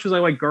 As much as I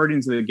like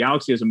Guardians of the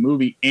Galaxy as a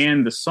movie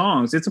and the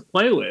songs, it's a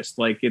playlist.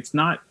 Like, it's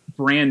not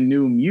brand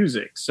new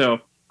music. So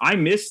I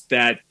missed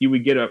that you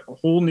would get a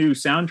whole new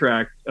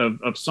soundtrack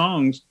of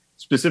songs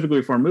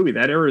specifically for a movie.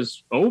 That era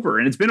is over,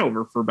 and it's been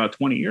over for about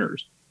 20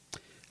 years.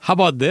 How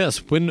about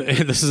this?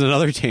 This is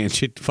another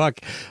tangent.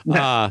 Fuck.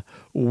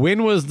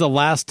 When was the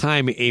last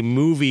time a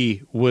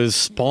movie was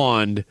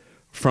spawned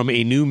from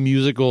a new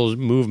musical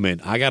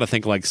movement? I got to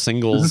think like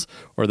Singles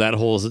or that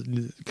whole,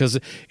 because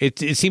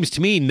it seems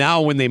to me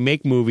now when they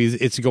make movies,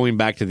 it's going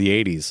back to the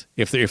 80s.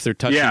 If they're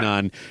touching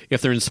on,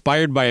 if they're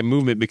inspired by a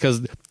movement,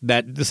 because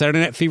the Saturday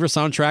Night Fever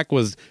soundtrack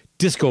was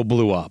Disco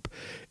blew up,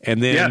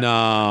 and then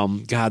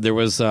God, there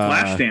was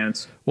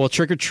Flashdance. Well,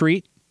 Trick or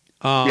Treat.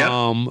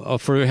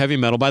 For heavy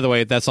metal. By the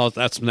way, that's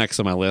next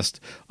on my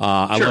list.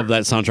 I love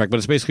that soundtrack, but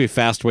it's basically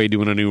Fastway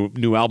doing a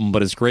new album,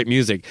 but it's great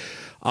music.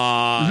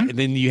 And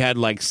then you had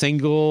like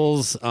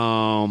Singles in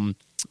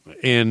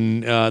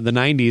the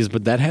 90s,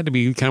 but that had to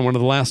be kind of one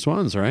of the last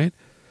ones, right?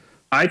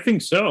 I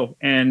think so.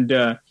 And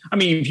I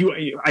mean,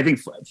 I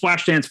think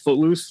Flashdance,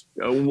 Footloose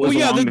was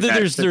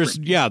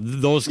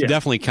those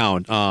definitely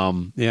count.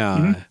 Well,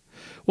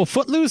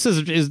 Footloose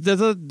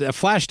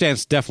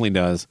Flashdance definitely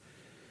does.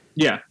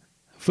 Yeah.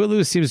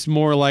 Footloose seems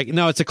more like,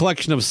 no, it's a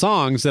collection of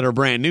songs that are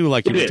brand new,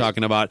 like you were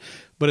talking about,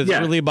 but it's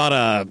really about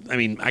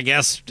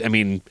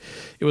it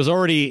was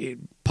already,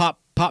 pop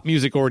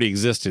music already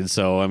existed,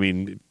 so, Well,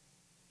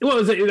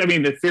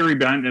 the theory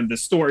behind the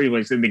story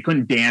was that they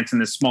couldn't dance in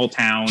this small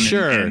town.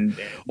 Sure.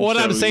 What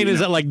I'm saying is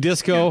that like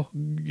disco,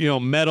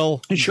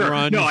 metal,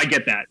 grunge. No, I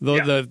get that.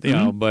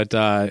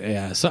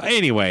 So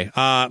anyway,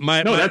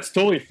 that's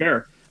totally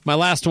fair. My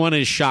last one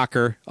is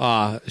Shocker.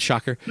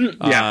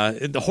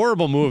 The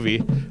horrible movie,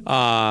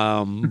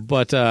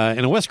 but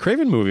in a Wes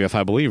Craven movie, if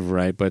I believe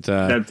right. But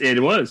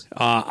it was.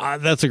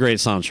 That's a great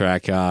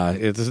soundtrack.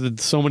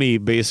 It's so many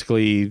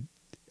basically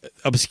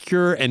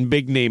obscure and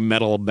big name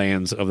metal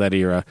bands of that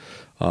era.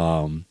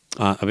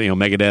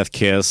 Megadeth,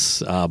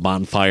 Kiss,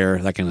 Bonfire,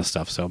 that kind of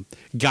stuff. So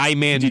Guy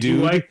Man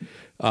Dude.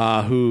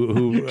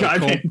 Who Guy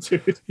Man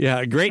Dude.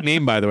 Yeah, great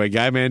name, by the way,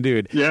 Guy Man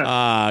Dude.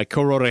 Yeah.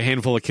 Co-wrote a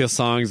handful of Kiss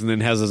songs and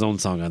then has his own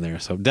song on there.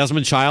 So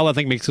Desmond Child, I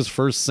think, makes his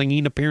first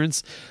singing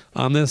appearance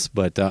on this.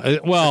 But,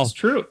 that's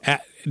true.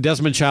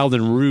 Desmond Child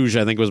and Rouge,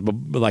 I think, was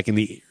like in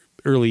the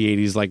early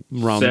 80s, like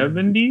around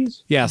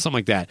 70s? Yeah, something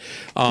like that.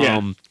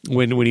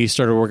 When he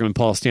started working with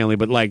Paul Stanley.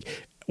 But like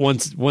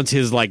once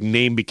his like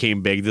name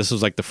became big, this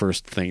was like the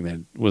first thing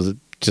that was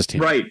just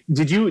him. Right.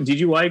 Did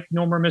you like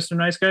No More Mr.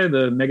 Nice Guy,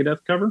 the Megadeth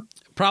cover?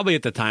 Probably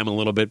at the time a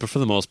little bit, but for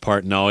the most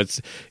part, no.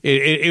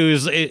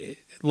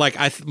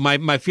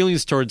 My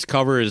feelings towards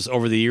covers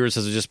over the years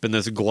has just been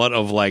this glut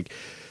of like,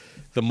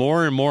 the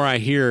more and more I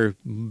hear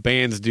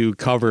bands do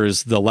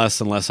covers, the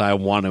less and less I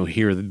want to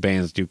hear the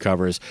bands do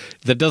covers.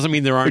 That doesn't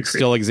mean there aren't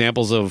still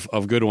examples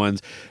of good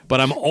ones, but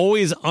I'm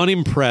always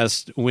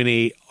unimpressed when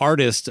a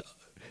artist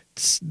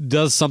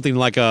does something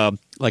like a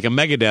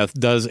Megadeth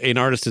does an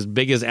artist as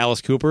big as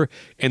Alice Cooper,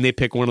 and they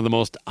pick one of the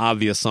most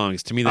obvious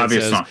songs. To me, that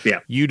says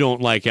you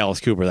don't like Alice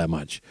Cooper that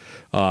much.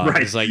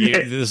 Right. It's like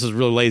this is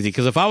really lazy.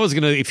 Because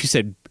if you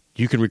said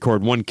you can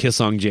record one Kiss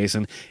song,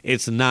 Jason,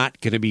 it's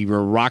not going to be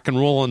Rock and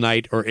Roll All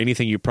Night or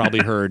anything you probably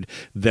heard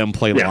them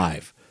play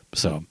live.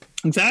 So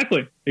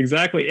exactly,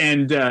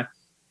 and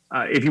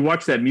if you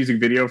watch that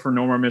music video for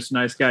No More Mr.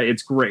 Nice Guy,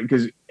 it's great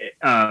because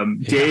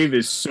Dave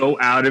is so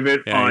out of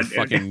it on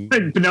fucking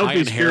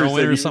Penelope's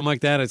heroin or something like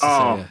that.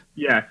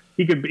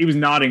 He was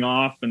nodding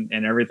off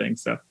and everything.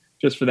 So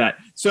just for that.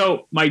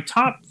 So my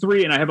top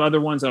three, and I have other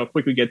ones I'll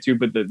quickly get to,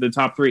 but the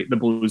top three, the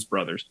Blues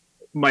Brothers.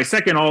 My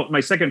second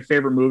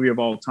favorite movie of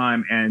all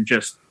time, and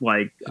just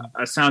like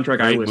a soundtrack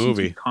I listen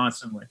to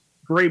constantly.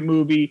 Great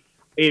movie.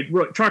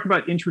 Talk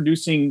about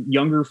introducing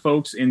younger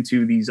folks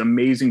into these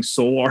amazing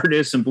soul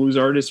artists and blues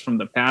artists from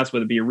the past,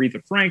 whether it be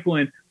Aretha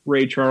Franklin,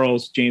 Ray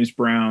Charles, James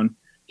Brown,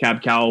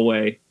 Cab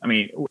Calloway. I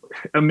mean,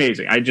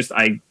 amazing.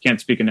 I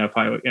can't speak enough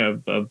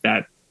of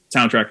that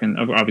soundtrack and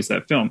obviously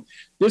that film.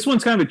 This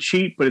one's kind of a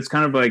cheat, but it's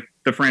kind of like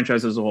the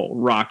franchise as a whole.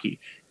 Rocky.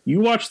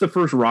 You watch the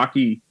first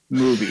Rocky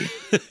movie,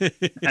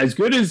 as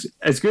good as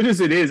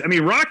it is. I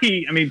mean,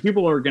 Rocky. I mean,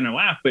 people are going to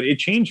laugh, but it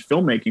changed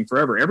filmmaking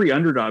forever. Every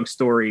underdog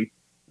story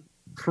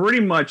pretty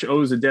much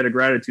owes a debt of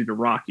gratitude to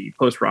Rocky,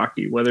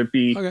 post-Rocky, whether it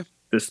be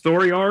the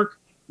story arc,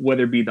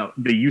 whether it be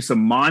the use of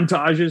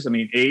montages. I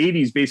mean,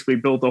 80s basically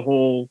built a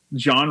whole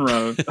genre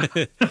of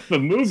a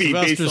movie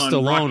Sylvester based on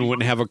Stallone Rocky.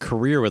 wouldn't have a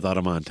career without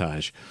a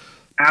montage.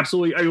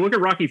 Absolutely. I mean, look at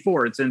Rocky IV.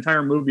 It's an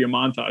entire movie of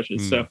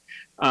montages. So,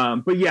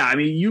 but yeah, I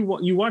mean, you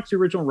watch the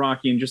original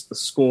Rocky and just the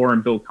score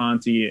and Bill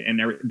Conti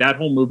and that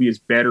whole movie is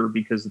better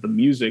because of the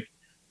music.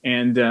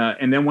 And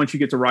then once you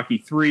get to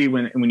Rocky III,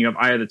 when you have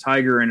Eye of the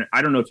Tiger, and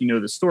I don't know if you know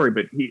the story,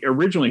 but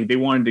originally they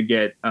wanted to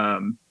get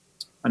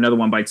Another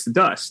One Bites the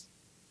Dust.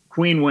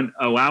 Queen wouldn't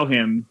allow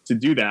him to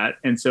do that,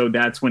 and so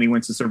that's when he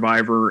went to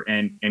Survivor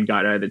and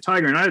got Eye of the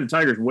Tiger. And Eye of the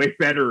Tiger is way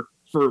better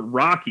for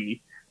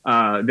Rocky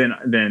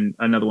than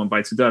Another One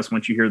Bites the Dust.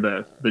 Once you hear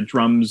the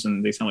drums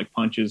and they sound like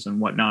punches and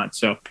whatnot,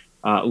 so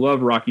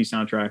love Rocky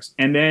soundtracks.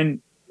 And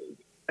then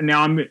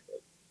now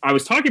I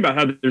was talking about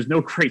how there's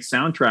no great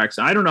soundtracks.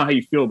 I don't know how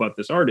you feel about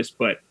this artist,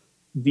 but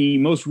the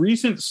most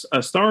recent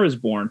Star Is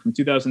Born from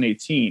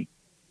 2018.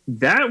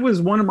 That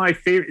was one of my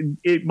favorite.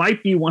 It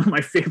might be one of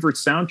my favorite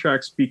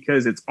soundtracks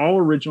because it's all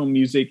original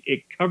music.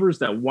 It covers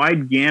that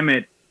wide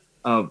gamut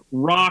of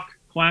rock,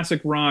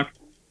 classic rock,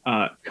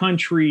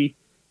 country,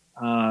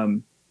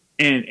 and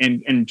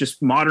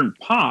just modern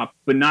pop,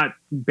 but not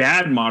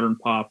bad modern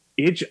pop.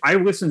 I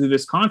listen to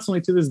this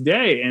constantly to this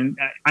day, and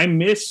I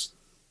miss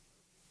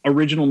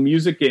original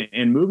music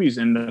in movies,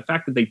 and the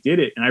fact that they did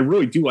it. And I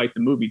really do like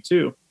the movie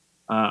too.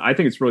 I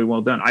think it's really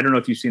well done. I don't know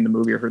if you've seen the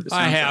movie or heard the soundtrack.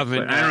 I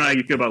haven't. I don't know how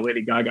you feel about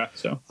Lady Gaga.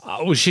 So,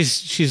 well,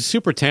 she's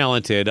super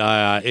talented.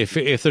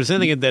 If there's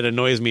anything that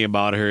annoys me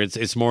about her,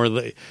 it's more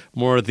the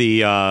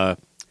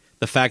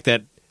fact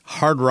that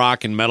hard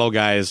rock and metal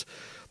guys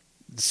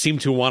seem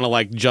to want to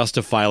like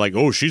justify like,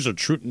 oh, she's a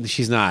true.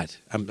 She's not.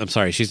 I'm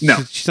sorry. She's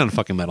not a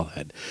fucking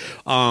metalhead.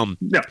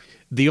 No.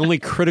 The only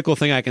critical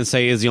thing I can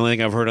say is the only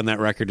thing I've heard on that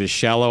record is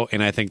 "Shallow,"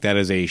 and I think that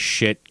is a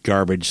shit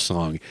garbage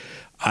song.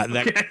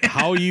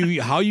 How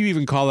you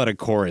even call that a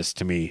chorus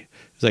to me?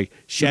 It's like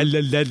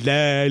shallow,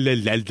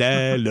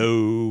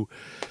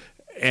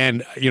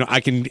 and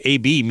I can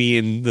A-B me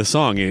in the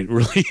song. It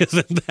really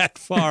isn't that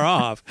far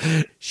off.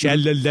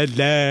 Shallow.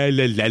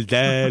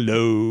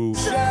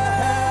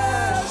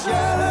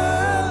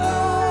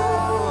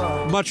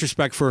 Much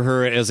respect for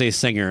her as a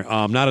singer,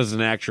 not as an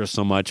actress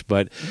so much,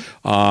 but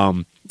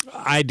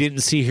I didn't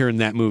see her in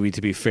that movie. To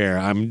be fair,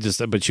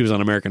 but she was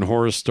on American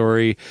Horror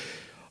Story.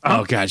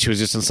 Oh God, she was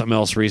just in something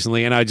else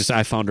recently, and I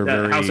found her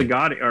very House of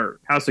God or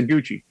House of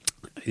Gucci.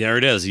 There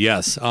it is.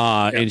 Yes,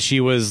 and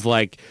she was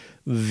like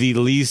the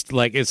least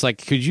like. It's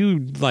like, could you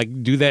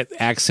like do that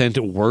accent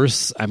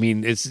worse? I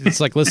mean,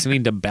 it's like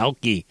listening to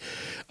Balky,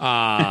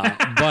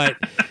 but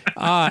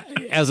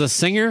as a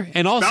singer,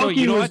 and also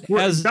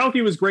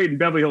Balky was great in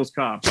Beverly Hills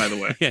Cop, by the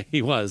way. Yeah,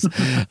 he was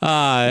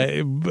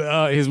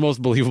his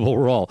most believable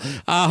role.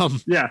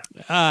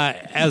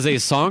 As a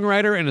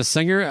songwriter and a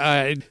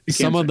singer,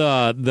 some of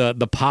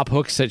the pop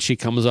hooks that she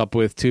comes up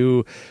with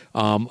too,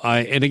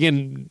 and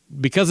again,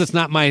 because it's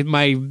not my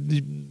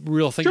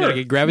real thing that I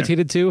get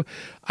gravitated to,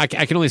 I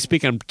can only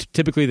speak on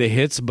typically the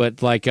hits,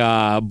 but like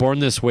 "Born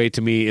This Way"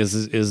 to me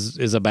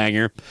is a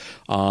banger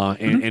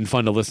and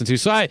fun to listen to.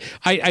 So I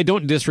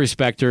don't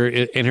disrespect her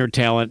in her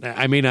talent.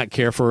 I may not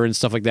care for her and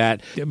stuff like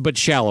that, but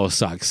 "Shallow"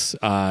 sucks.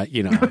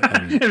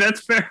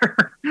 That's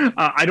fair.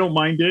 I don't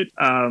mind it,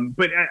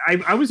 but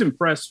I was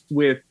impressed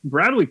with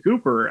Bradley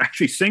Cooper.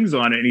 Actually, sings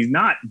on it, and he's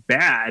not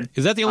bad.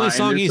 Is that the only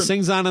song he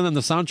sings on in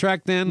the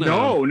soundtrack? Then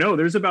no.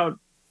 There's about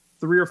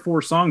 3 or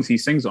 4 songs he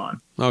sings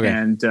on. Okay,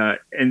 and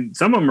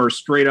some of them are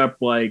straight up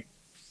like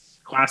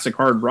classic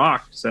hard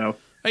rock. So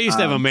I used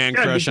to have a man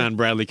crush on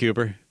Bradley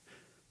Cooper.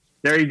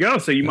 There you go.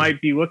 So you might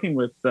be looking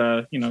with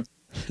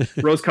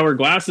rose-colored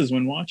glasses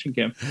when watching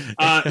him.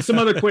 Some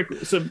other quick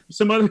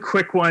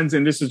ones,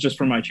 and this is just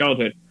from my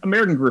childhood.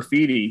 American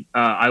Graffiti.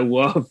 I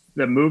love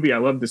the movie. I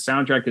love the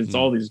soundtrack because it's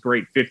all these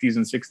great 50s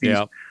and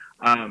 60s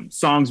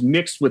songs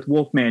mixed with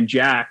Wolfman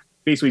Jack,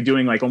 basically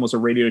doing like almost a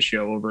radio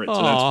show over it.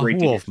 So that's great.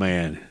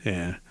 Wolfman,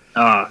 yeah.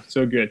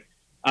 So good.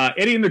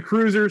 Eddie and the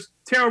Cruisers,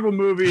 terrible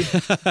movie.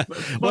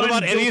 What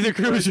about Eddie and the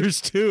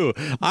Cruisers too?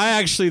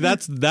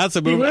 That's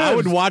a movie I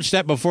would watch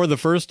that before the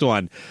first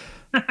one.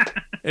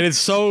 And it's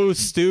so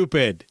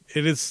stupid.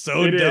 It is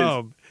so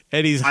dumb.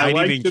 Eddie's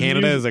hiding in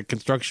Canada as a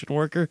construction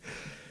worker.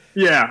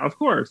 Yeah, of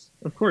course.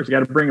 You got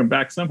to bring him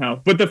back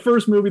somehow. But the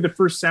first movie, the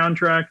first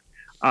soundtrack,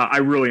 I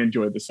really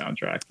enjoyed the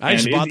soundtrack. I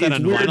just bought that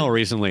on vinyl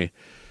recently.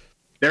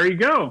 There you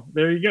go.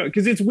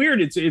 Because it's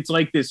weird. It's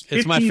like this.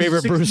 It's my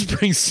favorite 60s. Bruce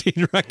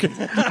Springsteen record.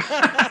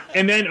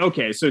 And then,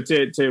 okay, so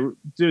to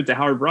do it to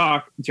hard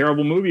rock,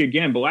 terrible movie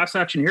again. But Last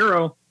Action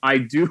Hero, I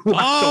do.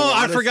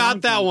 I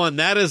forgot that one.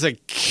 That is a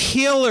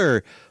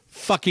killer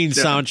fucking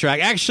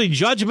soundtrack. Actually,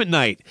 Judgment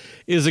Night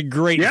is a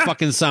great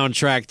fucking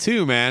soundtrack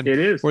too, man. It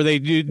is. Where they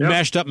do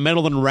mashed up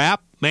metal and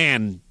rap,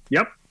 man.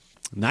 Yep.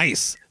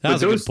 Nice. That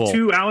was a good pull.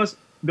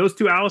 Those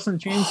two Alice in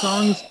Chains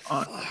songs,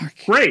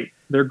 great.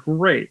 They're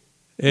great.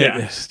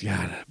 That should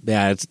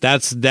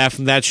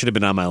have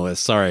been on my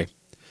list. Sorry,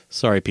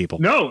 people.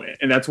 No,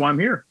 and that's why I'm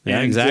here.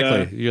 Yeah,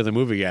 exactly. You're the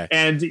movie guy.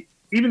 And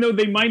even though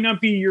they might not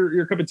be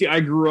your cup of tea,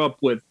 I grew up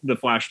with the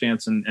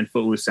Flashdance and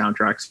Footloose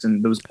soundtracks,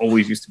 and those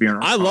always used to be in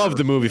our I love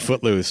the movie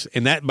Footloose.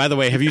 And that, by the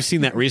way, have you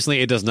seen that recently?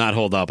 It does not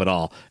hold up at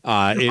all.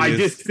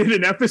 Just did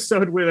an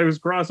episode where there was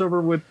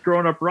crossover with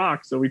Grown Up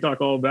Rock, so we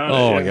talk all about it.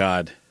 Oh, my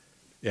God.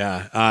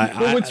 Yeah.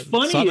 But what's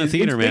funny is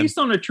it's based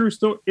on a true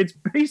story. It's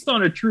based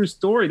on a true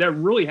story that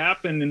really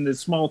happened in this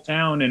small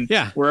town and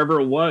wherever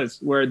it was,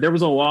 where there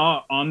was a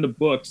law on the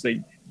books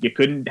that you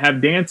couldn't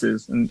have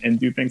dances and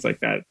do things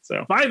like that.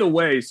 So, by the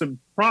way, some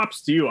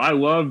props to you. I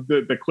love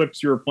the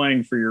clips you were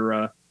playing for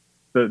your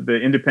the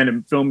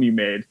independent film you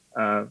made.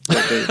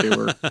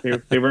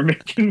 They were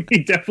making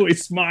me definitely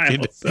smile.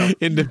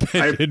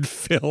 Independent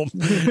film.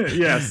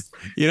 Yes.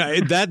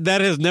 That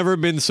has never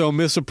been so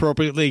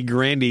misappropriately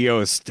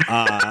grandiose.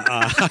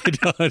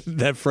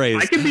 That phrase.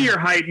 I can be your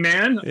hype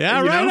man.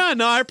 Yeah, right on.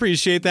 No, I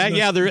appreciate that.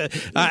 Yeah,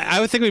 I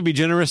would think we'd be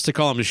generous to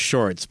call them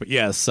shorts, but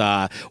yes.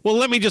 Well,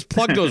 let me just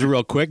plug those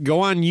real quick.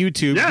 Go on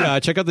YouTube. Yeah.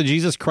 Check out the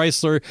Jesus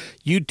Chrysler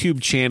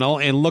YouTube channel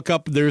and look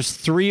up. There's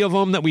 3 of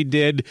them that we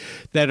did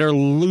that are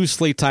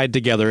loosely tied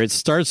together. It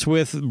starts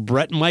with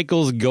Bret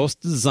Michaels' Ghost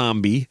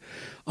Zombie.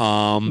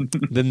 Then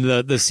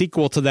the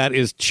sequel to that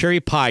is Cherry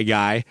Pie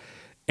Guy.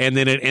 And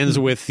then it ends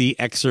with The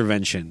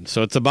Exervention.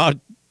 So it's about,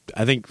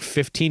 I think,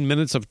 15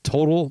 minutes of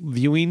total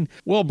viewing.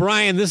 Well,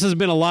 Brian, this has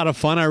been a lot of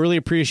fun. I really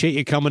appreciate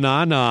you coming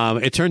on.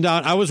 It turned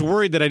out I was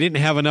worried that I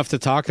didn't have enough to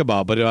talk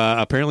about, but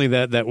apparently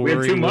that we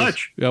worry had too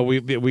much.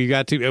 We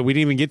didn't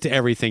even get to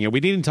everything, and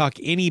we didn't talk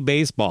any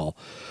baseball.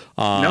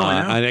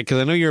 No, because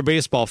I know you're a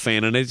baseball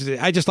fan, and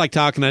I just like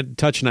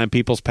touching on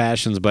people's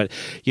passions. But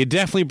you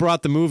definitely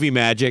brought the movie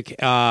magic,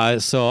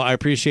 so I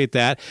appreciate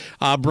that.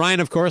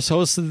 Brian, of course,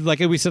 hosts, like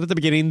we said at the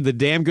beginning, the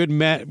Damn Good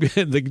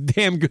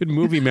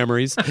Movie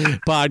Memories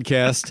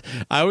podcast.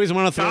 I always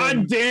want to throw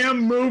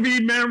goddamn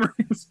movie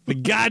memories, the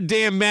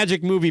goddamn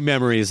magic movie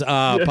memories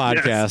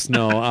podcast. Yes.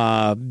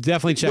 No,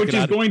 definitely check it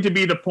out. Which is going to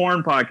be the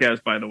porn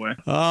podcast, by the way.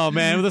 Oh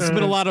man, this has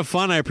been a lot of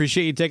fun. I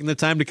appreciate you taking the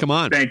time to come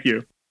on. Thank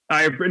you.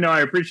 I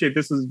appreciate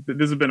this.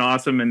 This has been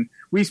awesome, and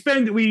we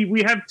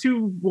have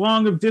too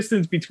long of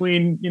distance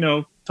between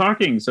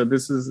talking, so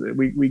this is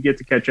we get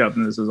to catch up,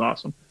 and this is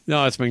awesome.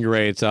 No, it's been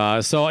great.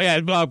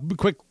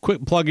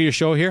 Quick plug of your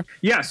show here.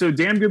 Yeah, so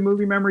Damn Good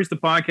Movie Memories, the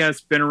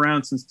podcast, been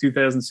around since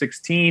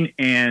 2016,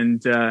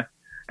 and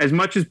as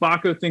much as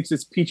Bakko thinks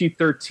it's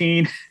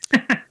PG-13.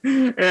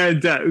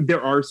 And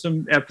there are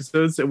some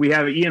episodes that we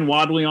have Ian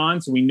Wadley on,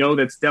 so we know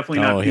that's definitely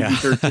not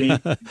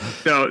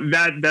PG-13. So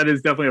that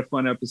is definitely a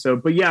fun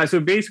episode. But yeah,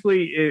 so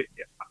basically,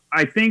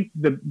 I think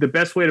the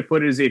best way to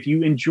put it is if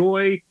you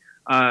enjoy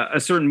a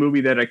certain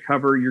movie that I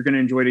cover, you're going to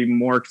enjoy it even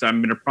more because I'm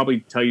going to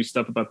probably tell you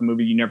stuff about the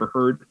movie you never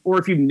heard, or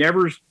if you've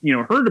never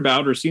heard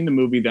about or seen the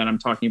movie that I'm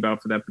talking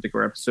about for that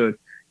particular episode,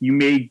 you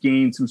may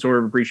gain some sort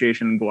of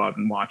appreciation and go out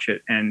and watch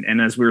it. And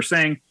as we were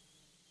saying,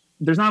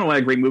 there's not a lot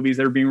of great movies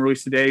that are being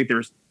released today.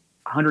 There's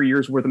 100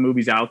 years worth of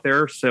movies out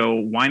there. So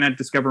why not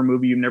discover a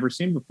movie you've never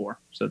seen before?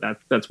 So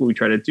that's what we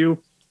try to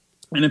do.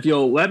 And if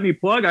you'll let me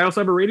plug, I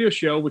also have a radio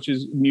show, which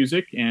is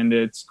music, and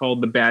it's called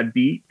The Bad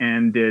Beat.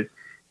 And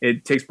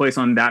it takes place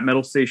on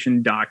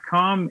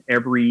thatmetalstation.com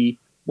every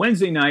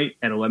Wednesday night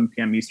at 11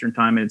 p.m. Eastern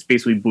time. And it's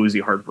basically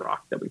bluesy hard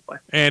rock that we play.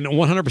 And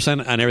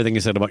 100% on everything you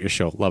said about your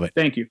show. Love it.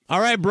 Thank you.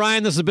 All right,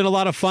 Brian, this has been a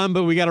lot of fun,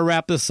 but we got to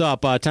wrap this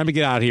up. Time to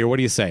get out of here. What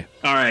do you say?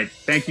 All right.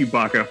 Thank you,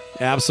 Bakko.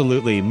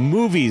 Absolutely.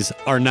 Movies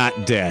are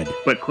not dead.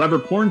 But clever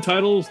porn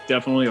titles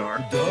definitely are.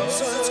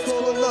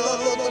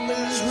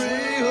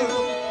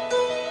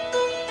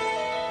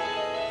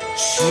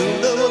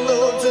 She'll never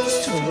know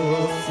just how I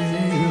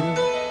feel.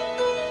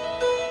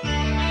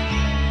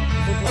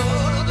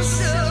 Out of the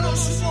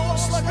shadows, she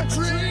walks like a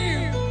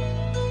dream.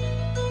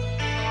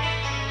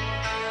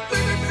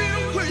 Make me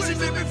feel crazy,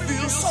 make me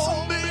feel so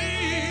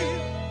mean.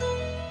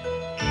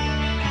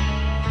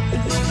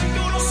 And nothing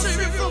gonna save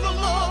me from a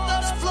love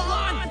that's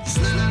blind.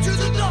 Slip to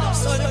the dark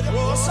side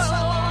across our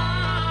line.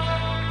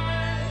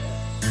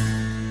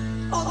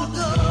 On the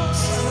dark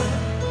side.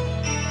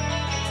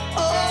 Oh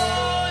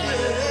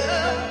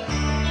yeah.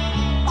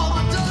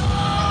 On the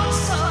dark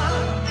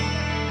side.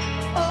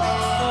 Oh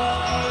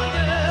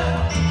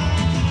yeah.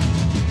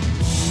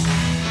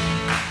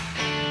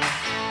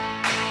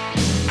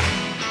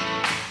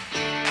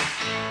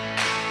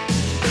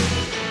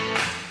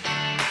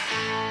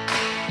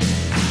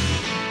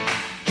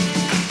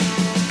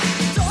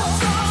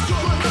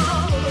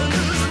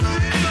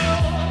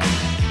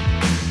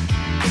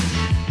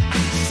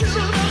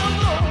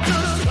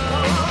 Just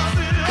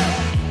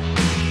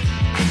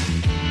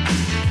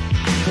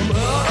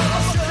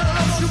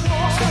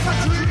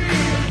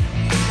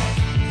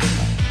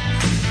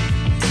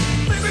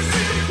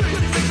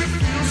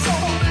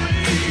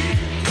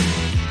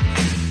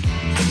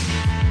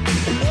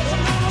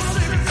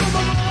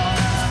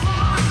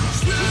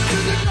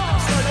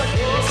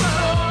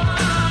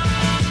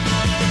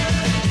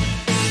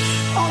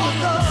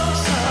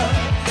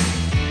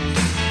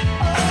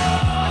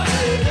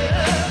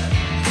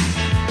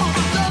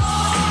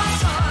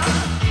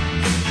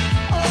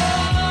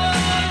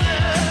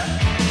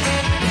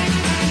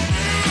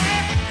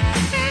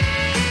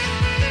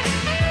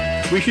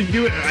We should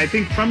do it. I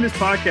think from this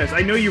podcast,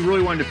 I know you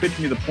really wanted to pitch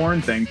me the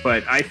porn thing,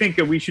 but I think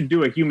that we should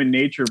do a human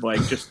nature,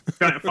 like just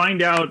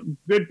find out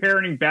good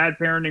parenting, bad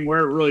parenting, where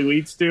it really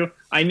leads to.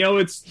 I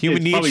know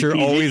human nature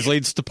always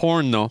leads to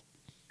porn, though.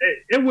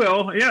 It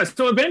will, yeah.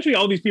 So eventually,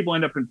 all these people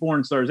end up in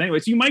porn stars anyway.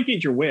 So you might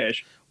get your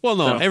wish. Well,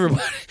 no,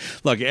 everybody.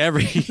 Look,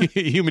 every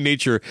human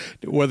nature,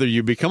 whether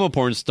you become a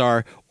porn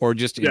star or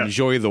just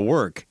enjoy the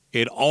work,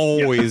 it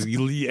always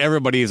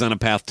everybody is on a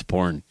path to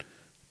porn.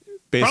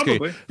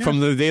 Basically, from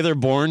the day they're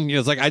born,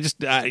 it's like I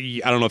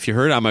don't know if you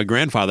heard. I'm a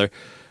grandfather.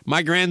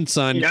 My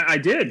grandson, I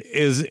did,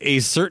 is a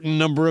certain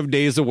number of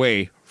days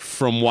away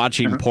from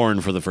watching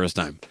porn for the first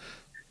time.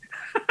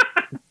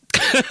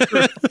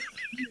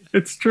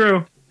 It's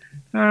true.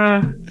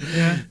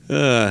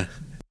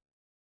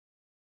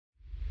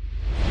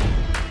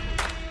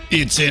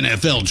 It's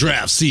NFL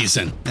draft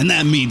season, and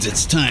that means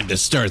it's time to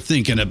start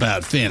thinking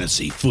about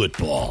fantasy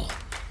football.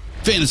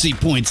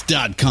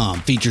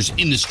 FantasyPoints.com features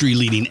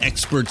industry-leading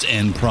experts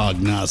and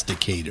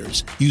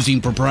prognosticators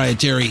using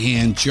proprietary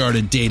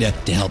hand-charted data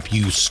to help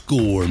you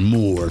score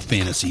more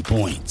fantasy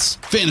points.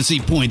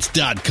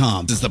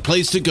 FantasyPoints.com is the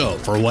place to go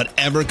for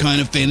whatever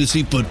kind of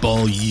fantasy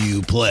football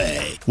you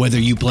play. Whether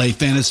you play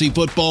fantasy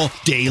football,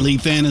 daily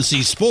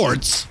fantasy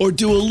sports, or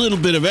do a little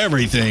bit of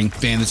everything,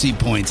 Fantasy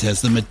Points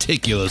has the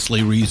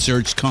meticulously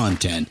researched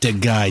content to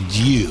guide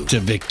you to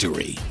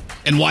victory.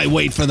 And why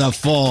wait for the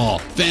fall?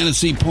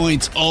 Fantasy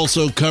Points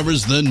also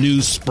covers the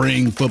new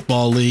spring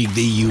football league,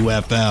 the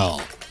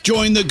UFL.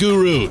 Join the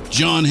guru,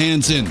 John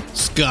Hansen,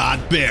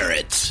 Scott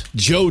Barrett,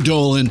 Joe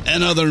Dolan,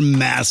 and other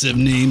massive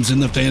names in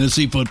the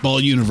fantasy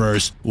football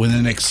universe with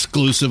an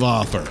exclusive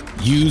offer.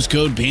 Use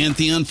code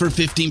Pantheon for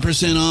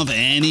 15% off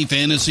any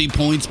Fantasy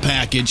Points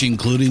package,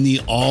 including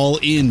the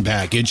all-in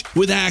package,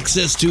 with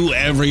access to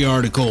every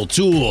article,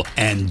 tool,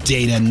 and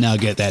data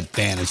nugget that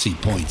Fantasy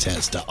Points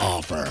has to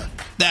offer.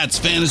 That's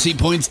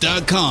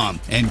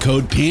FantasyPoints.com and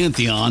code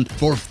Pantheon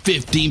for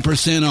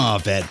 15%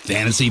 off at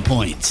Fantasy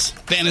Points.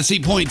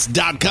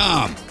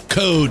 FantasyPoints.com,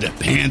 code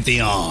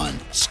Pantheon.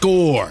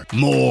 Score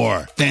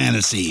more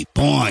fantasy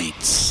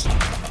points.